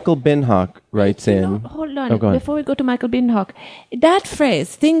reasons. Michael Binhock writes in. Hold on, Oh, go on. before we go to Michael Binhock, that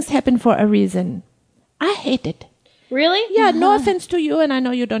phrase, things happen for a reason, I hate it. Really? Yeah, no offense to you, and I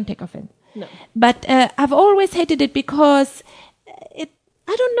know you don't take offense. No. But I've always hated it because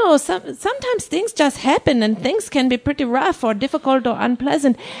I don't know, sometimes things just happen, and things can be pretty rough or difficult or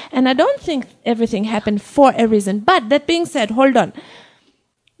unpleasant, and I don't think everything happened for a reason. But that being said, hold on.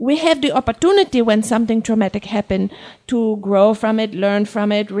 We have the opportunity when something traumatic happened to grow from it, learn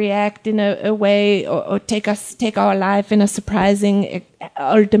from it, react in a way, or take our life in a surprising,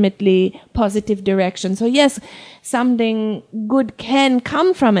 ultimately positive direction. So yes, something good can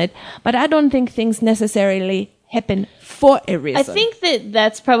come from it, but I don't think things necessarily happen for a reason. I think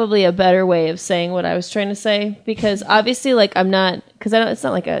that's probably a better way of saying what I was trying to say, because obviously, like, I'm not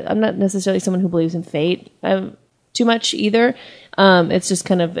necessarily someone who believes in fate too much either. It's just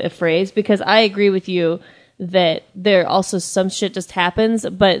kind of a phrase, because I agree with you that there also some shit just happens,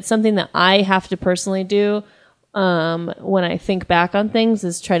 but something that I have to personally do when I think back on things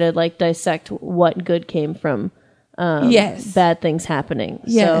is try to like dissect what good came from bad things happening.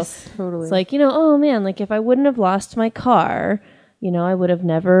 Yes, so totally. It's like, oh man, like if I wouldn't have lost my car, I would have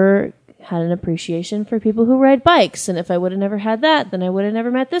never had an appreciation for people who ride bikes. And if I would have never had that, then I would have never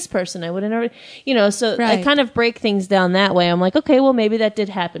met this person. I would have never, so I Right. kind of break things down that way. I'm like, okay, well, maybe that did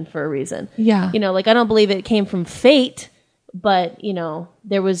happen for a reason. Yeah. Like I don't believe it came from fate, but,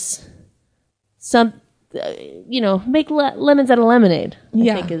 there was some, make lemons out of lemonade,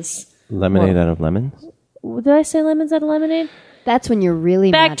 Yeah. I think is. Lemonade out of lemons? Did I say lemons out of lemonade? That's when you're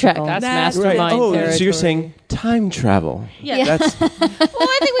really Backtrack. magical. That's That's mastermind Oh, territory. so you're saying time travel. Yeah. That's Well,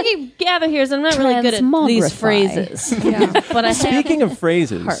 I think we can gather here, so I'm not really good at these Transmogrify. phrases. But I have Speaking of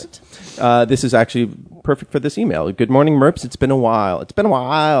phrases, heart. this is actually perfect for this email. Good morning, Merps. It's been a while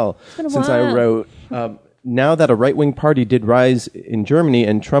since I while. wrote. Now that a right-wing party did rise in Germany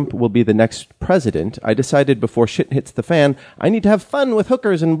and Trump will be the next president, I decided before shit hits the fan, I need to have fun with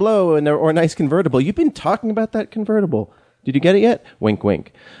hookers and blow or a nice convertible. You've been talking about that convertible. Did you get it yet? Wink,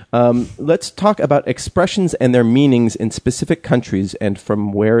 wink. Let's talk about expressions and their meanings in specific countries and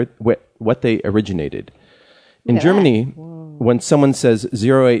from what they originated. In Germany, when someone says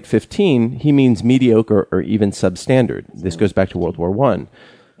 0815, he means mediocre or even substandard. This goes back to World War I.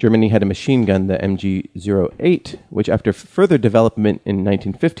 Germany had a machine gun, the MG-08, which after further development in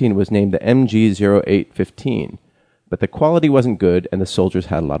 1915 was named the MG-0815. But the quality wasn't good, and the soldiers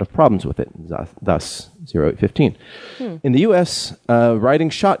had a lot of problems with it, thus 0815. In the U.S.,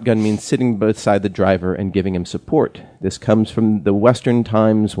 riding shotgun means sitting beside the driver and giving him support. This comes from the Western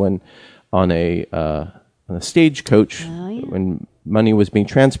times when on a stagecoach, when money was being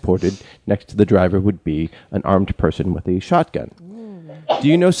transported, next to the driver would be an armed person with a shotgun. Do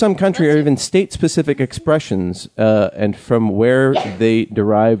you know some country or even state-specific expressions and from where they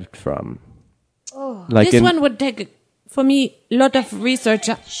derived from? Like this one would take, for me, a lot of research.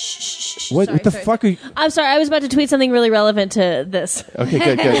 What the fuck are you... I'm sorry, I was about to tweet something really relevant to this.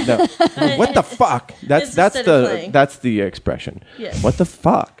 Okay, good. No. What the fuck? That's instead of playing. that's the expression. Yes. What the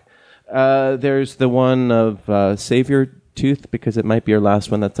fuck? There's the one of save your tooth because it might be your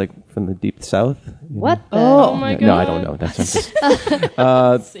last one. That's like from the deep south. What the? Oh my god. No, I don't know. That's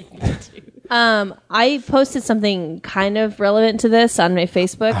not I posted something kind of relevant to this on my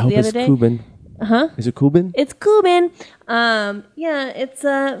Facebook I hope the other it's day. Cuban. Huh? Is it Cuban? It's Cuban. Yeah, it's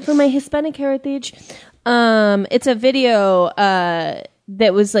from my Hispanic heritage. It's a video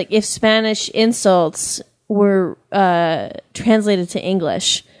that was like if Spanish insults were translated to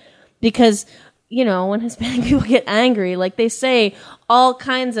English, because when Hispanic people get angry, like they say all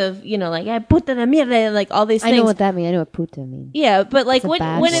kinds of like "ay, puta de mierda," like all these I things. know what that means. I know what puta means. Yeah, but like a when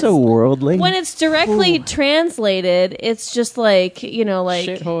bad when word. it's So worldly. when it's directly translated, it's just like like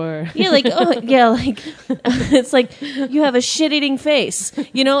Shit whore. yeah, like oh yeah, like it's like you have a shit-eating face.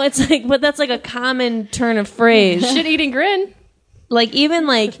 It's like, but that's like a common turn of phrase. Shit eating grin. Like even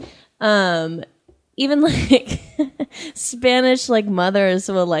like even like Spanish like mothers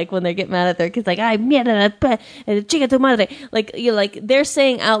will like when they get mad at their kids like ay mierda chica tu madre, like you like they're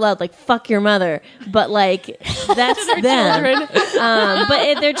saying out loud like fuck your mother, but like that's them. But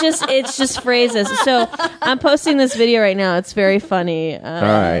it's just phrases. So I'm posting this video right now. It's very funny. All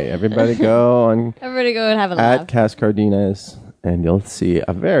right, everybody go on Everybody go and have a at laugh. Cass Cardenas, and you'll see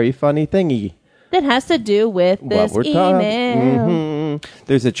a very funny thingy. that has to do with this What we're email. Mhm.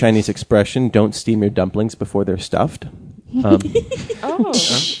 There's a Chinese expression: "Don't steam your dumplings before they're stuffed." Oh.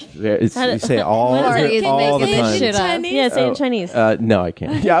 You say all What are you all the making this time. shit up? Chinese? Yeah, say it in Chinese. No, I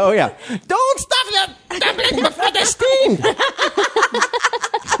can't. Yeah, oh yeah. Don't stuff your dumplings before they're steamed.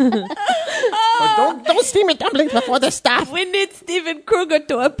 Or don't steam your dumplings before they're stuffed. We need Steven Kruger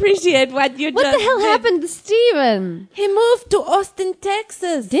to appreciate what you What just the hell did. happened to Steven? He moved to Austin,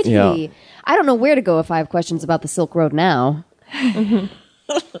 Texas. Did Yeah. he? I don't know where to go if I have questions about the Silk Road now.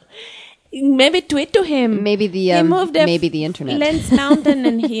 Maybe tweet to him. Maybe the He moved there maybe the internet. Lance Mountain,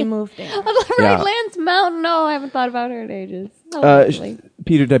 and he moved there. right, Yeah. Lance Mountain. No, I haven't thought about her in ages. Oh,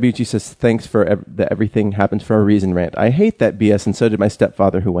 Peter WG says, thanks for the everything happens for a reason rant. I hate that BS, and so did my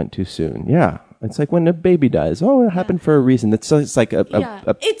stepfather who went too soon. Yeah. It's like when a baby dies. Oh, it happened for a reason. It's like a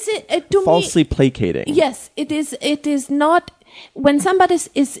It's to falsely me. placating. Yes, it is. It is not when somebody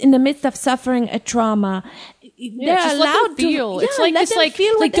is in the midst of suffering a trauma. They're just let allowed them feel. to. It's yeah, like let it's them like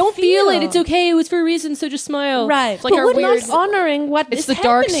feel what like they don't feel it. feel. It's okay. It was for a reason. So just smile. Right, It's like but our we're weird. not honoring what It's is the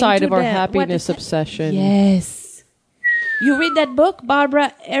dark happening side to of our them, what happiness is obsession. Yes. You read that book,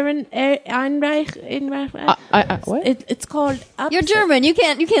 Barbara Ehrenreich? What? It's called. Upset. You're German. You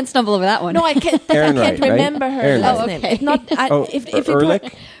can't stumble over that one. No, I can't. Ehrenreich, I can't right? remember her Ehrenreich. last Oh, name. okay. It's not. If it were,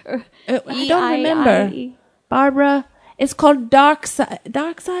 Ehrlich? I don't remember. Barbara. It's called Dark Side, the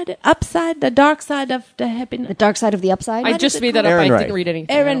dark side of the happiness. The dark side of the upside. I just made that up. I Ehrenreich. didn't read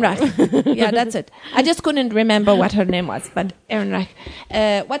anything. Ehrenreich. Yeah, that's it. I just couldn't remember what her name was, but Ehrenreich.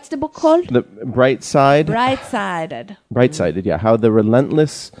 What's the book called? The bright side. Bright-sided. Right-sided, yeah. How the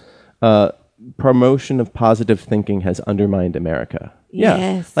relentless promotion of positive thinking has undermined America. Yeah.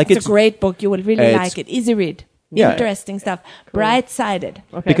 Yes. Like it's a great book. You will really it's- like it. Easy read. Yeah. Interesting stuff. Bright-sided.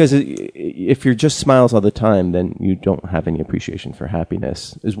 Because if you're just smiles all the time, then you don't have any appreciation for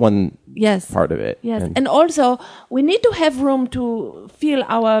happiness. Is one Yes. part of it. Yes, and also we need to have room to feel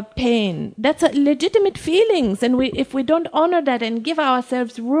our pain. That's a legitimate feelings, and if we don't honor that and give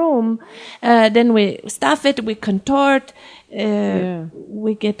ourselves room, then we stuff it, we contort,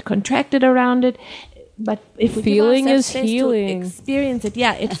 we get contracted around it. But if we Feeling give ourselves is space to healing. experience it,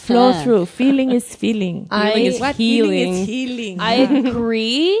 yeah, it flows through. Feeling is feeling. Feeling is What healing. Feeling is healing. I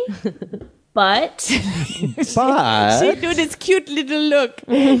agree, but But She do this cute little look,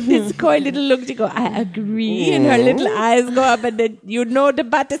 this coy little look. She go, I agree, and her little eyes go up, and then you know the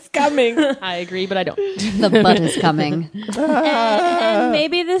butt is coming. I agree, but I don't. The butt is coming. and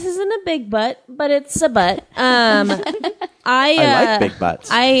maybe this isn't a big butt, but it's a butt. I like big butts.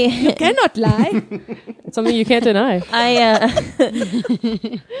 I Cannot lie. It's something you can't deny.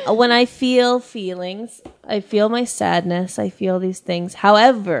 when I feel feelings, I feel my sadness, I feel these things.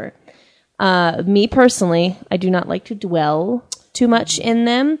 However, me personally, I do not like to dwell too much in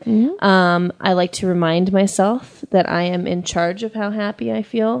them. I like to remind myself that I am in charge of how happy I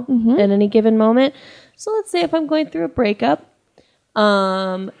feel at any given moment. So let's say if I'm going through a breakup,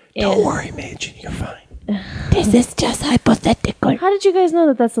 don't worry, Midge. You're fine. This is just hypothetical. How did you guys know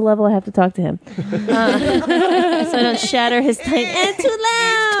that that's the level I have to talk to him? So I don't shatter his tiny. It's too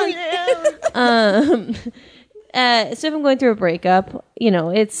loud. So if I'm going through a breakup,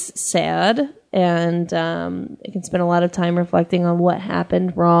 it's sad, and I can spend a lot of time reflecting on what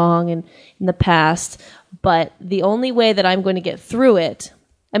happened wrong and in the past. But the only way that I'm going to get through it,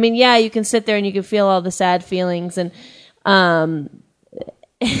 I mean, yeah, you can sit there and you can feel all the sad feelings, and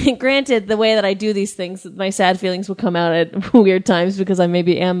granted, the way that I do these things, my sad feelings will come out at weird times because I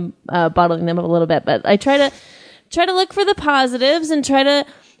maybe am bottling them up a little bit. But I try to look for the positives and try to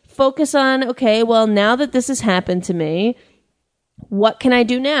focus on, okay, well, now that this has happened to me, what can I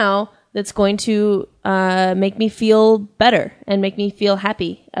do now that's going to make me feel better and make me feel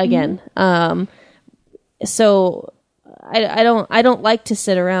happy again? So I don't like to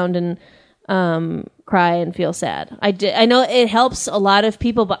sit around and cry and feel sad. I know it helps a lot of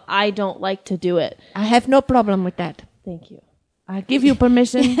people, but I don't like to do it. I have no problem with that. Thank you. I give you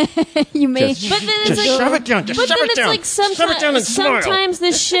permission. You may. But then it's like, shove it down. Just but shove then it it's down. like Shove it down and smile. sometimes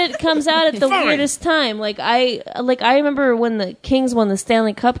this shit comes out at the Fine. weirdest time. Like I remember when the Kings won the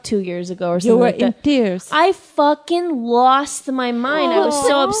Stanley Cup 2 years ago or something You were like in that. tears. I fucking lost my mind. I was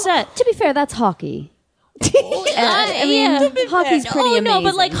so upset. To be fair, that's hockey. I mean, hockey's pretty Oh amazing. no,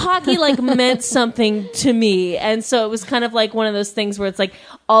 but like hockey like meant something to me, and so it was kind of like one of those things where it's like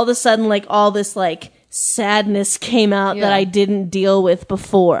all of a sudden like all this like sadness came out that I didn't deal with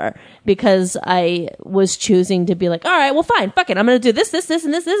before because I was choosing to be like, all right, well, fine, fuck it, I'm gonna do this,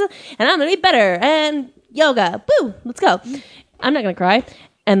 and this, and I'm gonna be better and yoga, boo, let's go. I'm not gonna cry,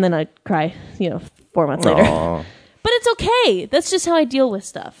 and then I cry, 4 months later. But it's okay. That's just how I deal with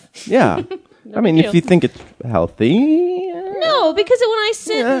stuff. Yeah. I mean, if you think it's healthy. No, because when I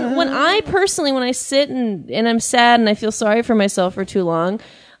sit and I'm sad and I feel sorry for myself for too long,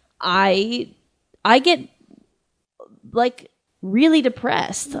 I get like really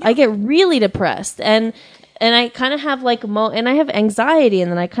depressed. I get really depressed and I kind of have like and I have anxiety, and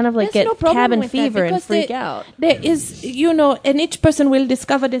then I kind of like There's get no problem cabin with that, fever and because freak out. There is, and each person will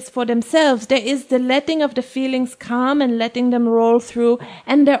discover this for themselves. There is the letting of the feelings come and letting them roll through.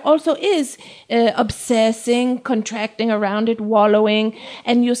 And there also is obsessing, contracting around it, wallowing,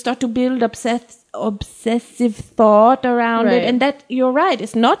 and you start to build obsessive thought around Right. it. And that, you're right,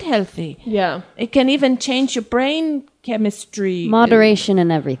 it's not healthy. Yeah. It can even change your brain chemistry. Moderation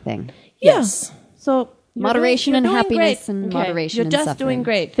and everything. Yes. So you're Moderation doing and happiness great. and Okay. moderation You're and just suffering. doing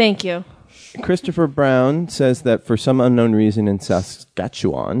great. Thank you. Christopher Brown says that for some unknown reason in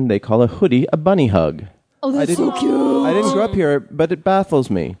Saskatchewan, they call a hoodie a bunny hug. Oh, that's so cute. I didn't grow up here, but it baffles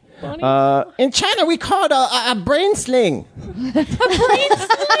me. In China, we call it a brain sling.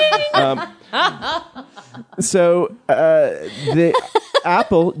 So the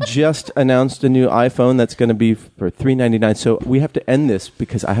Apple just announced a new iPhone that's going to be for $399. So we have to end this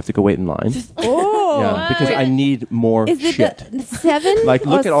because I have to go wait in line. Yeah, because I need more Is it shit. the 7? Like,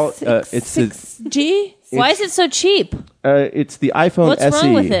 look or at all, six- it's the- 6G? Why is it so cheap? It's the iPhone What's SE.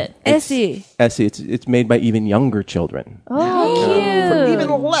 wrong with it? SE. SE. It's made by even younger children Oh, for cute.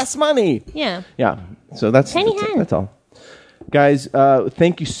 even less money. Yeah. Yeah. So that's Tiny that's, hand. that's all. Guys,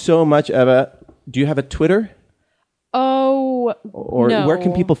 thank you so much, Eva. Do you have a Twitter? Oh, Or no. where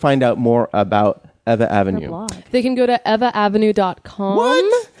can people find out more about Eva Avenue? They can go to evaavenue.com.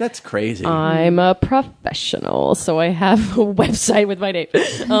 What? That's crazy. I'm a professional, so I have a website with my name.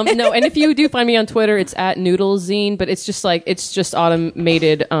 No, and if you do find me on Twitter, it's at Noodlezine, but it's just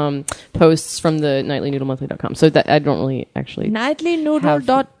automated posts from the nightlynoodlemonthly.com. So that I don't really actually.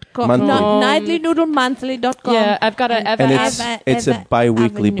 Nightlynoodle.com. Monthly. Nightlynoodlemonthly.com. Yeah, I've got a Eva and Ave- it's a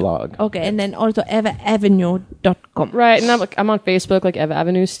bi-weekly Avenue. blog. Okay, and then also evaavenue.com. Right, and I'm on Facebook, like Eva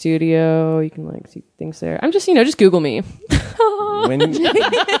Avenue Studio. You can like see things there. I'm just just Google me.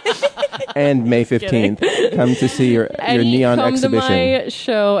 And May 15th, come to see your neon come exhibition. to my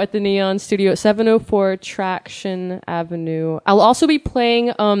show at the Neon Studio at 704 Traction Avenue. I'll also be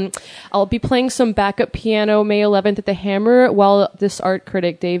playing some backup piano May 11th at the Hammer while this art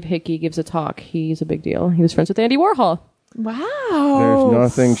critic Dave Hickey gives a talk. He's a big deal. He was friends with Andy Warhol. Wow. There's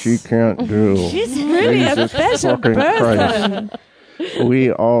nothing she can't do. She's really a Jesus special fucking person. Christ.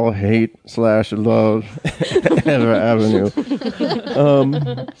 We all hate / love Eva Avenue.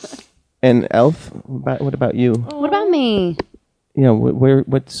 And Elf, what about you? What about me? Yeah,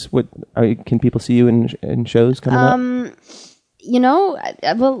 can people see you in shows coming up?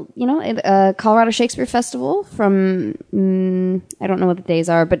 Colorado Shakespeare Festival from, I don't know what the days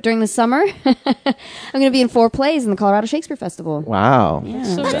are, but during the summer, I'm going to be in 4 plays in the Colorado Shakespeare Festival. Wow.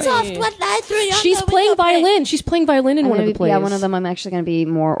 So many. She's She's playing violin. She's playing violin in one of the plays. Yeah, one of them I'm actually going to be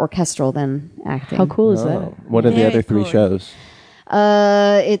more orchestral than acting. How cool is Oh. that? What are the Very other 3 cool. shows?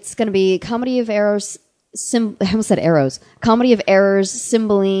 It's going to be Comedy of Errors, I almost said Arrows. Comedy of Errors,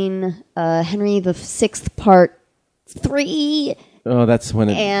 Cymbeline, Henry the Sixth Part 3, Oh, that's when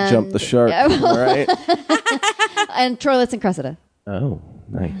it And- jumped the shark, Yeah, well- right? and Troilus and Cressida. Oh,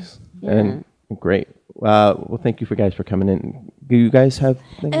 nice. And great. Well, thank you guys for coming in. Do you guys have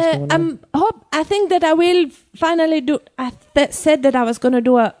things going on? I think that I will finally do. I said that I was going to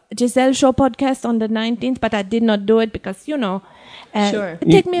do a Giselle Show podcast on the 19th, but I did not do it because Sure. it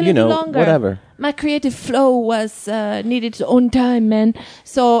take me a little longer. Whatever. My creative flow was needed its own time, man.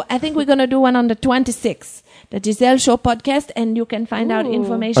 So I think we're going to do one on the 26th, the Giselle Show podcast, and you can find out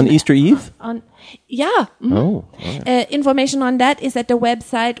information On Easter Eve? on. Yeah. mhm. Oh, all right. Information on that is at the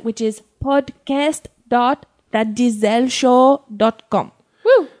website, which is podcast.thatgiselleshow.com.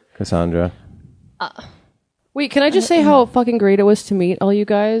 Cassandra. Wait, can I just say how fucking great it was to meet all you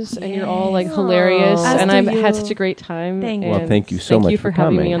guys, and you're all like hilarious, As and do I've you. had such a great time. Thank and you. Thank you so much Thank you for for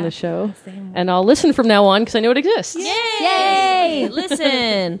having coming. me on the show, and I'll listen from now on because I know it exists. Yay!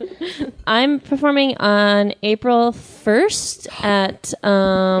 Listen, I'm performing on April 1st at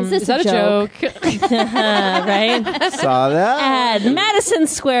Is Is that a joke? right Saw that? at Madison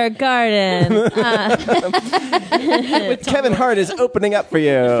Square Garden Kevin Hart is opening up for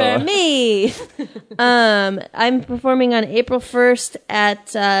you. for me. I'm performing on April 1st at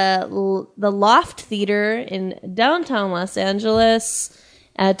the Loft Theater in downtown Los Angeles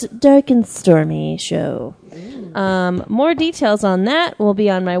at Dark and Stormy Show. More details on that will be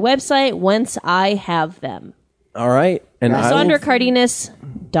on my website once I have them. All right. And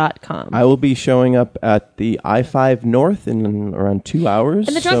SandraCardenas.com. I will be showing up at the I-5 North in around 2 hours.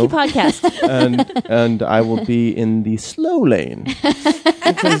 And the Drunkie Podcast. and I will be in the slow lane.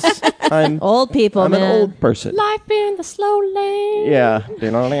 Because I'm Old people, an man. old person. Life in the slow lane. Yeah.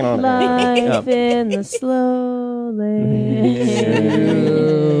 Life in the slow lane.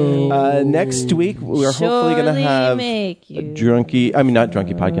 Next week, we're hopefully going to Surely have make you. Drunkie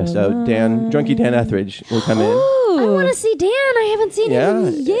podcast. Drunkie Dan Etheridge will come in. I want to see Dan. I haven't seen him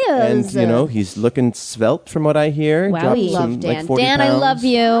in years. And he's looking svelte from what I hear. Wow, Dropped we love some, Dan. Like 40 Dan, I pounds. love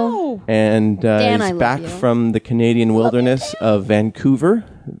you. And Dan, I he's love back you. from the Canadian wilderness of Vancouver.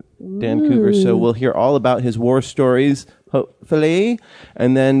 Vancouver. So we'll hear all about his war stories, hopefully.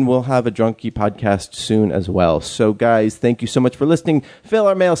 And then we'll have a Drunkie podcast soon as well. So, guys, thank you so much for listening. Fill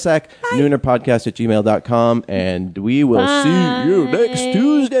our mail sack, noonerpodcast@gmail.com. And we will see you next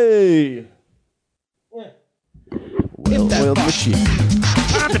Tuesday. Well, oiled machine.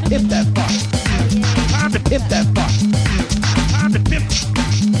 Time to pimp that fuck. Time to pimp that fuck. Time to pimp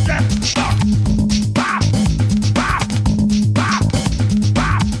that fuck. Bop, bop, bop,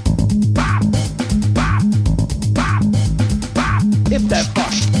 bop, bop, bop, bop, bop. Pimp that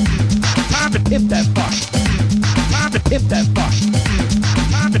fuck. Time to pimp that fuck. Time to pimp that fuck.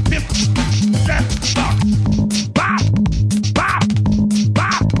 Time to pimp that fuck. Bop, bop, bop,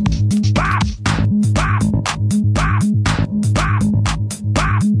 bop, bop, bop, bop,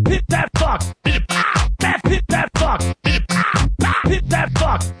 bop. Pimp that fuck. Pimp that fuck. Pimp that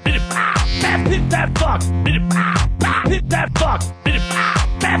fuck. Pimp that fuck. Pimp that fuck. Pimp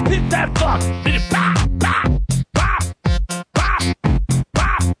that fuck. Bop, bop,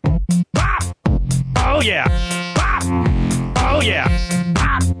 bop, bop. Oh yeah. Bop. Oh yeah.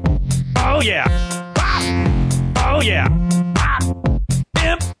 Bop. Oh yeah. Bop. Oh yeah. Bop.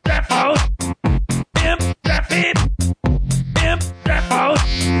 Pimp that fuck. Pimp that pimp. Pimp that fuck.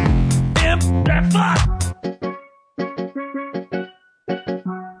 Pimp that fuck.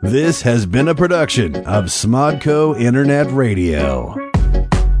 This has been a production of Smodco Internet Radio.